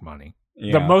comic book money.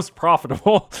 Yeah. The most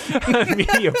profitable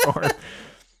media form.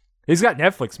 He's got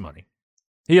Netflix money.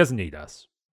 He doesn't need us.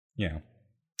 Yeah.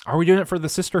 Are we doing it for the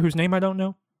sister whose name I don't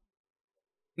know?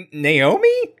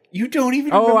 Naomi? You don't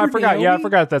even remember I forgot. Naomi? Yeah, I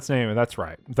forgot that's name. That's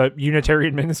right. The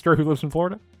Unitarian minister who lives in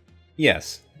Florida?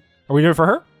 Yes. Are we doing it for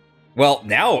her? Well,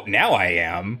 now I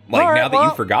am. Like, now that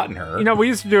you've forgotten her. You know, we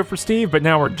used to do it for Steve, but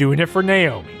now we're doing it for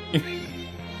Naomi.